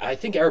 Yeah, I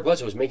think Eric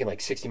Bledsoe was making like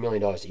 $60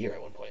 million a year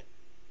at one point.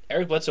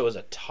 Eric Bledsoe was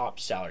a top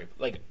salary,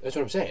 like that's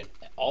what I'm saying.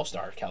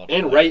 All-star caliber.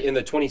 And right in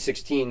the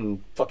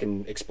 2016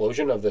 fucking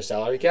explosion of the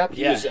salary cap,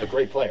 he was a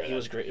great player. He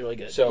was great, really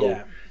good.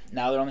 So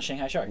now they're on the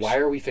Shanghai Sharks. Why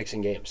are we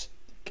fixing games?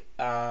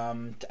 I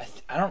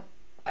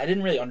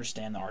didn't really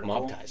understand the article.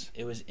 Mob ties.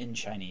 It was in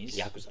Chinese.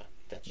 Yakuza.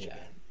 That's Japan.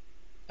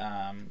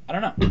 I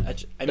don't know.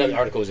 The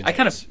article was in I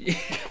kind of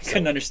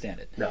couldn't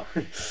understand it. No.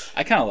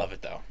 I kind of love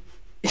it though.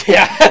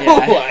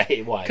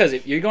 Yeah. Why? Because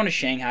if you're going to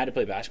Shanghai to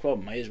play basketball,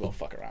 might as well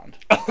fuck around.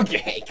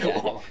 Okay,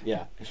 cool.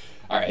 Yeah.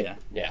 All right.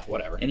 Yeah,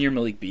 whatever. And you're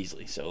Malik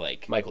Beasley, so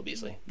like... Michael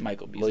Beasley.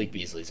 Malik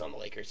Beasley's on the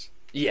Lakers.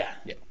 Yeah.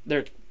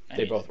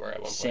 They both were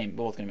at one point.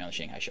 Both going to be on the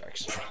Shanghai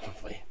Sharks.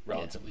 Probably.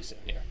 Relatively soon,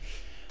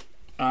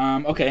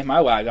 yeah. Okay, my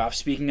WagOff.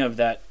 Speaking of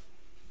that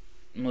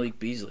Malik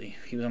Beasley,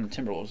 he was on the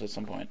Timberwolves at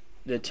some point.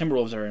 The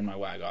Timberwolves are in my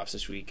WagOffs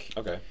this week.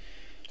 Okay.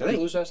 Did they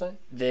lose last night?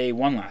 They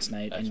won last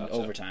night in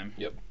overtime.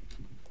 Yep.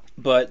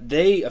 But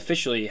they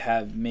officially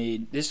have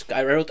made this.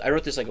 I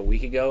wrote this like a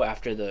week ago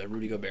after the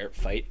Rudy Gobert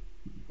fight.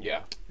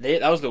 Yeah.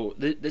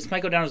 This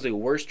might go down as the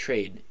worst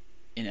trade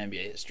in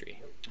NBA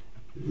history.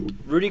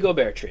 Rudy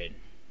Gobert trade.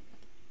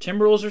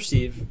 Timberwolves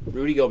receive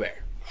Rudy Gobert.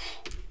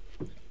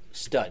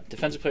 Stud,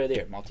 defensive player of the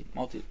year, multi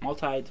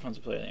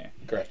defensive player of the year.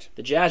 Correct.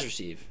 The Jazz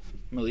receive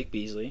Malik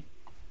Beasley.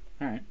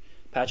 All right.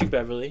 Patrick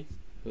Beverley,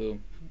 who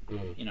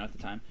at the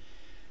time.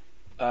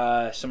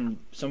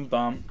 Some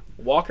bum.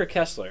 Walker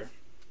Kessler.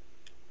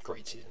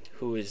 Great season.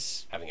 Who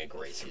is having a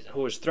great season.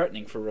 Who was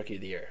threatening for Rookie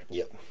of the Year.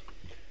 Yep.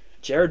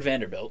 Jared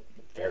Vanderbilt.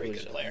 Very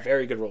good player.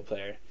 Very good role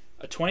player.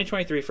 A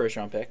 2023 first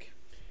round pick.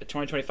 A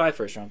 2025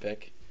 first round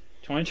pick.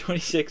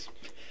 2026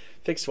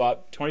 pick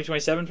swap.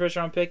 2027 first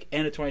round pick.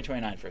 And a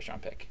 2029 first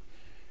round pick.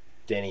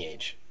 Danny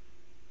Ainge.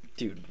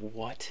 Dude,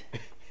 what?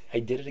 I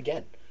did it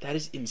again. That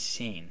is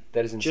insane.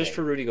 Just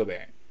for Rudy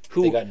Gobert.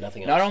 Who they got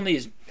nothing else. Not only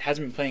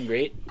hasn't been playing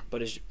great,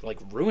 but is like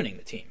ruining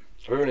the team.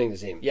 Ruining the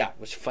team. Yeah,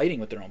 was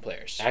fighting with their own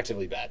players.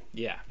 Actively bad.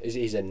 Yeah.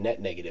 He's a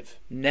net negative.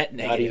 Net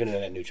negative. Not even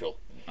a net neutral.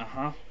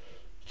 Uh-huh.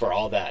 For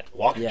all that.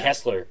 Walker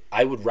Kessler,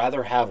 I would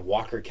rather have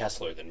Walker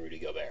Kessler than Rudy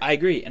Gobert. I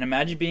agree. And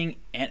imagine being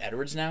Ant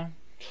Edwards now,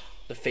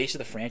 the face of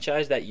the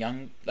franchise, that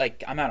young...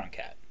 Like, I'm out on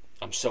Cat.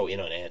 I'm so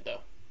in on Ant,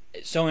 though.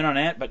 So in on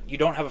Ant, but you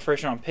don't have a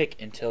first-round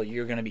pick until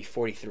you're going to be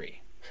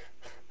 43.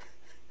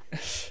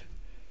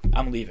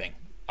 I'm leaving.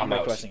 I'm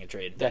requesting a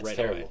trade. That's right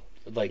terrible.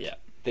 Away.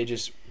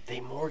 They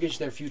mortgage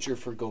their future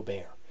for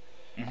Gobert.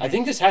 Mm-hmm. I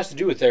think this has to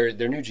do with their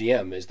new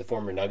GM is the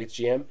former Nuggets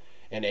GM,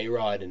 and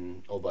A-Rod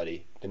and old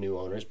buddy, the new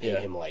owners, pay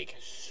him like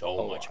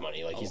so much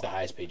money. Like he's the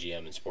highest paid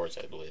GM in sports,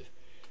 I believe.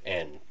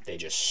 And they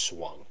just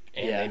swung.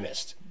 And they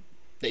missed.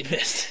 They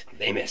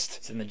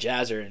missed. And the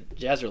Jazz are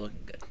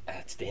looking good.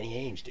 That's Danny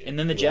Ainge, dude. And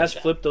then the Jazz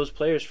flipped those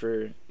players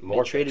for...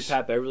 More they traded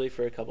Pat Beverley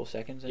for a couple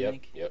seconds, I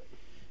think. Yep.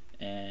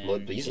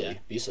 And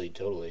Beasley,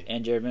 totally.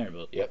 And Jared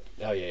Vanderbilt. Yep.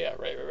 Oh yeah.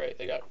 Right.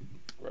 They got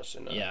Russ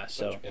and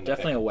so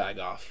definitely a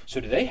WagOff. So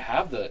do they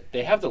have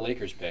the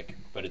Lakers pick,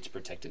 but it's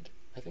protected?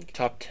 I think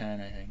top 10.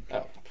 I think.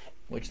 Oh,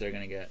 which they're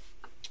gonna get.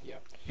 Yeah.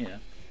 Yeah.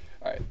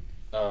 All right.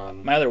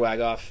 My other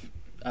WagOff,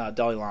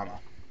 Dalai Lama.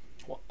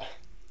 Well,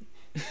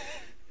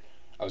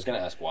 I was gonna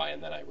ask why,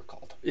 and then I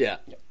recalled. Yeah.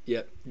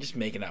 Yep. Just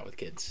making out with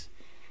kids.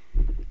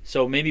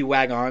 So maybe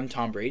WagOn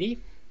Tom Brady.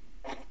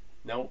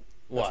 No,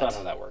 that's not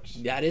how that works.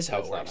 That is how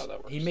it works. Not how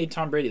that works. He made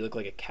Tom Brady look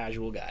like a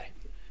casual guy.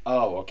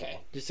 Oh,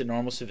 okay. Just a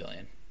normal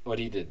civilian. What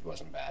he did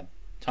wasn't bad.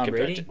 Tom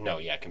Brady?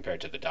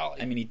 Compared to the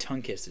Dolly. I mean, he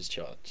tongue kissed his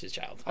child.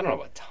 I don't know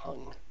about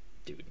tongue.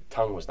 Dude.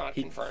 Tongue was not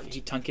confirmed.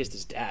 He tongue kissed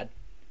his dad.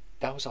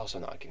 That was also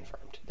not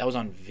confirmed. That was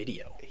on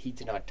video. He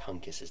did not tongue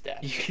kiss his dad.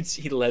 You could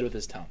see he led with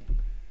his tongue.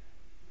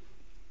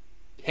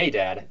 Hey,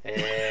 Dad.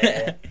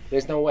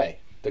 There's no way.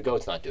 The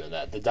goat's not doing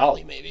that. The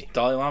Dolly, maybe.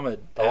 Dalai Lama.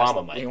 The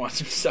llama might. He wants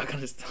him stuck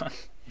on his tongue.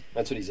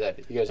 That's what he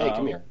said. He goes, hey,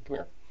 come here.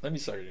 Let me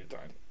suck on your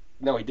tongue.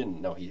 No, he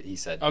didn't. No, he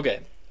said.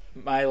 Okay.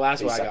 My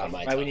last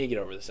WagOff. We need to get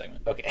over this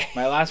segment. Okay.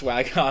 My last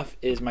WagOff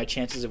is my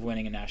chances of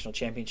winning a national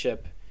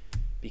championship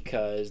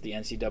because the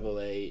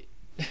NCAA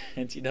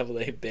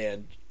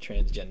banned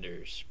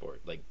transgender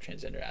sport, like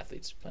transgender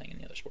athletes playing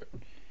any other sport.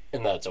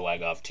 And that's a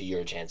WagOff to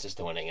your chances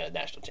to winning a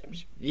national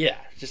championship. Yeah,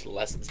 just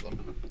lessens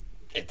them.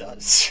 It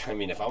does. I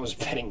mean, if I was a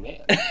betting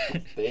man,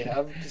 they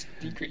have just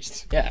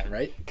decreased. Yeah,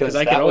 right? Because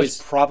that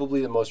was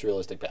probably the most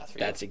realistic path for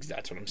you. That's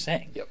what I'm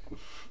saying. Yep.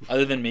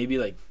 Other than maybe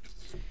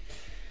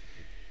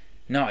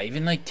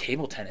even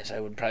table tennis, I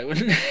probably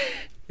wouldn't.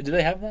 Do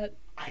they have that?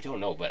 I don't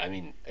know, but I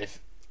mean,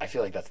 I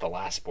feel like that's the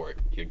last sport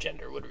your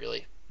gender would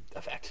really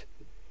affect.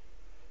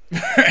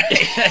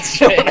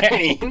 That's you know what I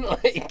mean?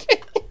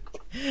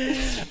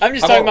 I'm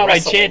just talking about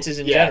wrestling? My chances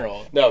in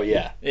general. No,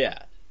 yeah.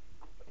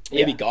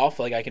 Maybe golf.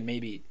 I could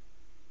maybe.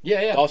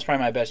 Yeah. Golf's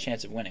probably my best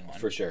chance of winning one.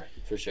 For sure.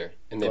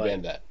 And they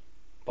banned that.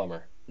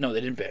 Bummer. No,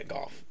 they didn't ban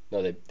golf.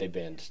 No, they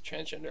banned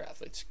transgender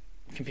athletes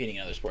competing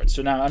in other sports.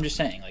 So now I'm just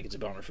saying, it's a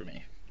bummer for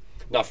me.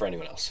 Not for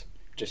anyone else.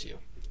 Just you.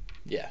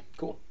 Yeah.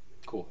 Cool.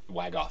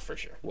 WagOff for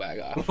sure.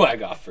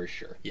 WagOff for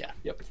sure. Yeah.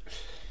 Yep.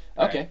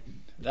 Okay. Right.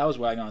 That was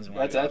WagOns and WagOFFs.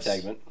 That's that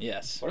segment.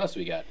 Yes. What else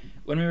we got?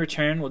 When we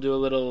return, we'll do a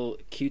little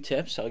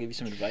Q-tips. I'll give you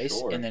some advice.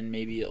 Sure. And then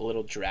maybe a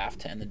little draft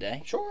to end the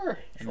day. Sure.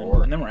 And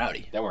then we're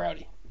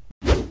outie.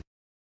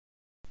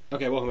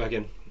 Okay, welcome back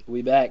in.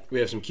 We back. We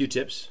have some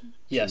Q-tips.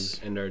 Yes.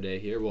 To end our day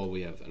here. Well,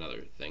 we have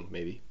another thing,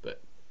 maybe,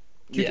 but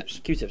Q-tips.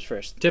 Yeah, Q-tips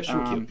first. Tips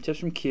from Q. Tips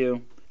from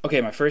Q.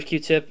 Okay, my first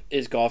Q-tip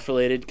is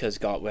golf-related because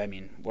golf. I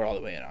mean, we're all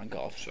the way in on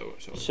golf.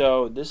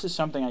 So this is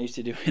something I used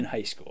to do in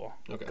high school.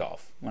 Okay.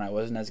 Golf when I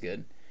wasn't as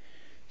good.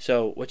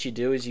 So what you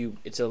do is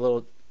it's a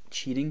little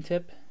cheating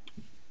tip.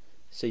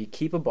 So you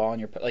keep a ball in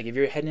your if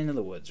you're heading into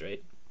the woods,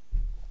 right?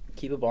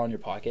 Keep a ball in your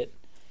pocket,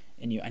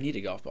 and I need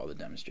a golf ball to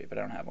demonstrate, but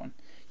I don't have one.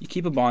 You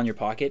keep a ball in your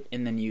pocket,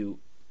 and then you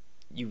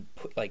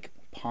put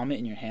palm it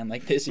in your hand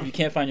like this. If you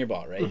can't find your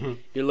ball, right? Mm-hmm.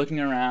 You're looking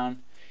around,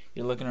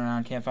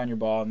 can't find your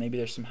ball. Maybe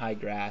there's some high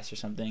grass or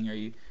something, or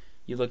you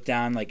look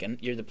down and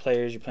you're the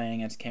players you're playing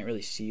against can't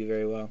really see you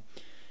very well.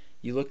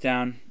 You look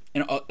down.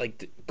 And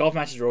the golf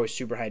matches are always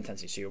super high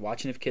intensity, so you're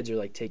watching if kids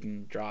are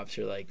taking drops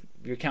or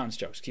you're counting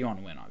strokes because you want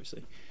to win,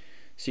 obviously.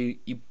 So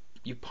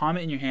you palm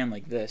it in your hand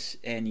like this,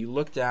 and you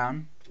look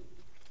down,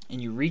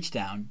 and you reach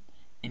down,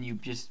 and you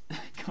just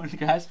go to the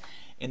grass,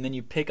 and then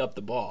you pick up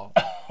the ball.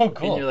 Oh,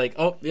 cool! And you're like,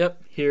 oh,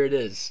 yep, here it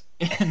is,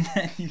 and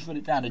then you put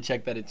it down to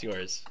check that it's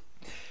yours.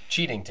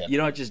 Cheating tip. You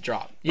don't just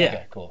drop. Yeah.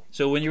 Okay, cool.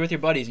 So when you're with your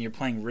buddies and you're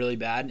playing really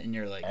bad and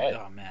you're like, right.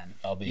 Oh man,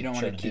 you don't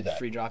want to keep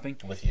free dropping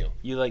with you.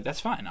 You that's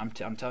fine. I'm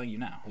telling you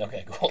now.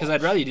 Okay, cool. Because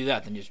I'd rather you do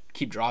that than just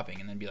keep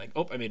dropping and then be like,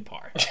 oh, I made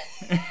par.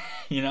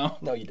 You know?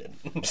 No, you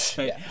didn't.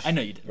 Yeah. I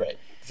know you did. Right.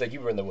 It's like you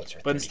were in the woods.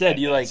 But instead,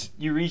 you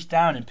you reach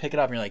down and pick it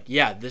up and you're like,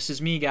 yeah, this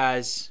is me,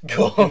 guys.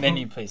 Cool. And then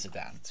you place it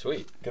down.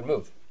 Sweet. Good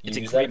move. You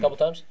use that a couple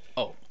times?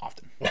 Oh,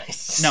 often.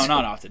 Nice. No,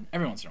 not often.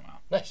 Every once in a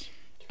while. Nice.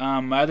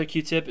 My other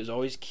Q-tip is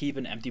always keep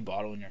an empty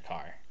bottle in your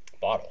car.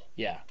 Bottle?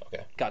 Yeah.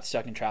 Okay. Got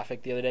stuck in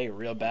traffic the other day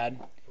real bad.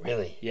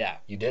 Really? Yeah.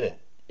 You did it.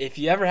 If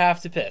you ever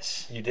have to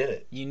piss. You did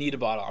it. You need a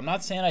bottle. I'm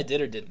not saying I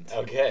did or didn't.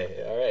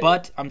 Okay. All right.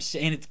 But I'm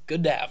saying it's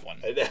good to have one.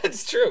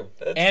 That's true.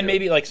 And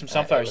maybe some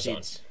sunflower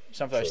seeds.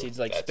 Sunflower seeds,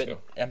 spit true.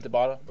 empty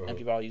bottle. Mm-hmm.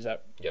 Empty bottle, use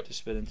that to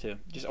spit into.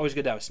 Just always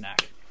good to have a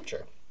snack.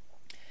 Sure.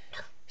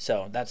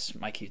 So that's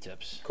my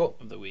Q-tips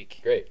of the week.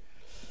 Great.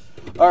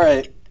 All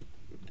right.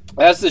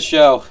 That's the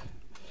show.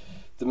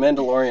 The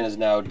Mandalorian is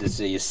now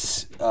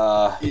deceased.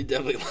 You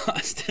definitely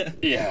lost him.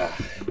 Yeah.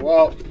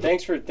 Well,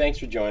 thanks for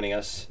joining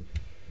us.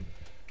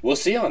 We'll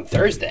see you on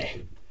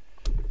Thursday.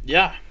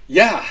 Yeah.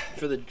 Yeah.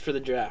 For the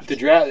draft. The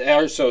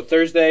draft. So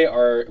Thursday,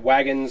 our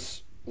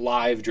Wagons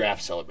live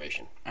draft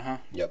celebration.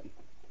 Yep.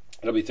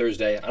 It'll be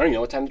Thursday. I don't even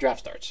know what time the draft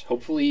starts.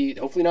 Hopefully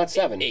not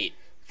 7. 8.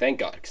 Thank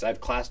God, because I have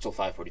class till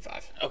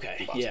 5:45.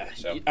 Okay. Boston, yeah.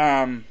 So.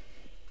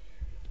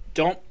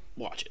 Don't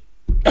watch it.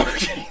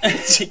 Okay.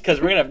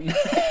 Because we're gonna.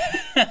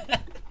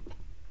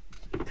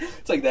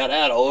 It's like that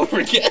ad all over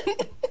again.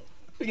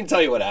 We can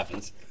tell you what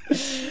happens.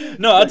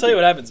 No, I'll tell you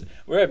what happens.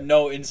 We have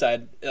no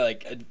inside.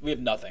 We have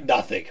nothing.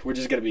 Nothing. We're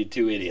just gonna be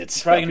two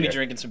idiots. Probably gonna be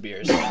drinking some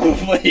beers.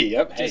 Hopefully,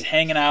 yep. Just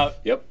hanging out.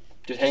 Yep.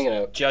 Just hanging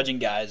out. Judging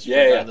guys.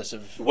 Regardless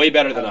of way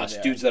better than us.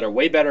 Dudes that are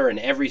way better in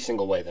every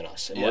single way than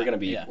us, and we're gonna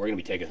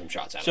be taking some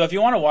shots at. So if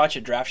you want to watch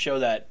a draft show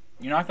that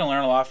you're not gonna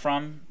learn a lot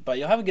from, but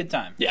you'll have a good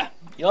time. Yeah.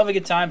 You'll have a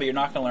good time, but you're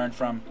not gonna learn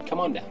from. Come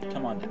on down.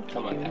 Come on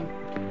down.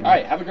 All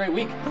right. Have a great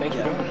week. Thank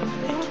you.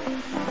 Thank you.